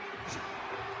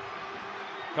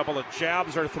 A couple of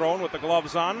jabs are thrown with the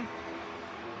gloves on.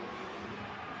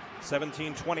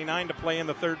 17:29 to play in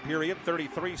the third period.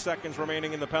 33 seconds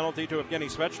remaining in the penalty to Evgeny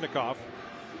Svechnikov.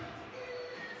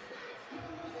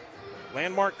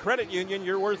 Landmark Credit Union,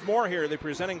 you're worth more here. The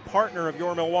presenting partner of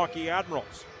your Milwaukee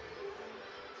Admirals.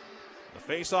 The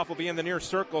face-off will be in the near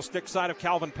circle, stick side of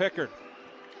Calvin Pickard.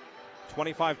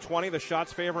 25-20, the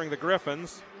shots favoring the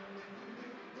Griffins.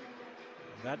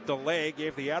 That delay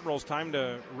gave the Admirals time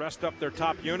to rest up their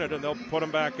top unit, and they'll put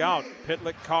them back out.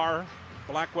 Pitlick, Carr,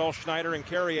 Blackwell, Schneider, and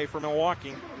Carrier for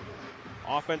Milwaukee.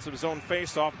 Offensive zone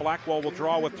face-off. Blackwell will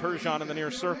draw with Turgeon in the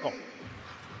near circle.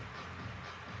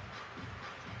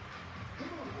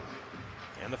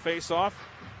 And the face-off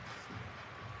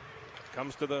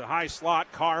comes to the high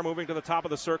slot. Carr moving to the top of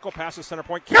the circle. Passes center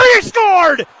point. Carrier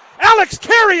scored! Alex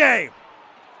Carrier!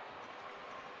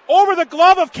 Over the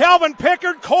glove of Calvin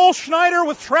Pickard. Cole Schneider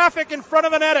with traffic in front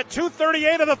of the net at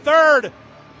 2:38 of the third.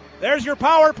 There's your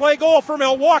power play goal for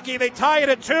Milwaukee. They tie it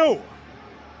at 2.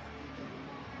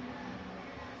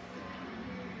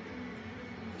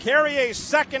 Carrier's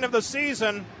second of the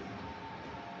season.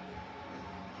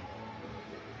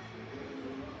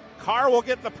 Carr will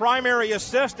get the primary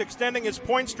assist, extending his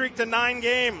point streak to 9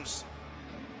 games.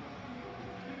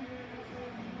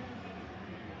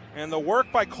 And the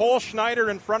work by Cole Schneider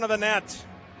in front of the net.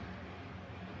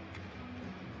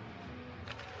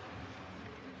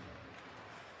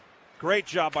 Great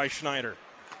job by Schneider.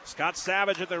 Scott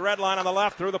Savage at the red line on the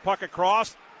left, threw the puck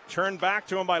across, turned back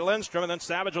to him by Lindstrom, and then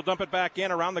Savage will dump it back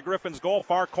in around the Griffins' goal,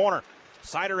 far corner.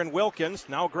 Seider and Wilkins.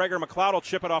 Now Gregor McLeod will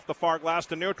chip it off the far glass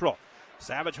to neutral.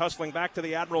 Savage hustling back to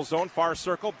the Admiral zone, far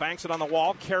circle, banks it on the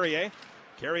wall. Carrier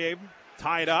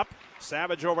tied up.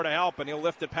 Savage over to help, and he'll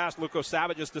lift it past Luko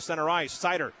Savages to center ice.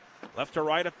 Seider left to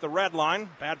right at the red line.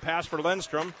 Bad pass for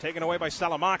Lindstrom, taken away by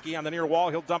Salamaki on the near wall.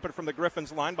 He'll dump it from the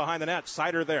Griffins line behind the net.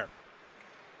 Seider there.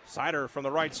 Seider from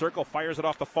the right circle fires it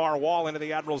off the far wall into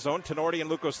the Admiral zone. Tenorti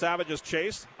and Luko Savages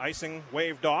chase. Icing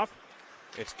waved off.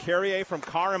 It's Carrier from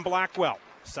Carr and Blackwell.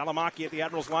 Salamaki at the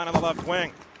Admirals line on the left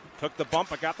wing. Took the bump,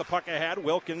 but got the puck ahead.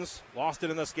 Wilkins lost it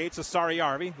in the skates of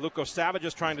Sariarvi. Luko Savage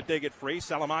is trying to dig it free.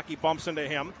 Salamaki bumps into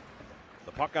him.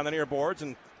 The puck on the near boards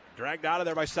and dragged out of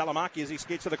there by Salamaki as he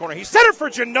skates to the corner. He set it for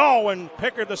Janot and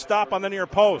Pickard the stop on the near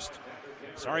post.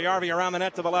 Sariarvi around the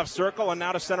net to the left circle and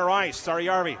now to center ice.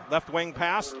 Sariarvi, left wing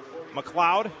pass.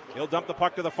 McLeod, he'll dump the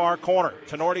puck to the far corner.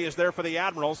 Tenorti is there for the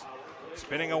Admirals.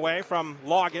 Spinning away from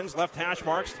Loggins, left hash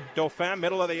marks. Dauphin,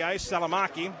 middle of the ice.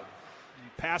 Salamaki,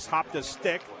 pass hopped his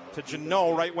stick to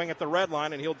Janot, right wing at the red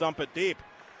line, and he'll dump it deep.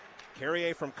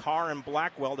 Carrier from Carr and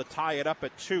Blackwell to tie it up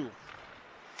at 2.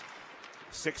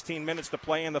 16 minutes to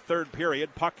play in the third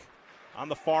period. Puck on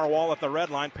the far wall at the red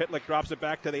line. Pitlick drops it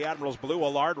back to the Admirals blue.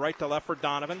 Allard right to left for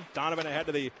Donovan. Donovan ahead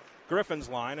to the Griffins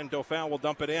line, and Dauphin will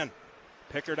dump it in.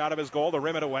 Pickard out of his goal to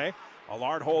rim it away.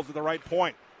 Allard holds at the right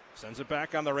point. Sends it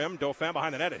back on the rim. Dauphin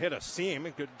behind the net. It hit a seam.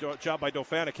 Good job by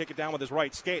Dauphin to kick it down with his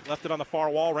right skate. Left it on the far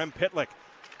wall. Rem Pitlick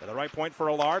to the right point for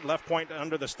Allard. Left point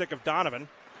under the stick of Donovan.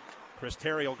 Chris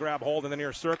Terry will grab hold in the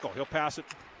near circle. He'll pass it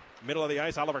middle of the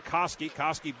ice. Oliver Koski.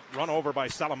 Koski run over by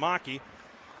Salamaki.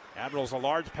 Admirals a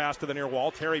large pass to the near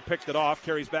wall. Terry picked it off,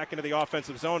 carries back into the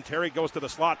offensive zone. Terry goes to the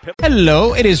slot.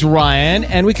 Hello, it is Ryan,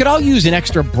 and we could all use an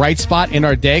extra bright spot in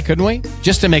our day, couldn't we?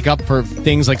 Just to make up for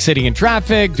things like sitting in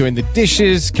traffic, doing the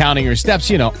dishes, counting your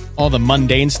steps, all the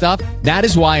mundane stuff. That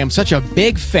is why I'm such a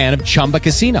big fan of Chumba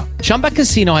Casino. Chumba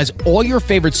Casino has all your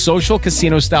favorite social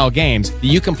casino-style games that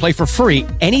you can play for free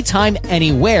anytime,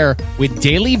 anywhere with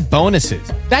daily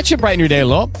bonuses. That should brighten your day a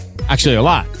little. Actually, a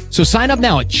lot. So sign up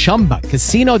now at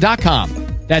ChumbaCasino.com.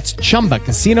 That's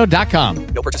ChumbaCasino.com.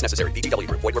 No purchase necessary. VGW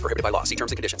Group. Void where prohibited by law. See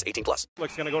terms and conditions. 18+.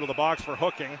 Pitlick's going to go to the box for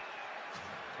hooking.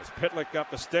 As Pitlick got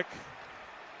the stick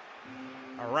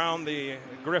around the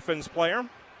Griffins player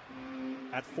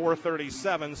at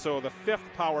 4:37. So the fifth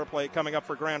power play coming up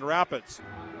for Grand Rapids.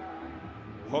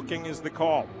 Hooking is the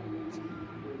call.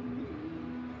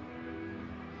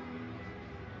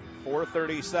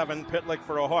 4:37. Pitlick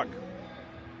for a hook.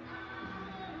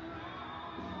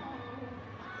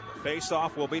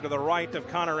 Face-off will be to the right of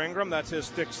Connor Ingram. That's his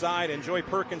stick side. Enjoy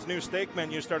Perkins' new steak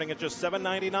menu starting at just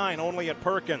 $7.99 only at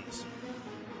Perkins.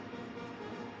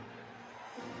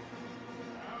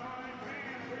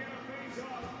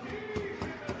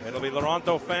 It'll be Laurent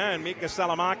Dauphin and Mika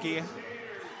Salamaki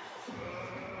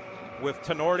with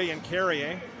Tenorti and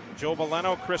Carrier. Joe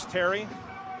Veleno, Chris Terry,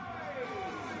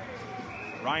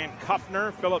 Ryan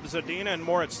Kuffner, Philip Zadina, and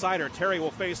Moritz Seider. Terry will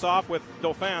face off with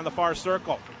Dauphin on the far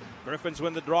circle. Griffins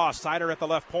win the draw. Seider at the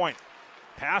left point.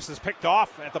 Pass is picked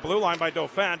off at the blue line by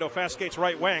Dauphin. Dauphin skates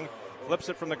right wing, flips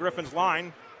it from the Griffins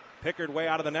line. Pickard way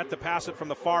out of the net to pass it from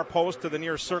the far post to the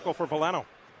near circle for Veleno.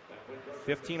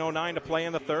 15:09 to play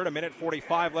in the third.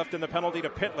 1:45 left in the penalty to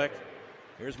Pitlick.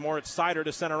 Here's Moritz Seider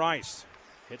to center ice.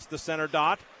 Hits the center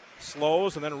dot,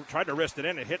 slows, and then tried to wrist it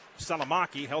in. It hit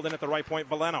Salamaki, held in at the right point.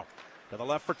 Veleno to the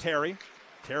left for Terry.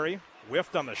 Terry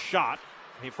whiffed on the shot.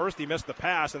 He missed the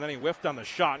pass, and then he whiffed on the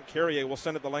shot. Carrier will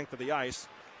send it the length of the ice.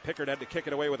 Pickard had to kick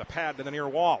it away with a pad to the near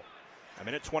wall.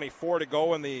 1:24 to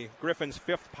go in the Griffins'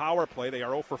 fifth power play. They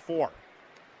are 0 for 4.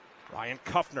 Ryan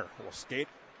Kuffner will skate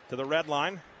to the red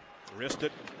line. Wrist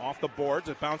it off the boards.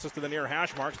 It bounces to the near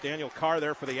hash marks. Daniel Carr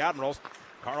there for the Admirals.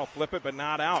 Carr will flip it, but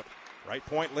not out. Right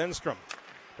point, Lindstrom.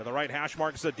 To the right hash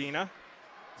mark, Zadina.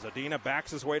 Zadina backs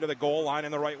his way to the goal line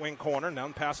in the right wing corner. Now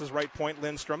passes right point,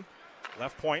 Lindstrom.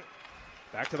 Left point.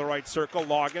 Back to the right circle,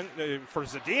 Logan for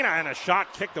Zadina, and a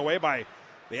shot kicked away by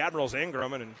the Admirals'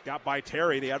 Ingram and got by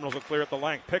Terry. The Admirals will clear at the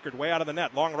length. Pickard way out of the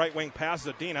net. Long right wing pass,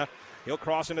 Zadina. He'll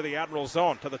cross into the Admirals'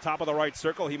 zone. To the top of the right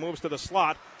circle, he moves to the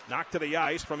slot. Knocked to the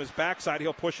ice. From his backside,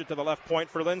 he'll push it to the left point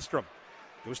for Lindstrom.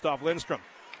 Gustav Lindstrom.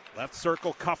 Left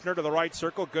circle, Kuffner to the right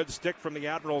circle. Good stick from the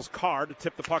Admirals' Carr to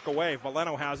tip the puck away.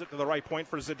 Veleno has it to the right point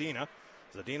for Zadina.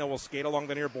 Zadina will skate along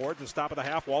the near boards and stop at the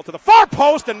half wall to the far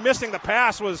post, and missing the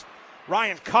pass was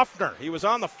Ryan Kuffner. He was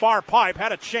on the far pipe,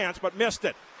 had a chance, but missed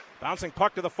it. Bouncing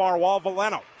puck to the far wall,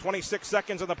 Veleno. 26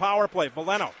 seconds in the power play.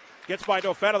 Veleno gets by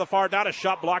Dauphin to the far dot. A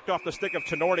shot blocked off the stick of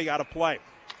Tenorti out of play.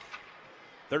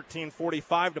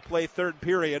 13:45 to play third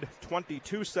period.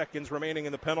 22 seconds remaining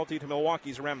in the penalty to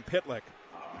Milwaukee's Rem Pitlick.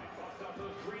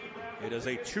 It is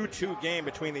a 2-2 game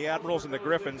between the Admirals and the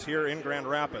Griffins here in Grand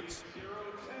Rapids.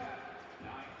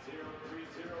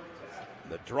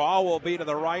 The draw will be to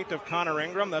the right of Connor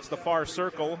Ingram. That's the far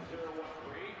circle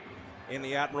in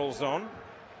the Admiral zone.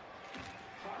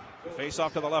 Face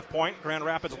off to the left point. Grand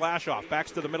Rapids Lashoff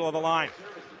backs to the middle of the line.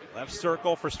 Left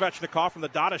circle for Svechnikov from the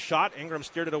dot, a shot. Ingram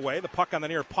steered it away. The puck on the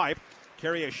near pipe.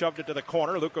 Carrier shoved it to the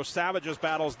corner. Luko Savage's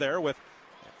battles there with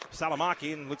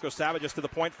Salamaki, and Luko Savage's to the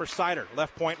point for Seider.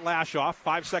 Left point Lashoff.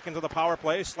 5 seconds of the power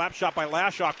play. Slap shot by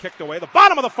Lashoff kicked away. The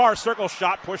bottom of the far circle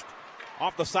shot pushed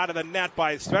off the side of the net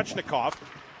by Svechnikov.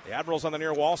 The Admirals on the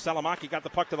near wall. Salamaki got the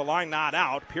puck to the line, not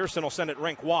out. Pearson will send it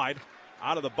rink wide.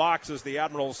 Out of the box is the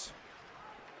Admirals'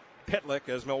 Pitlick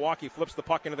as Milwaukee flips the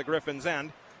puck into the Griffins'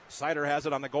 end. Seider has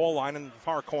it on the goal line in the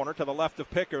far corner to the left of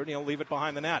Pickard, and he'll leave it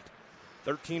behind the net.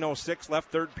 13:06 left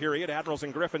third period. Admirals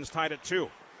and Griffins tied at 2.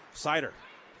 Seider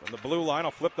from the blue line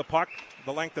will flip the puck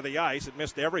the length of the ice. It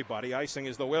missed everybody. Icing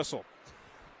is the whistle.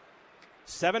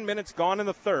 7 minutes gone in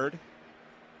the third.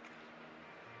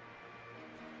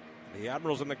 The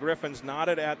Admirals and the Griffins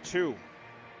knotted at 2.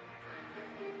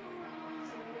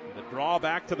 The draw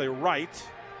back to the right.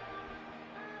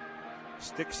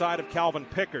 Stick side of Calvin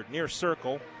Pickard, near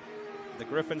circle. The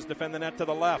Griffins defend the net to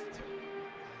the left.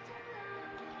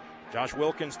 Josh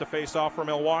Wilkins to face off for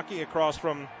Milwaukee across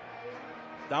from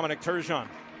Dominic Turgeon.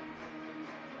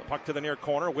 The puck to the near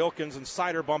corner. Wilkins and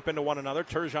Seider bump into one another.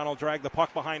 Turgeon will drag the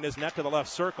puck behind his net to the left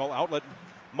circle. Outlet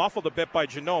muffled a bit by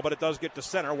Janot, but it does get to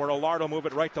center, where Allard will move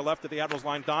it right to left at the Admirals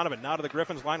line. Donovan now to the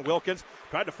Griffins line. Wilkins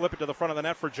tried to flip it to the front of the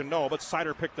net for Janot, but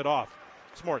Seider picked it off.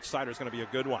 Smort Sider's going to be a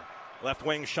good one. Left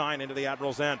wing Shine into the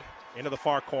Admirals' end. Into the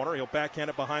far corner. He'll backhand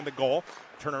it behind the goal.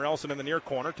 Turner Elson in the near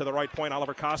corner. To the right point,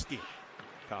 Oliver Koski.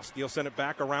 Koski will send it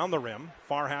back around the rim.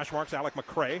 Far hash marks, Alec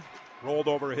McRae. Rolled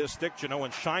over his stick. Jeannot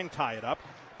and Shine tie it up.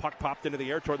 Puck popped into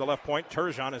the air toward the left point.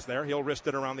 Turgeon is there. He'll wrist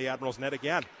it around the Admirals' net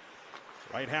again.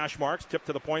 Right hash marks. Tipped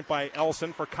to the point by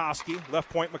Elson for Koski. Left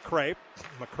point, McRae.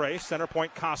 McRae, center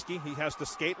point, Koski. He has to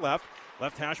skate left.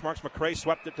 Left hash marks, McRae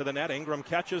swept it to the net. Ingram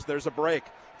catches. There's a break.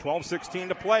 12:16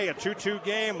 to play. A 2-2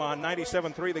 game on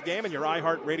 97.3 The Game and your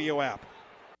iHeart Radio app.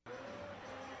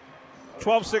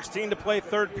 12:16 to play,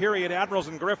 third period. Admirals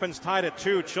and Griffins tied at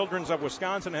 2. Children's of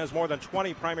Wisconsin has more than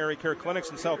 20 primary care clinics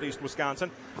in southeast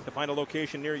Wisconsin. To find a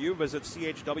location near you, visit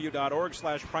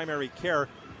chw.org/primary care.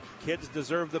 Kids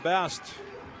deserve the best.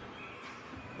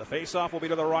 The faceoff will be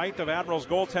to the right of Admirals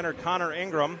goaltender Connor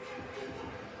Ingram.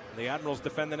 The Admirals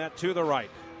defend the net to the right.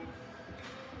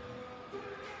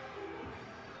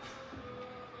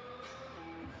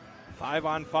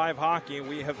 Five-on-5 hockey.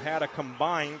 We have had a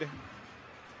combined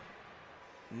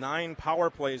 9 power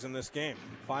plays in this game.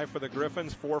 5 for the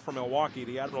Griffins, 4 for Milwaukee.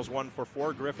 The Admirals 1 for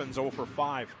 4, Griffins 0 for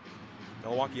 5.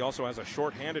 Milwaukee also has a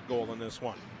shorthanded goal in this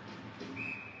one.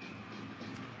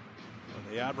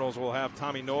 And the Admirals will have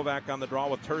Tommy Novak on the draw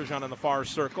with Turgeon in the far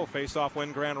circle. Face-off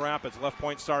win Grand Rapids. Left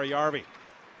point Sarajärvi.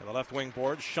 And the left wing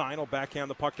board, Shine will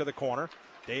backhand the puck to the corner.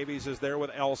 Davies is there with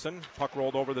Elson. Puck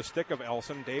rolled over the stick of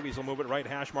Elson. Davies will move it right,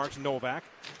 hash marks Novak.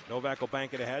 Novak will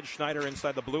bank it ahead. Schneider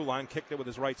inside the blue line, kicked it with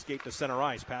his right skate to center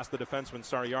ice, past the defenseman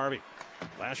Sarajärvi.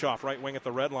 Lashoff, right wing at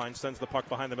the red line, sends the puck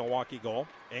behind the Milwaukee goal.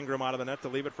 Ingram out of the net to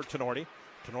leave it for Tinordi.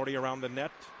 Tinordi around the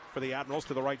net for the Admirals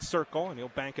to the right circle, and he'll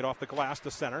bank it off the glass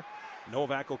to center.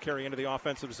 Novak will carry into the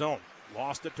offensive zone.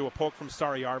 Lost it to a poke from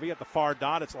Sarajärvi at the far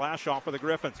dot. It's Lashoff for the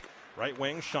Griffins. Right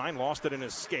wing, Shine lost it in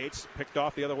his skates. Picked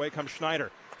off the other way comes Schneider.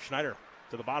 Schneider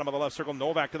to the bottom of the left circle.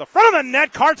 Novak to the front of the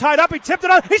net. Carr tied up. He tipped it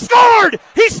on. He scored!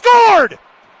 He scored!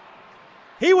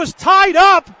 He was tied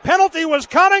up. Penalty was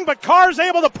coming, but Carr's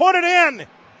able to put it in.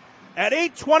 At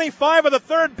 8:25 of the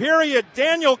third period,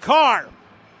 Daniel Carr,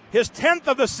 his 10th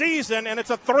of the season, and it's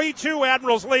a 3-2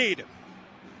 Admirals lead.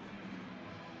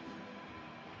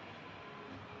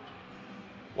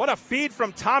 What a feed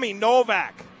from Tommy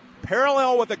Novak.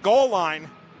 Parallel with the goal line,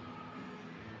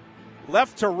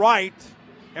 left to right,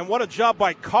 and what a job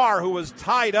by Carr, who was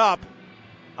tied up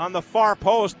on the far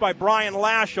post by Brian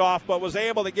Lashoff, but was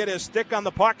able to get his stick on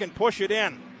the puck and push it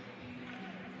in.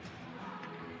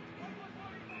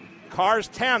 Carr's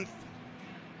 10th.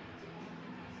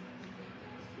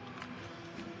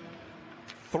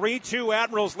 3-2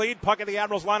 Admirals lead. Puck at the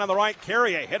Admirals line on the right.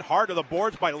 Carrier hit hard to the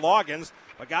boards by Loggins,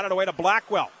 but got it away to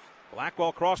Blackwell.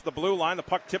 Blackwell crossed the blue line. The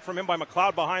puck tipped from him by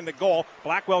McLeod behind the goal.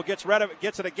 Blackwell gets rid of it,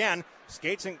 gets it again.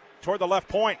 Skates toward the left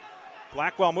point.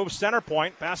 Blackwell moves center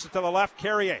point. Passes to the left.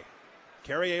 Carrier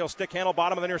will stick handle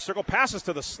bottom of the near circle. Passes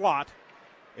to the slot.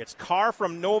 It's Carr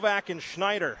from Novak and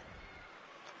Schneider.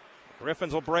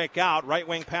 Griffins will break out. Right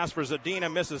wing pass for Zadina.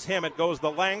 Misses him. It goes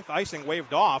the length. Icing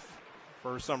waved off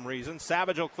for some reason.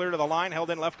 Savage will clear to the line. Held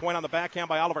in left point on the backhand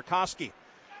by Oliver Koski.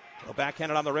 He'll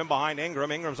backhand it on the rim behind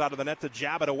Ingram. Ingram's out of the net to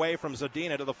jab it away from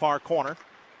Zadina to the far corner.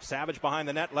 Savage behind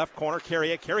the net, left corner.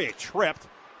 Carrier tripped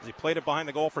as he played it behind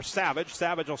the goal for Savage.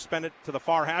 Savage will spend it to the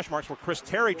far hash marks where Chris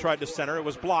Terry tried to center. It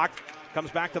was blocked.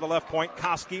 Comes back to the left point.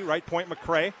 Koski, right point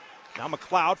McRae. Now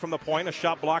McLeod from the point. A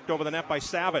shot blocked over the net by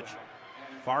Savage.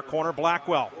 Far corner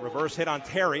Blackwell. Reverse hit on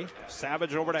Terry.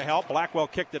 Savage over to help. Blackwell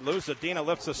kicked it loose. Zadina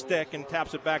lifts a stick and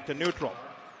taps it back to neutral.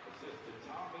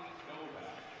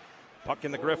 Puck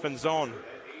in the Griffin zone.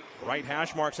 Right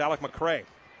hash marks Alec McRae.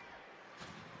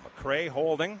 McRae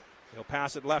holding. He'll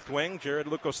pass it left wing. Jared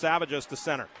Lukosavages to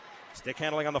center. Stick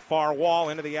handling on the far wall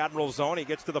into the Admiral zone. He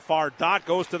gets to the far dot,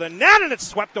 goes to the net, and it's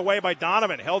swept away by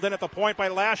Donovan. Held in at the point by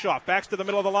Lashoff. Backs to the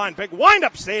middle of the line. Big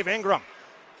wind-up save, Ingram.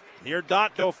 Near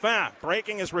dot, Dauphin.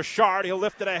 Breaking is Richard. He'll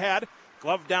lift it ahead.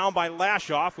 Glove down by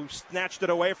Lashoff, who snatched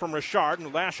it away from Richard.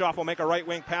 And Lashoff will make a right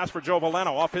wing pass for Joe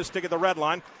Valeno. Off his stick at the red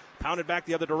line. Pounded back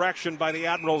the other direction by the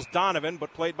Admirals' Donovan,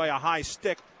 but played by a high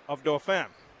stick of Dauphin.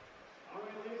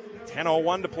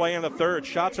 10:01 to play in the third.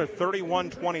 Shots are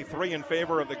 31-23 in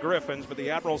favor of the Griffins, but the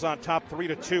Admirals on top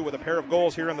 3-2 with a pair of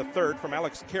goals here in the third from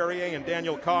Alex Carrier and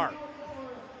Daniel Carr.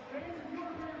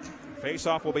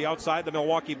 Face-off will be outside the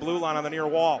Milwaukee blue line on the near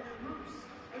wall.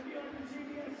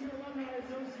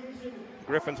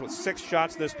 Griffins with 6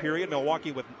 shots this period,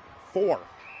 Milwaukee with 4.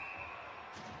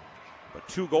 But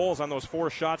 2 goals on those 4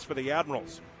 shots for the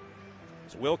Admirals.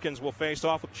 So Wilkins will face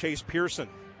off with Chase Pearson.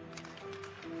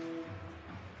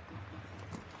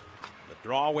 The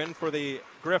draw win for the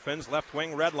Griffins. Left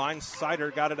wing, red line. Sider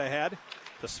got it ahead.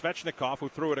 to Svechnikov, who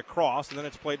threw it across, and then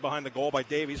it's played behind the goal by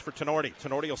Davies for Tenorti.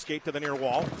 Tenorti will skate to the near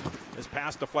wall. His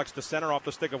pass deflects to center off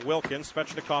the stick of Wilkins.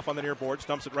 Svechnikov on the near board,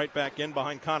 stumps it right back in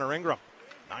behind Connor Ingram.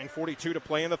 9:42 to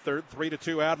play in the third,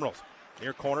 3-2 Admirals.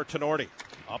 Near corner, Tenorti.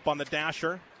 Up on the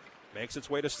dasher, makes its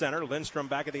way to center. Lindstrom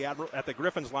back at the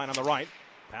Griffins line on the right.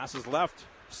 Passes left,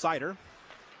 Sider.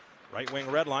 Right wing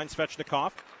red line,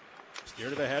 Svechnikov. Steer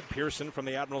to the head, Pearson from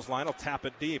the Admirals line will tap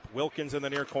it deep. Wilkins in the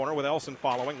near corner with Elson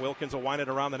following. Wilkins will wind it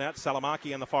around the net.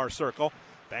 Salamaki in the far circle.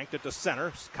 Banked it to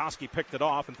center. Koski picked it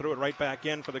off and threw it right back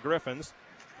in for the Griffins.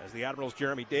 As the Admirals'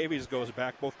 Jeremy Davies goes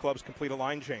back, both clubs complete a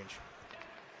line change.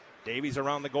 Davies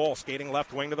around the goal, skating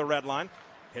left wing to the red line.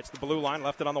 Hits the blue line,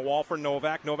 left it on the wall for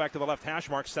Novak. Novak to the left hash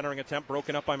mark, centering attempt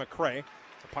broken up by McRae.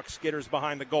 The puck skitters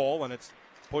behind the goal, and it's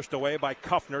pushed away by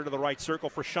Kuffner to the right circle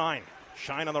for Shine.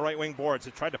 Shine on the right wing boards.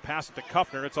 It tried to pass it to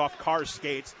Kuffner. It's off Carr's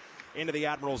skates into the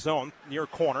Admiral zone, near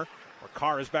corner, where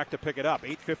Carr is back to pick it up.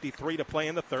 8:53 to play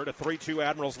in the third, a 3-2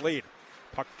 Admirals lead.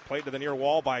 Puck played to the near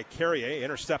wall by Carrier,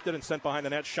 intercepted and sent behind the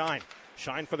net. Shine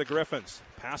for the Griffins.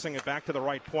 Passing it back to the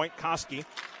right point, Koski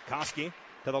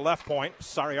to the left point.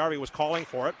 Sariarvi was calling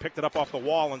for it, picked it up off the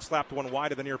wall and slapped one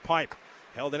wide of the near pipe.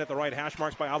 Held in at the right hash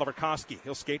marks by Oliver Koski.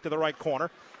 He'll skate to the right corner,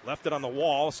 left it on the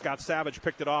wall. Scott Savage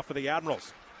picked it off for the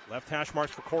Admirals. Left hash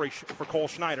marks for Cole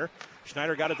Schneider.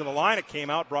 Schneider got it to the line. It came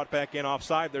out, brought back in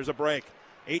offside. There's a break.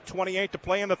 8:28 to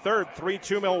play in the third.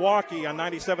 3-2 Milwaukee on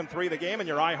 97.3 The Game and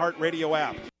your iHeartRadio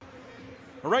app.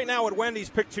 Right now at Wendy's,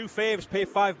 pick two faves, pay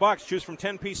 $5. Choose from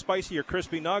 10-piece spicy or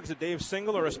crispy nugs, a Dave's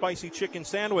single, or a spicy chicken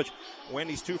sandwich.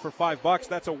 Wendy's 2 for $5.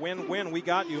 That's a win-win. We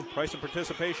got you. Price and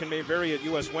participation may vary at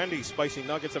U.S. Wendy's. Spicy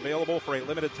nuggets available for a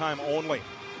limited time only.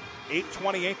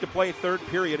 8:28 to play, third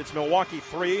period. It's Milwaukee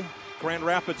 3, Grand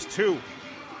Rapids 2.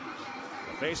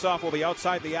 The faceoff will be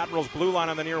outside the Admirals' blue line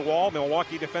on the near wall.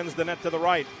 Milwaukee defends the net to the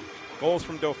right. Goals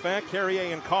from Dauphin,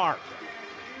 Carrier, and Carr.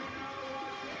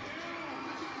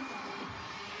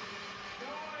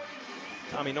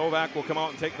 Tommy Novak will come out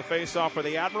and take the faceoff for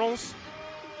the Admirals.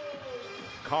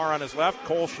 Carr on his left,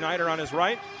 Cole Schneider on his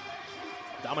right.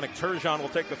 Dominic Turgeon will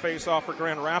take the faceoff for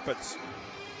Grand Rapids.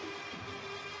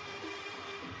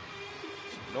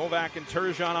 So Novak and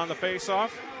Turgeon on the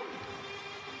faceoff.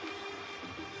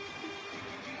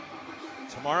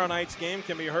 Tomorrow night's game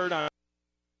can be heard on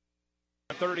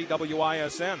 30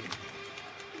 WISN.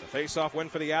 The faceoff win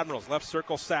for the Admirals. Left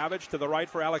circle Savage to the right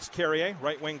for Alex Carrier.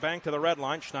 Right wing bank to the red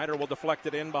line. Schneider will deflect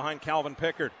it in behind Calvin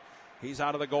Pickard. He's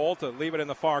out of the goal to leave it in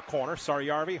the far corner.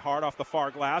 Sariarvi hard off the far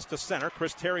glass to center.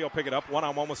 Chris Terry will pick it up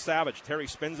one-on-one with Savage. Terry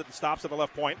spins it and stops at the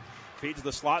left point. Feeds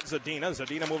the slot Zadina.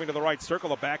 Zadina moving to the right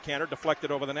circle. A backhander deflected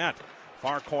over the net.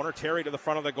 Far corner, Terry to the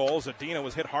front of the goal. Zadina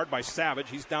was hit hard by Savage.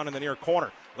 He's down in the near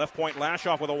corner. Left point,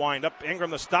 Lashoff with a wind-up. Ingram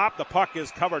the stop. The puck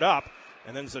is covered up.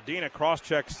 And then Zadina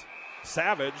cross-checks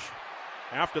Savage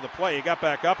after the play. He got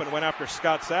back up and went after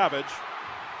Scott Savage.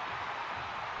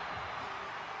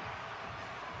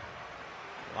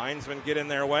 Linesmen get in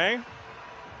their way.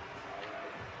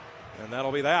 And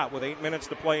that'll be that. With 8 minutes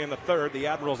to play in the third, the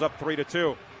Admirals up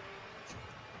 3-2.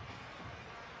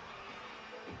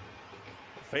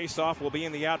 Face-off will be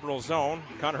in the Admiral zone.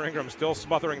 Connor Ingram still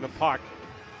smothering the puck.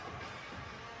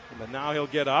 But now he'll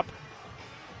get up.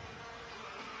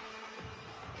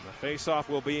 And the face-off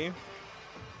will be.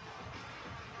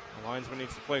 The linesman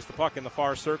needs to place the puck in the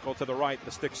far circle to the right,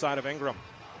 the stick side of Ingram.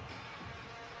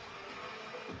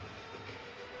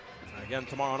 Again,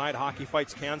 tomorrow night, Hockey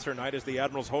Fights Cancer Night as the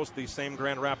Admirals host these same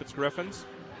Grand Rapids Griffins.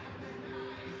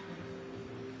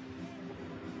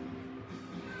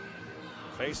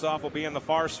 Face-off will be in the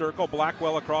far circle.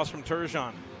 Blackwell across from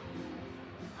Turgeon.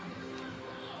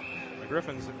 The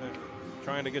Griffins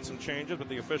trying to get some changes, but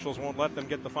the officials won't let them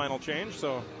get the final change.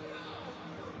 So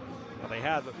they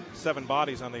had 7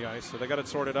 bodies on the ice, so they got it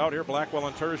sorted out here. Blackwell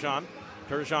and Turgeon.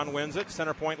 Turgeon wins it.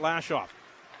 Center point, Lashoff.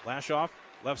 Lashoff,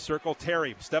 left circle,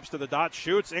 Terry steps to the dot,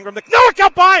 shoots. Ingram, it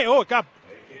got by. Oh, it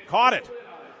caught it.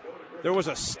 There was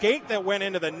a skate that went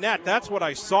into the net. That's what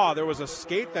I saw. There was a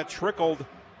skate that trickled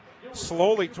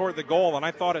slowly toward the goal, and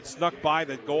I thought it snuck by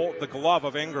the glove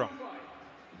of Ingram.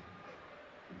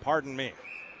 Pardon me.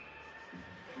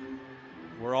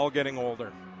 We're all getting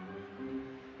older.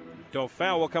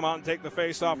 Dauphin will come out and take the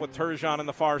face-off with Turgeon in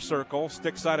the far circle,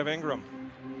 stick side of Ingram.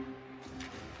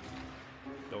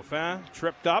 Dauphin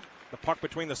tripped up, the puck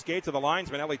between the skates of the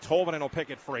linesman. Ellie Tolvanen will pick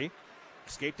it free.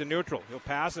 Skate to neutral. He'll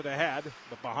pass it ahead,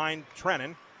 but behind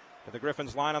Trennan. To the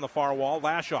Griffins line on the far wall.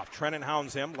 Lashoff. Trennan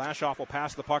hounds him. Lashoff will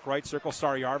pass the puck right circle.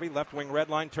 Sariarvi. Left wing red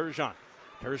line. Turgeon.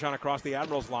 Turgeon across the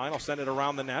Admirals line. Will send it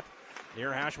around the net.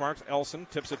 Near hash marks. Elson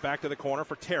tips it back to the corner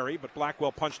for Terry, but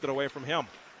Blackwell punched it away from him.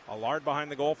 Allard behind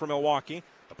the goal for Milwaukee.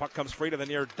 The puck comes free to the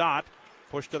near dot.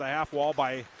 Pushed to the half wall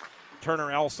by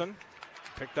Turner Elson.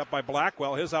 Picked up by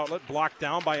Blackwell. His outlet blocked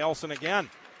down by Elson again.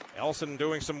 Elson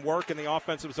doing some work in the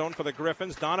offensive zone for the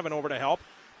Griffins. Donovan over to help.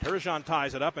 Turgeon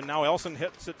ties it up, and now Elson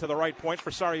hits it to the right point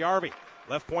for Saarijarvi.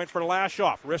 Left point for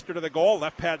Lashoff. Wrister to the goal.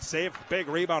 Left pad save. Big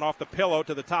rebound off the pillow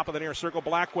to the top of the near circle.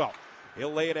 Blackwell.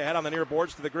 He'll lay it ahead on the near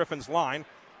boards to the Griffins line.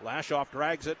 Lashoff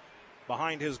drags it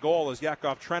behind his goal as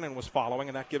Yakov Trenin was following,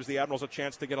 and that gives the Admirals a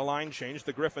chance to get a line change.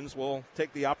 The Griffins will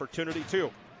take the opportunity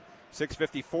too.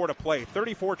 6:54 to play.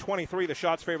 34-23, the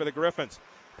shots favor the Griffins.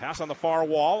 Pass on the far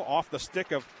wall, off the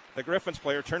stick of the Griffins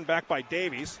player, turned back by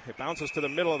Davies. It bounces to the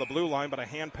middle of the blue line, but a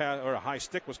hand pass or a high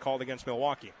stick was called against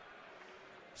Milwaukee.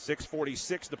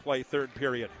 6:46 to play, third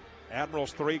period.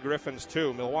 Admirals 3, Griffins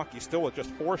 2. Milwaukee still with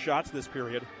just 4 shots this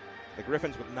period. The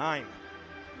Griffins with 9.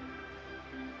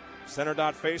 Center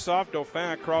dot face-off.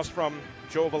 Dauphin across from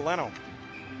Joe Veleno.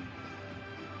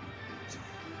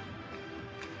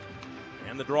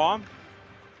 And the draw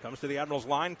comes to the Admirals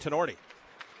line. Tenorti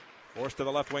forced to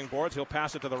the left wing boards. He'll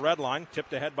pass it to the red line.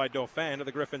 Tipped ahead by Dauphin to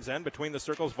the Griffins' end. Between the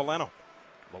circles, Veleno.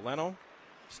 Veleno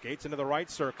skates into the right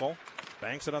circle.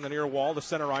 Banks it on the near wall to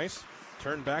center ice.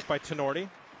 Turned back by Tenorti.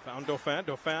 Found Dauphin.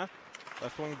 Dauphin,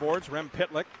 left wing boards. Rem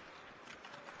Pitlick.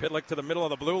 Pitlick to the middle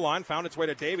of the blue line. Found its way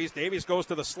to Davies. Davies goes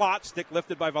to the slot. Stick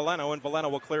lifted by Veleno, and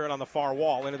Veleno will clear it on the far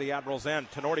wall into the Admirals'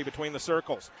 end. Tenorti between the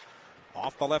circles.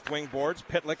 Off the left wing boards.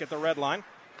 Pitlick at the red line.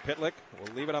 Pitlick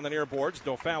will leave it on the near boards.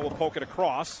 Dauphin will poke it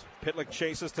across. Pitlick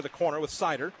chases to the corner with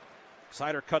Seider.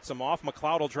 Seider cuts him off.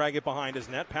 McLeod will drag it behind his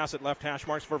net. Pass it left hash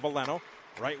marks for Veleno.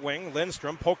 Right wing,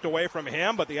 Lindstrom poked away from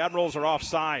him, but the Admirals are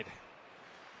offside.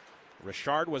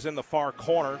 Richard was in the far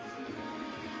corner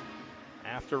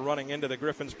after running into the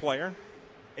Griffins player.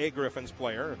 A Griffins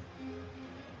player.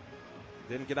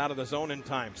 Didn't get out of the zone in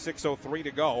time. 6:03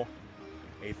 to go.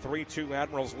 A 3-2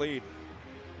 Admirals lead.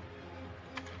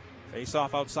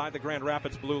 Face-off outside the Grand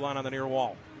Rapids blue line on the near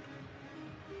wall.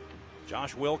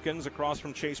 Josh Wilkins across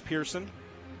from Chase Pearson.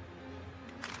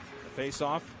 The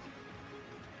face-off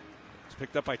is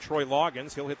picked up by Troy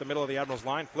Loggins. He'll hit the middle of the Admirals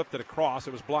line, flipped it across.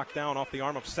 It was blocked down off the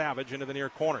arm of Savage into the near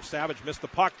corner. Savage missed the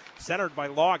puck, centered by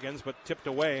Loggins, but tipped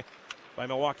away by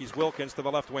Milwaukee's Wilkins to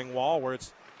the left wing wall, where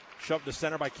it's shoved to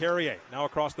center by Carrier. Now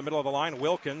across the middle of the line,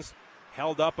 Wilkins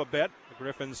held up a bit. The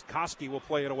Griffins' Koski will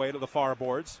play it away to the far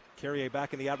boards. Carrier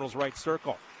back in the Admirals' right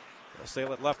circle. They'll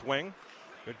sail it left wing.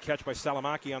 Good catch by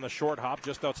Salamaki on the short hop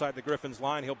just outside the Griffins'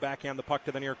 line. He'll backhand the puck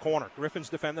to the near corner. Griffins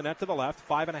defend the net to the left.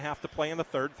 5.5 to play in the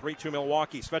third. 3-2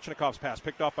 Milwaukee. Svechnikov's pass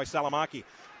picked off by Salamaki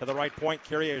to the right point.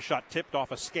 Carrier's shot tipped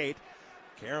off a skate.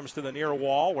 Karams to the near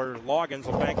wall where Loggins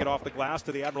will bank it off the glass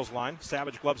to the Admirals' line.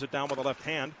 Savage gloves it down with the left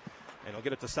hand. And he'll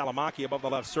get it to Salamaki above the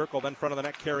left circle. Then front of the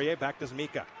net, Carrier back to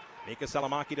Mika. Mika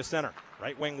Salamaki to center.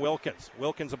 Right wing Wilkins.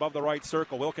 Wilkins above the right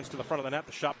circle. Wilkins to the front of the net.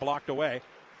 The shot blocked away.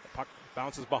 The puck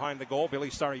bounces behind the goal.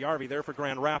 Billy Saarijarvi there for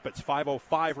Grand Rapids.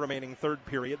 5:05 remaining third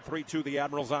period. 3-2 the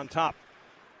Admirals on top.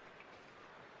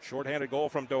 Shorthanded goal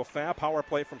from Dauphin. Power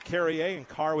play from Carrier, and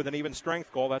Carr with an even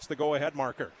strength goal. That's the go-ahead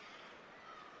marker.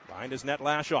 Behind his net,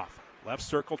 Lashoff. Left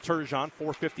circle, Turgeon.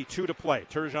 4:52 to play.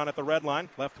 Turgeon at the red line.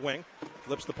 Left wing.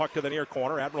 Flips the puck to the near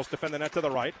corner. Admirals defend the net to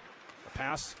the right. A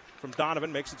pass from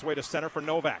Donovan makes its way to center for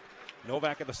Novak.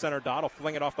 Novak at the center dot will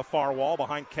fling it off the far wall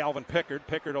behind Calvin Pickard.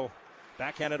 Pickard will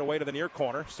backhand it away to the near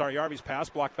corner. Saarijarvi's pass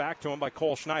blocked back to him by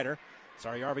Cole Schneider.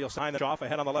 Saarijarvi will sign the off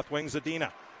ahead on the left wing, Zadina.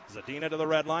 Zadina to the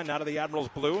red line, now to the Admirals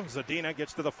blue. Zadina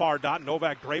gets to the far dot.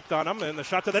 Novak draped on him, and the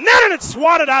shot to the net, and it's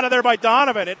swatted out of there by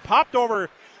Donovan. It popped over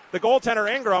the goaltender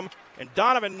Ingram, and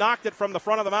Donovan knocked it from the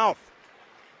front of the mouth.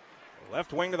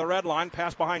 Left wing to the red line,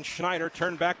 pass behind Schneider,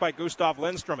 turned back by Gustav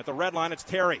Lindstrom. At the red line, it's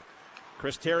Terry.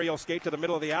 Chris Terry will skate to the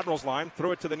middle of the Admirals line,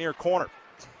 threw it to the near corner.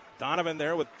 Donovan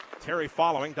there with Terry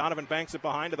following. Donovan banks it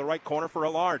behind to the right corner for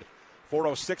Allard.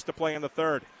 4:06 to play in the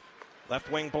third.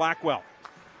 Left wing Blackwell.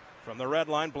 From the red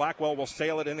line, Blackwell will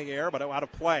sail it in the air, but out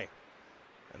of play.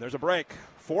 And there's a break.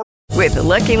 With the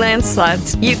Lucky Land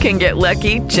Slots, you can get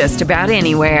lucky just about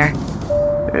anywhere.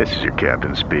 This is your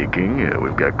captain speaking.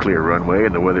 We've got clear runway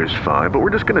and the weather's fine, but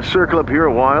we're just going to circle up here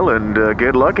a while and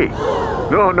get lucky.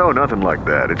 No, nothing like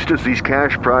that. It's just these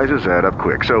cash prizes add up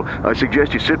quick. So I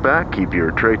suggest you sit back, keep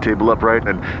your tray table upright,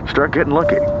 and start getting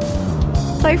lucky.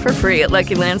 Play for free at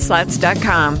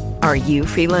LuckyLandSlots.com. Are you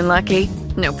feeling lucky?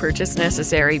 No purchase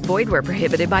necessary. Void where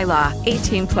prohibited by law.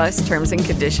 18+ terms and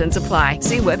conditions apply.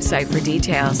 See website for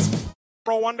details.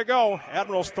 4:01 to go.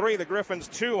 Admirals 3, the Griffins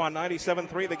 2 on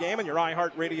 97.3 The Game and your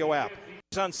iHeartRadio app.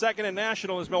 On Second and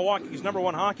National is Milwaukee's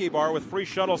 #1 hockey bar with free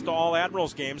shuttles to all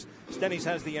Admirals games. Stenny's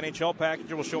has the NHL package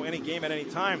and will show any game at any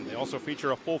time. They also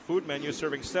feature a full food menu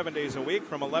serving 7 days a week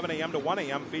from 11 a.m. to 1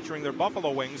 a.m. featuring their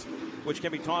buffalo wings, which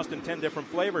can be tossed in 10 different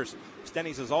flavors.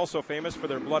 Stenny's is also famous for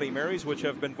their Bloody Marys, which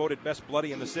have been voted best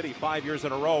bloody in the city 5 years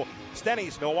in a row.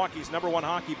 Stenny's, Milwaukee's #1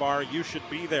 hockey bar. You should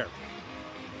be there.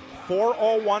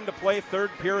 4:01 to play, third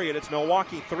period. It's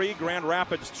Milwaukee 3, Grand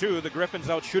Rapids 2. The Griffins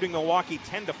out shooting Milwaukee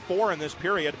 10-4 in this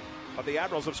period, but the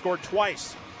Admirals have scored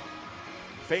twice.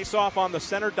 Face-off on the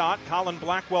center dot. Colin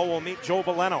Blackwell will meet Joe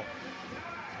Veleno.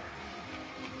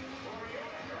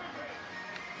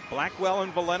 Blackwell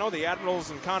and Veleno, the Admirals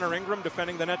and Connor Ingram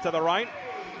defending the net to the right.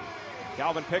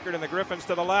 Calvin Pickard and the Griffins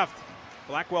to the left.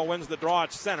 Blackwell wins the draw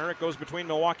at center. It goes between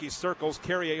Milwaukee's circles.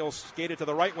 Carrier will skate it to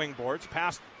the right wing boards.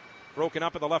 Pass broken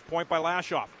up at the left point by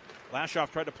Lashoff.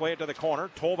 Lashoff tried to play it to the corner.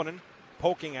 Tolvanen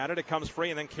poking at it. It comes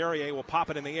free, and then Carrier will pop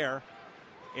it in the air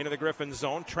into the Griffins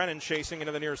zone. Trennan chasing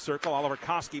into the near circle. Oliver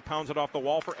Koski pounds it off the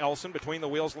wall for Elson. Between the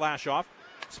wheels, Lashoff.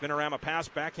 Spinorama pass,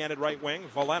 backhanded right wing.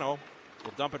 Veleno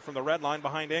will dump it from the red line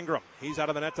behind Ingram. He's out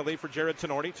of the net to lead for Jared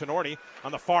Tenorti. Tenorti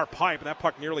on the far pipe. That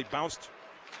puck nearly bounced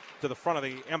to the front of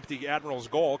the empty Admirals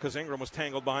goal because Ingram was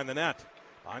tangled behind the net.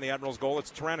 Behind the Admirals goal, it's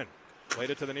Trennan.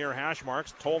 Played it to the near hash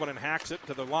marks. Tolvanen hacks it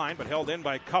to the line, but held in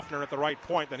by Kuffner at the right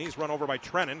point. Then he's run over by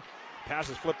Trennan.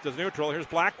 Passes flipped to neutral. Here's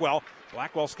Blackwell.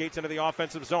 Blackwell skates into the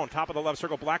offensive zone. Top of the left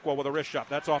circle, Blackwell with a wrist shot.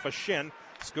 That's off a shin.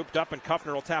 Scooped up, and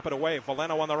Kuffner will tap it away.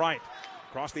 Veleno on the right.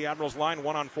 Across the Admirals line,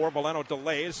 1-on-4. Veleno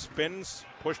delays, spins,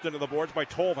 pushed into the boards by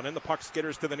Tolvanen. The puck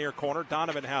skitters to the near corner.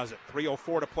 Donovan has it.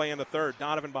 3:04 to play in the third.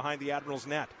 Donovan behind the Admirals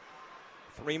net.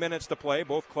 3 minutes to play.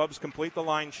 Both clubs complete the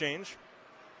line change.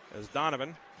 As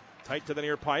Donovan, tight to the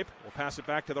near pipe, will pass it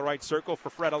back to the right circle for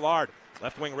Fred Allard.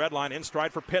 Left wing red line, in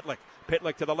stride for Pitlick.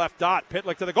 Pitlick to the left dot.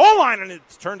 Pitlick to the goal line, and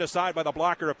it's turned aside by the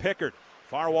blocker of Pickard.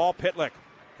 Far wall, Pitlick.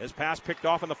 His pass picked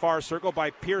off in the far circle by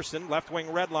Pearson. Left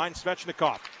wing red line,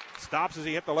 Svechnikov. Stops as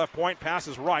he hit the left point,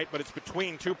 passes right, but it's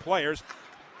between two players,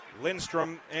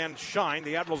 Lindstrom and Shine.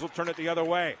 The Admirals will turn it the other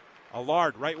way.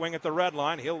 Allard, right wing at the red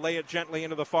line. He'll lay it gently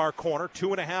into the far corner.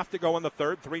 2.5 to go in the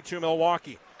third. 3-2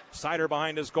 Milwaukee. Sider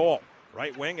behind his goal.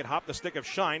 Right wing, it hopped the stick of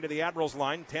Shine to the Admirals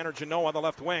line. Tanner Janot on the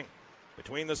left wing.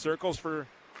 Between the circles for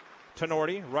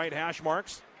Tenorti, right hash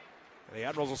marks. The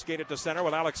Admirals will skate it to center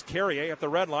with Alex Carrier at the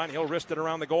red line. He'll wrist it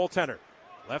around the goaltender.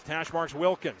 Left hash marks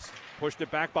Wilkins. Pushed it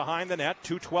back behind the net.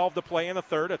 2:12 to play in the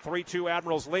third. A 3-2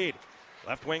 Admirals lead.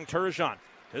 Left wing Turgeon.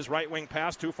 His right wing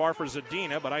pass too far for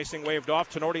Zadina, but icing waved off.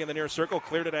 Tenorti in the near circle,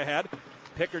 cleared it ahead.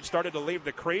 Pickard started to leave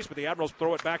the crease, but the Admirals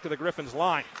throw it back to the Griffins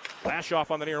line.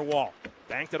 Lashoff on the near wall.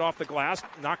 Banked it off the glass,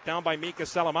 knocked down by Mika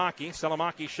Selamaki.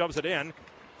 Selamaki shoves it in.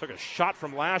 Took a shot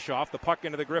from Lashoff. The puck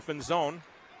into the Griffins zone.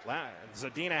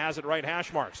 Zadina has it right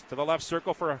hash marks. To the left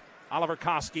circle for Oliver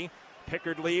Koski.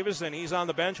 Pickard leaves, and he's on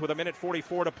the bench with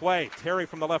 1:44 to play. Terry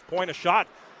from the left point, a shot.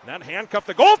 And that handcuffed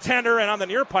the goaltender, and on the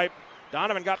near pipe,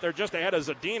 Donovan got there just ahead of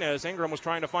Zadina as Ingram was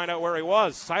trying to find out where he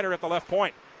was. Sider at the left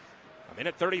point.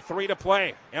 1:33 to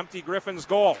play. Empty Griffins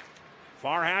goal.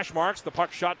 Far hash marks. The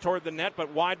puck shot toward the net, but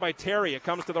wide by Terry. It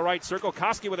comes to the right circle.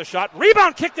 Koski with a shot.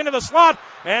 Rebound kicked into the slot,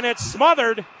 and it's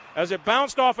smothered as it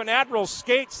bounced off an Admirals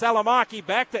skate. Salamaki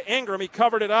back to Ingram. He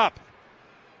covered it up.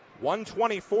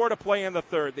 1:24 to play in the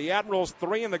third. The Admirals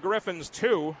 3 and the Griffins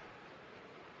 2.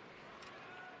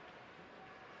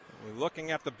 We're looking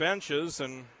at the benches,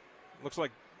 and looks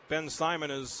like Ben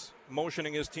Simon is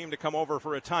motioning his team to come over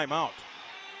for a timeout.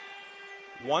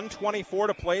 1:24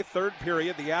 to play, third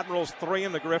period. The Admirals 3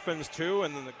 and the Griffins 2,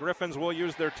 and then the Griffins will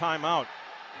use their timeout.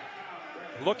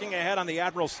 Looking ahead on the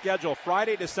Admirals schedule,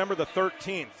 Friday, December the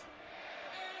 13th.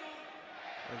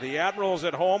 The Admirals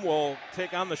at home will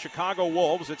take on the Chicago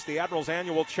Wolves. It's the Admirals'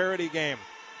 annual charity game.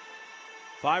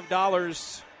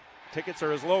 $5. Tickets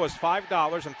are as low as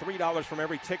 $5, and $3 from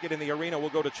every ticket in the arena will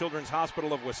go to Children's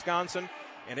Hospital of Wisconsin,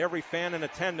 and every fan in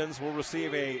attendance will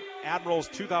receive a Admirals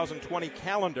 2020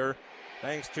 calendar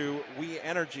thanks to We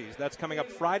Energies. That's coming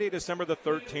up Friday, December the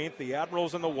 13th. The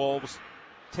Admirals and the Wolves.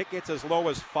 Tickets as low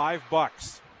as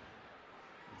 $5.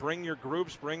 Bring your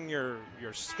groups, bring your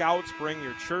scouts, bring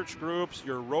your church groups,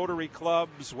 your Rotary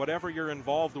clubs, whatever you're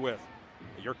involved with,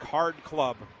 your card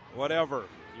club, whatever,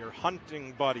 your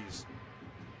hunting buddies.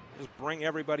 Just bring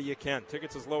everybody you can.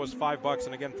 Tickets as low as $5,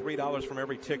 and again, $3 from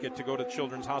every ticket to go to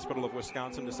Children's Hospital of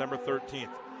Wisconsin, December 13th.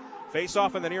 Face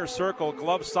off in the near circle,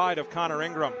 glove side of Connor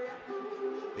Ingram.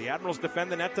 The Admirals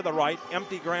defend the net to the right.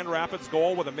 Empty Grand Rapids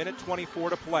goal with 1:24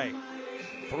 to play.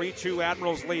 3-2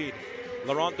 Admirals lead.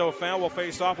 Laurent Dauphin will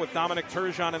face off with Dominic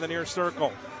Turgeon in the near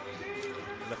circle.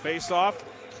 In the face-off,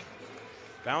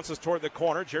 Bounces toward the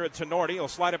corner. Jared Tenorti will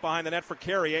slide it behind the net for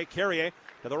Carrier. Carrier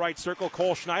to the right circle.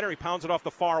 Cole Schneider. He pounds it off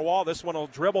the far wall. This one will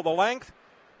dribble the length.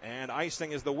 And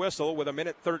icing is the whistle with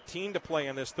 1:13 to play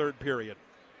in this third period.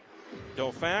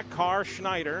 Dauphin, Carr,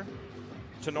 Schneider,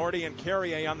 Tenorti, and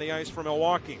Carrier on the ice for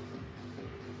Milwaukee.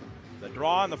 The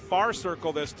draw in the far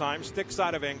circle this time. Stick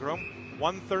side of Ingram.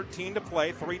 1:13 to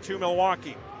play. 3-2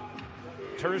 Milwaukee.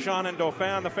 Turgeon and Dauphin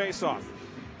on the faceoff.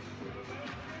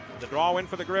 The draw in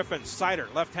for the Griffins. Sider,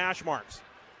 left hash marks.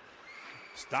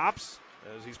 Stops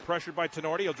as he's pressured by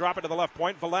Tenorti. He'll drop it to the left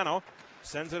point. Veleno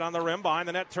sends it on the rim behind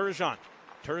the net. Turgeon.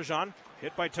 Turgeon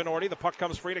hit by Tenorti. The puck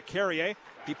comes free to Carrier.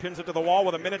 He pins it to the wall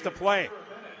with 1 minute to play.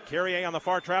 Carrier on the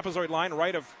far trapezoid line,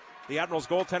 right of the Admirals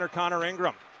goaltender Connor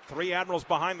Ingram. 3 Admirals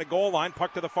behind the goal line.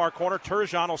 Puck to the far corner.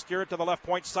 Turgeon will steer it to the left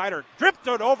point. Sider dripped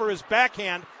it over his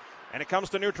backhand, and it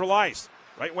comes to neutral ice.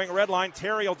 Right wing red line.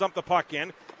 Terry will dump the puck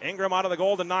in. Ingram out of the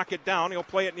goal to knock it down. He'll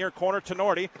play it near corner.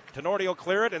 Tenorti. Tenorti will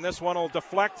clear it, and this one will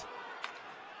deflect.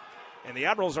 And the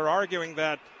Admirals are arguing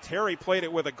that Terry played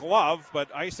it with a glove,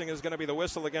 but icing is going to be the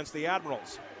whistle against the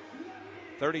Admirals.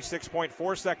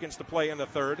 36.4 seconds to play in the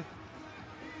third.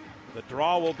 The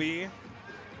draw will be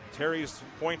Terry's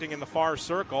pointing in the far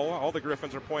circle. All the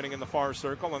Griffins are pointing in the far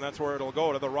circle, and that's where it'll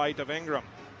go, to the right of Ingram.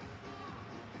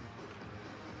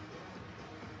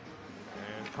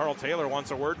 And Carl Taylor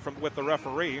wants a word with the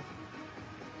referee,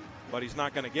 but he's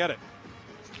not going to get it.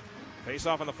 Face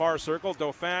off in the far circle.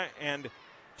 Dauphin and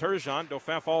Turgeon.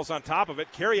 Dauphin falls on top of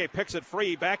it. Carrier picks it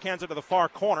free, backhands it to the far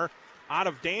corner, out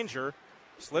of danger.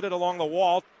 Slid it along the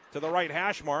wall to the right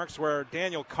hash marks where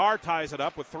Daniel Carr ties it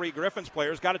up with 3 Griffins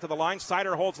players. Got it to the line.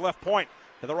 Sider holds left point.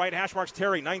 To the right hash marks,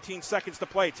 Terry. 19 seconds to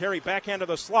play. Terry backhand to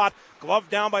the slot. Gloved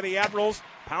down by the Admirals.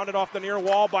 Pounded off the near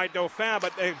wall by Dauphin,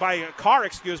 by Carr,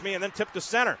 and then tipped to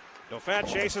center. Dauphin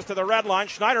chases to the red line.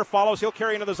 Schneider follows. He'll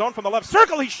carry into the zone from the left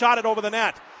circle. He shot it over the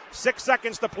net. 6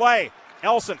 seconds to play.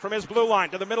 Elson from his blue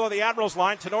line to the middle of the Admirals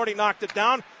line. Tenorti knocked it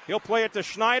down. He'll play it to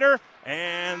Schneider,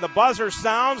 and the buzzer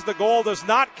sounds. The goal does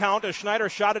not count as Schneider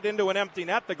shot it into an empty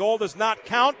net. The goal does not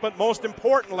count, but most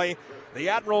importantly, the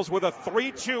Admirals with a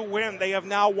 3-2 win. They have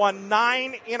now won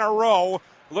 9 in a row,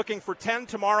 looking for 10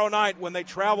 tomorrow night when they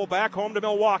travel back home to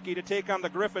Milwaukee to take on the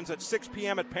Griffins at 6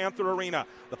 p.m. at Panther Arena.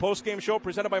 The post-game show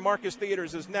presented by Marcus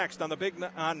Theaters is next on the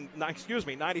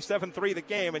 97.3 The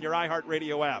Game and your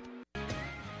iHeartRadio app.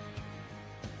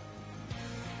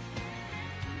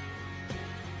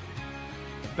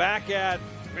 Back at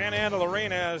Van Andel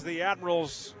Arena as the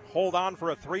Admirals hold on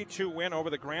for a 3-2 win over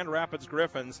the Grand Rapids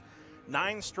Griffins.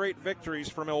 9 straight victories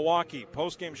for Milwaukee.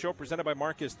 Post-game show presented by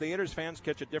Marcus Theaters. Fans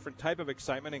catch a different type of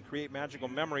excitement and create magical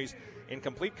memories in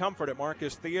complete comfort at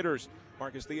Marcus Theaters.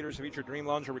 Marcus Theaters feature Dream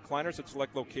Lounge recliners at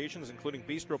select locations, including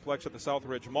Bistroplex at the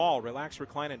Southridge Mall. Relax,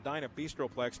 recline, and dine at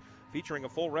Bistroplex, featuring a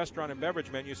full restaurant and beverage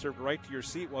menu served right to your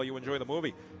seat while you enjoy the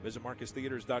movie. Visit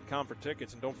MarcusTheaters.com for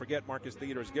tickets, and don't forget, Marcus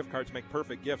Theaters gift cards make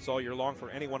perfect gifts all year long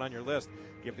for anyone on your list.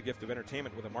 Give the gift of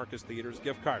entertainment with a Marcus Theaters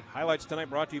gift card. Highlights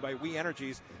tonight brought to you by We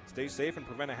Energies. Stay safe and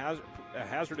prevent a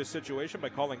hazardous situation by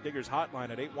calling Diggers Hotline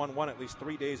at 811 at least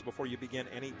 3 days before you begin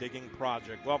any digging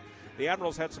project. Well, the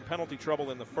Admirals had some penalty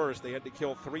trouble in the first. They had to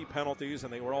kill 3 penalties,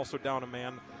 and they were also down a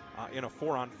man in a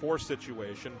 4-on-4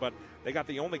 situation. But they got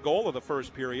the only goal of the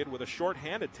first period with a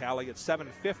shorthanded tally at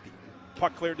 7:50.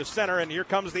 Puck cleared to center, and here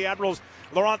comes the Admirals'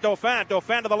 Laurent Dauphin.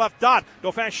 Dauphin to the left dot.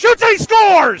 Dauphin shoots and he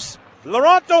scores!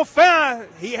 Laurent Dauphin,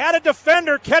 he had a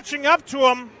defender catching up to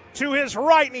him to his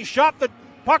right, and he shot the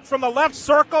puck from the left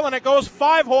circle, and it goes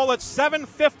 5-hole at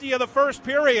 7:50 of the first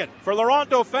period. For Laurent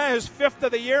Dauphin, his 5th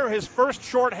of the year, his first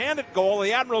shorthanded goal.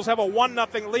 The Admirals have a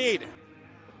 1-0 lead.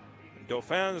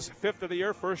 Dauphin's 5th of the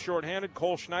year, first shorthanded.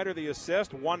 Cole Schneider the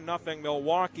assist, 1-0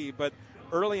 Milwaukee. But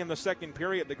early in the second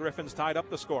period, the Griffins tied up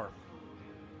the score.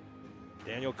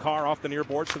 Daniel Carr off the near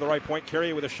boards to the right point.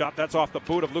 Carrier with a shot. That's off the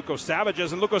boot of Luco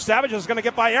Savages. And Luco Savages is going to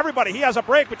get by everybody. He has a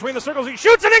break between the circles. He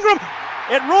shoots at Ingram.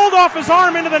 It rolled off his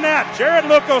arm into the net. Jared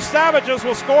Luco Savages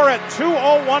will score at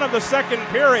 2:01 of the second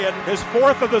period. His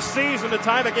 4th of the season to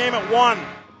tie the game at 1.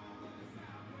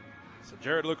 So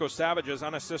Jared Luco Savages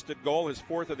unassisted goal. His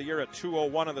 4th of the year at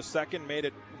 2:01 of the second. Made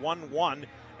it 1-1.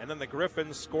 And then the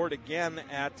Griffins scored again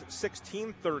at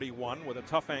 16:31 with a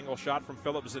tough angle shot from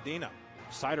Philip Zadina.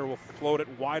 Sider will float it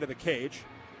wide of the cage.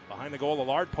 Behind the goal,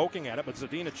 Allard poking at it, but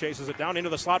Zadina chases it down into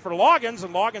the slot for Loggins,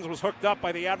 and Loggins was hooked up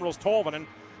by the Admirals' Tolvanen.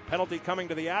 Penalty coming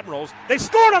to the Admirals. They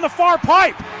scored on the far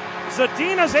pipe.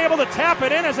 Zadina's able to tap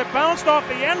it in as it bounced off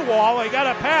the end wall. He got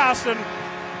a pass and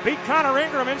beat Connor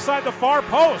Ingram inside the far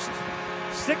post.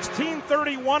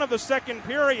 16:31 of the second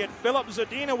period. Philip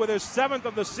Zadina with his 7th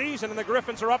of the season, and the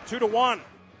Griffins are up 2-1.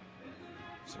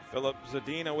 So Philip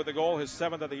Zadina with the goal, his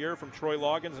 7th of the year from Troy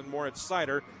Loggins and Moritz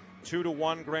Seider.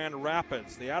 2-1 Grand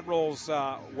Rapids. The Admirals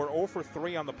were 0 for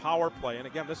 3 on the power play. And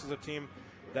again, this is a team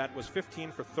that was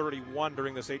 15 for 31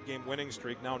 during this 8-game winning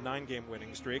streak, now 9-game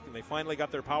winning streak. And they finally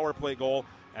got their power play goal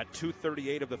at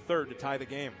 2:38 of the third to tie the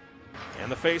game.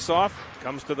 And the face-off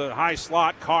comes to the high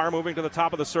slot. Carr moving to the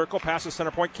top of the circle, passes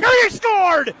center point. Carrier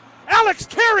scored! Alex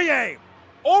Carrier!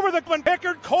 Over the Glenn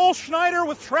Pickard, Cole Schneider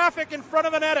with traffic in front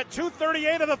of the net at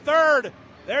 2:38 of the third.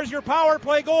 There's your power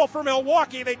play goal for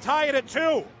Milwaukee. They tie it at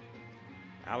 2.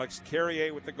 Alex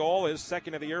Carrier with the goal, his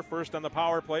 2nd of the year, first on the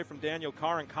power play from Daniel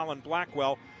Carr and Colin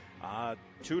Blackwell.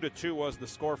 2-2 was the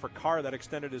score for Carr. That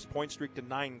extended his point streak to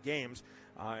 9 games.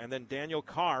 And then Daniel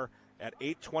Carr, at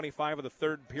 8:25 of the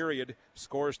third period,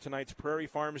 scores tonight's Prairie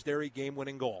Farms Dairy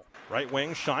game-winning goal. Right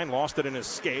wing, Shine lost it in his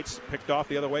skates. Picked off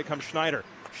the other way comes Schneider.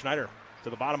 Schneider to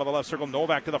the bottom of the left circle.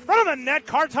 Novak to the front of the net.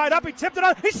 Carr tied up. He tipped it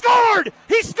on. He scored!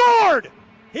 He scored!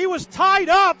 He was tied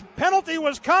up. Penalty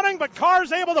was coming, but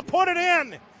Carr's able to put it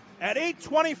in. At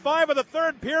 8:25 of the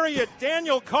third period,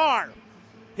 Daniel Carr,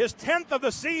 his 10th of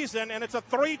the season, and it's a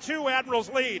 3-2 Admirals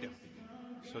lead.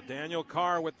 So Daniel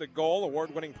Carr with the goal,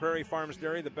 award-winning Prairie Farms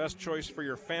Dairy, the best choice for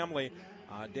your family.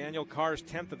 Daniel Carr's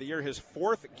 10th of the year, his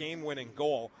 4th game-winning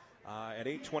goal at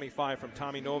 8:25 from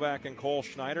Tommy Novak and Cole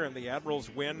Schneider, and the Admirals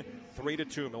win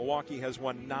 3-2. Milwaukee has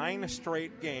won 9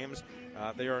 straight games.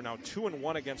 They are now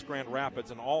 2-1 against Grand Rapids,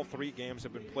 and all 3 games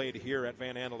have been played here at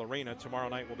Van Andel Arena. Tomorrow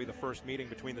night will be the first meeting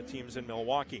between the teams in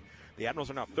Milwaukee. The Admirals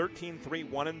are now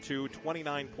 13-3-1-2,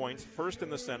 29 points, first in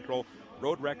the Central.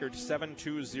 Road record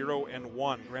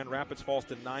 7-2-0-1. Grand Rapids falls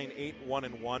to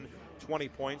 9-8-1-1, 20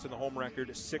 points, and the home record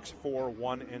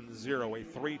 6-4-1-0. A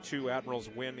 3-2 Admirals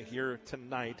win here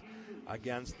tonight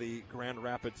against the Grand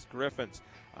Rapids Griffins.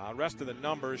 Rest of the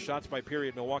numbers, shots by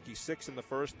period, Milwaukee 6 in the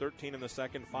first, 13 in the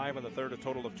second, 5 in the third, a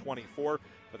total of 24.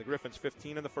 For the Griffins,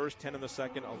 15 in the first, 10 in the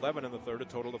second, 11 in the third, a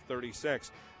total of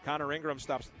 36. Connor Ingram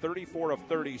stops 34 of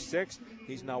 36.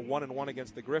 He's now 1-1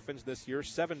 against the Griffins this year,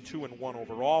 7-2-1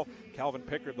 overall. Calvin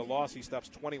Pickard, the loss, he stops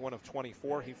 21 of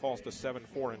 24. He falls to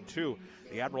 7-4-2.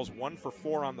 The Admirals 1 for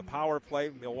 4 on the power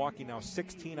play. Milwaukee now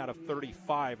 16 out of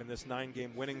 35 in this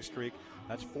 9-game winning streak.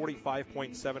 That's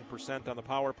 45.7% on the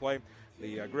power play.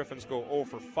 The Griffins go 0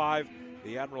 for 5.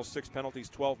 The Admirals 6 penalties,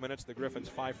 12 minutes. The Griffins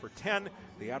 5 for 10.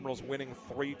 The Admirals winning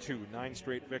 3-2. 9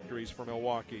 straight victories for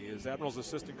Milwaukee. Is Admirals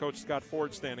assistant coach Scott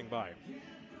Ford standing by?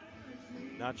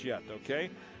 Not yet,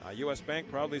 okay. U.S. Bank,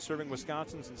 proudly serving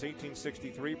Wisconsin since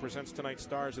 1863, presents tonight's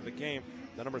stars of the game.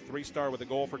 The number 3 star with a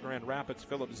goal for Grand Rapids,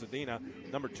 Philip Zadina.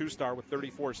 Number 2 star with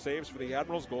 34 saves for the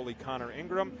Admirals, goalie Connor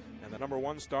Ingram. And the number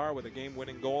 1 star with a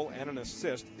game-winning goal and an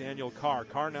assist, Daniel Carr.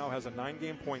 Carr now has a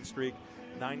 9-game point streak,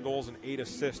 9 goals and 8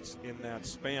 assists in that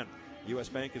span. U.S.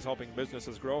 Bank is helping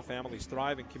businesses grow, families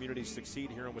thrive, and communities succeed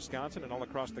here in Wisconsin and all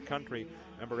across the country.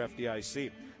 Member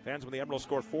FDIC. Fans, when the Admirals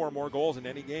score 4 or more goals in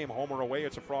any game, home or away,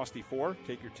 it's a Frosty 4.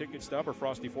 Take your ticket stub or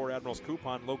Frosty 4 Admirals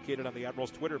coupon located on the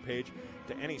Admirals Twitter page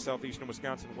to any southeastern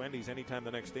Wisconsin Wendy's anytime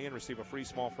the next day and receive a free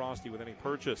small Frosty with any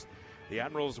purchase. The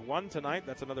Admirals won tonight.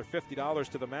 That's another $50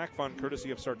 to the MAC Fund, courtesy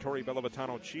of Sartori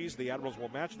Bellavitano Cheese. The Admirals will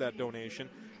match that donation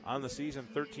on the season.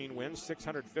 13 wins,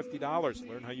 $650.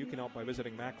 Learn how you can help by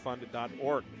visiting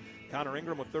macfund.org. Connor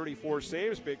Ingram with 34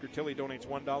 saves. Baker Tilly donates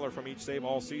 $1 from each save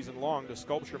all season long to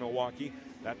Sculpture Milwaukee.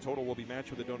 That total will be matched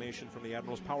with a donation from the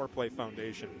Admirals Power Play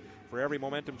Foundation. For every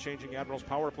momentum-changing Admirals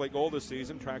Power Play goal this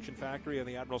season, Traction Factory and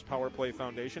the Admirals Power Play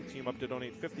Foundation team up to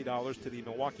donate $50 to the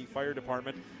Milwaukee Fire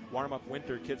Department Warm Up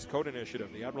Winter Kids Code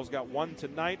Initiative. The Admirals got 1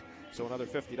 tonight, so another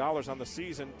 $50 on the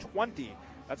season. 20.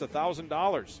 That's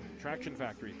 $1,000. Traction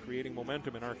Factory, creating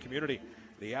momentum in our community.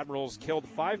 The Admirals killed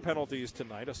 5 penalties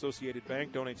tonight. Associated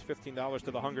Bank donates $15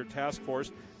 to the Hunger Task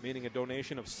Force, meaning a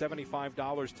donation of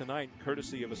 $75 tonight,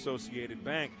 courtesy of Associated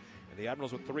Bank. And the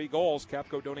Admirals with 3 goals.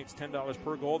 Capco donates $10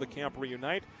 per goal to Camp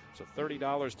Reunite, so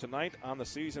 $30 tonight. On the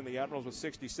season, the Admirals with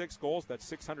 66 goals. That's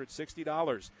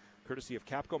 $660. Courtesy of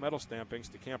Capco Metal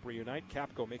Stampings to Camp Reunite.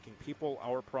 Capco, making people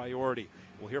our priority.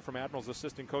 We'll hear from Admirals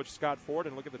assistant coach Scott Ford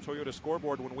and look at the Toyota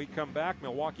scoreboard when we come back.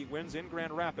 Milwaukee wins in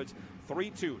Grand Rapids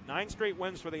 3-2. 9 straight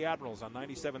wins for the Admirals on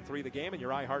 97.3 The Game and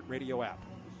your iHeartRadio app.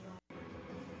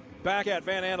 Back at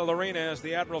Van Andel Arena as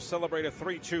the Admirals celebrate a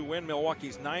 3-2 win,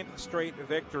 Milwaukee's 9th straight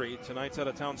victory. Tonight's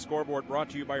out-of-town scoreboard brought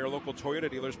to you by your local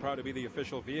Toyota dealers, proud to be the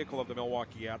official vehicle of the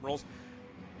Milwaukee Admirals.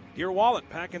 Dear Wallet,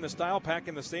 pack in the style, pack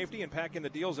in the safety, and pack in the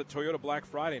deals at Toyota Black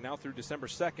Friday, now through December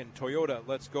 2nd. Toyota,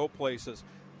 let's go places.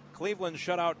 Cleveland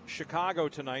shut out Chicago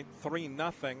tonight,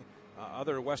 3-0.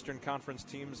 Other Western Conference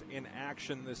teams in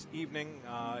action this evening.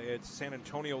 It's San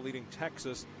Antonio leading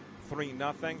Texas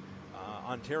 3-0.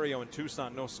 Ontario and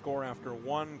Tucson, no score after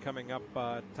 1. Coming up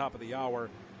top of the hour,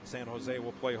 San Jose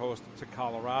will play host to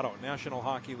Colorado. National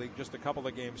Hockey League, just a couple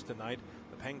of games tonight.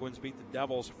 The Penguins beat the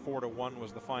Devils 4-1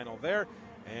 was the final there.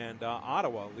 And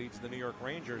Ottawa leads the New York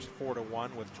Rangers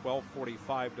 4-1 with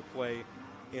 12:45 to play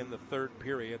in the third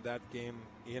period. That game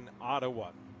in Ottawa.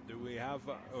 Do we have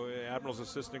Admirals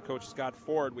assistant coach Scott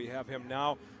Ford? We have him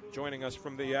now joining us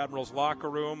from the Admirals locker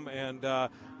room, and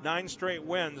 9 straight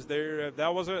wins.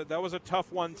 That was a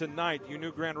tough one tonight. You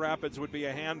knew Grand Rapids would be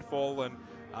a handful, and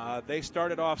they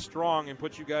started off strong and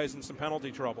put you guys in some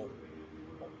penalty trouble.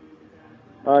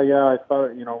 Yeah, I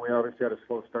thought we obviously had a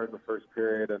slow start in the first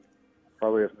period, and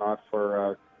probably if not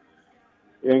for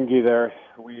Ingy there,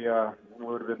 we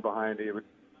would have been behind. He would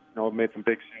made some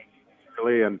big saves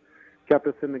really, and kept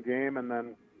us in the game, and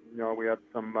then we had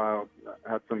some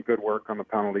good work on the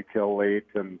penalty kill late,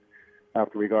 and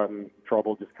after we got in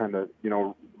trouble, just kind of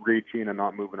reaching and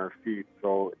not moving our feet.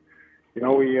 So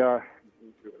we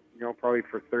probably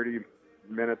for 30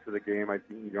 minutes of the game,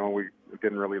 we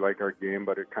didn't really like our game,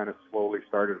 but it kind of slowly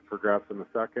started to progress in the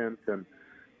second, and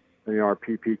our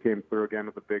PP came through again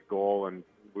with a big goal, and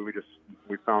we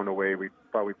found a way. We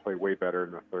thought we played way better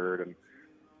in the third, and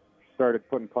started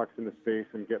putting pucks into space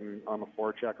and getting on the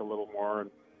forecheck a little more and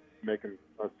making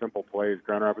simple plays.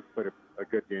 Grand Rapids played a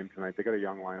good game tonight. They got a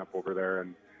young lineup over there,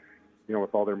 and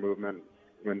with all their movement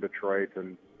in Detroit,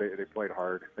 and they played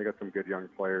hard. They got some good young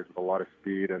players with a lot of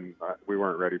speed, and we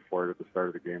weren't ready for it at the start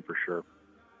of the game for sure.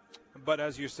 But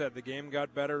as you said, the game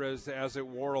got better as it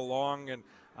wore along, and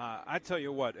I tell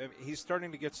you what, he's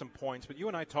starting to get some points. But you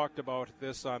and I talked about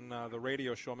this on the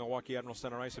radio show, Milwaukee Admiral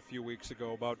Center Ice, a few weeks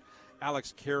ago about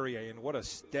Alex Carrier and what a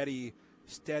steady,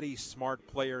 smart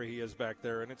player he is back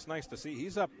there. And it's nice to see.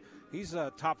 He's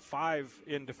top 5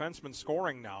 in defenseman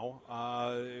scoring now.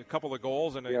 A couple of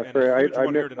goals and a huge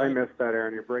one here tonight. I missed that,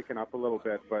 Aaron. You're breaking up a little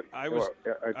bit, but I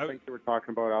think you were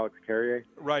talking about Alex Carrier.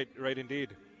 Right,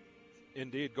 indeed.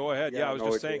 Go ahead. Yeah, I was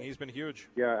just saying he's been huge.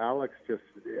 Yeah, Alex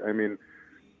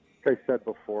like I said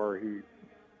before,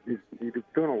 he's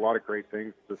doing a lot of great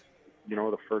things this,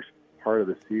 the first part of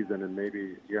the season, and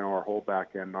maybe, our whole back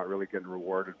end not really getting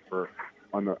rewarded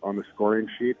on the scoring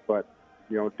sheet, but,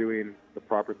 doing the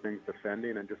proper things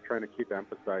defending and just trying to keep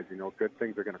emphasizing, good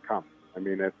things are going to come.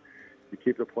 If you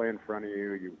keep the play in front of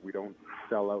you, we don't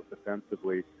sell out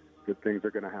defensively, good things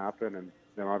are going to happen, and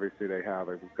obviously they have.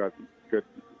 We've got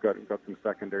some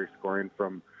secondary scoring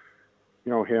from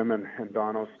him and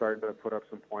Dono starting to put up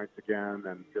some points again,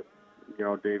 and just,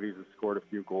 Davies has scored a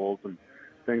few goals and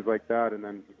things like that. And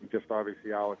then just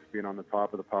obviously Alex being on the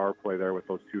top of the power play there with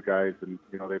those two guys, and,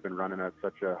 they've been running at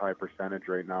such a high percentage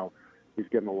right now. He's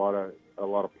getting a lot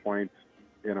of points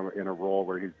in a role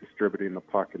where he's distributing the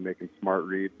puck and making smart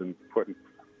reads and putting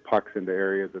pucks into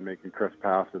areas and making crisp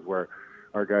passes where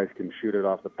our guys can shoot it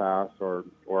off the pass or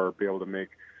be able to make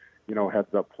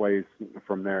heads-up plays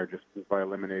from there, just by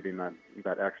eliminating that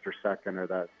extra second or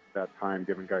that time,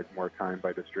 giving guys more time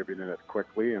by distributing it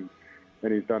quickly, and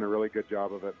he's done a really good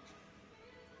job of it.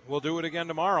 We'll do it again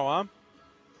tomorrow, huh?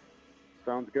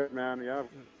 Sounds good, man. Yeah,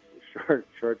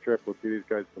 short trip. We'll see these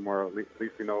guys tomorrow. At least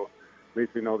we know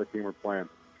the team we're playing.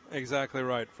 Exactly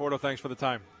right. Fordo, thanks for the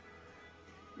time.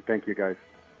 Thank you, guys.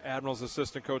 Admirals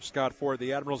assistant coach Scott Ford.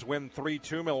 The Admirals win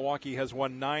 3-2. Milwaukee has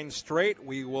won 9 straight.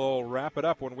 We will wrap it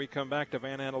up when we come back to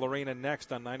Van Andel Arena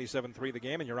next on 97.3 The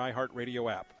Game and your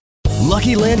iHeartRadio app.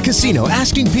 Lucky Land Casino,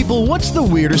 asking people, what's the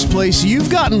weirdest place you've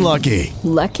gotten lucky?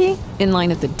 Lucky? In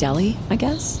line at the deli, I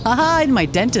guess? Aha, in my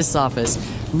dentist's office.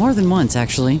 More than once,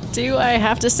 actually. Do I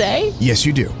have to say? Yes,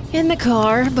 you do. In the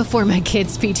car before my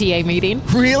kids' PTA meeting.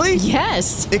 Really?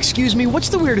 Yes. Excuse me, what's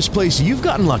the weirdest place you've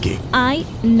gotten lucky? I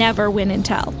never win and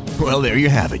tell. Well, there you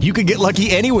have it. You can get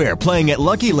lucky anywhere, playing at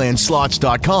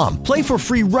LuckyLandSlots.com. Play for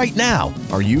free right now.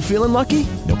 Are you feeling lucky?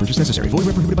 No purchase necessary. Void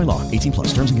where prohibited by law.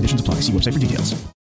 18+. Terms and conditions apply. See website for details.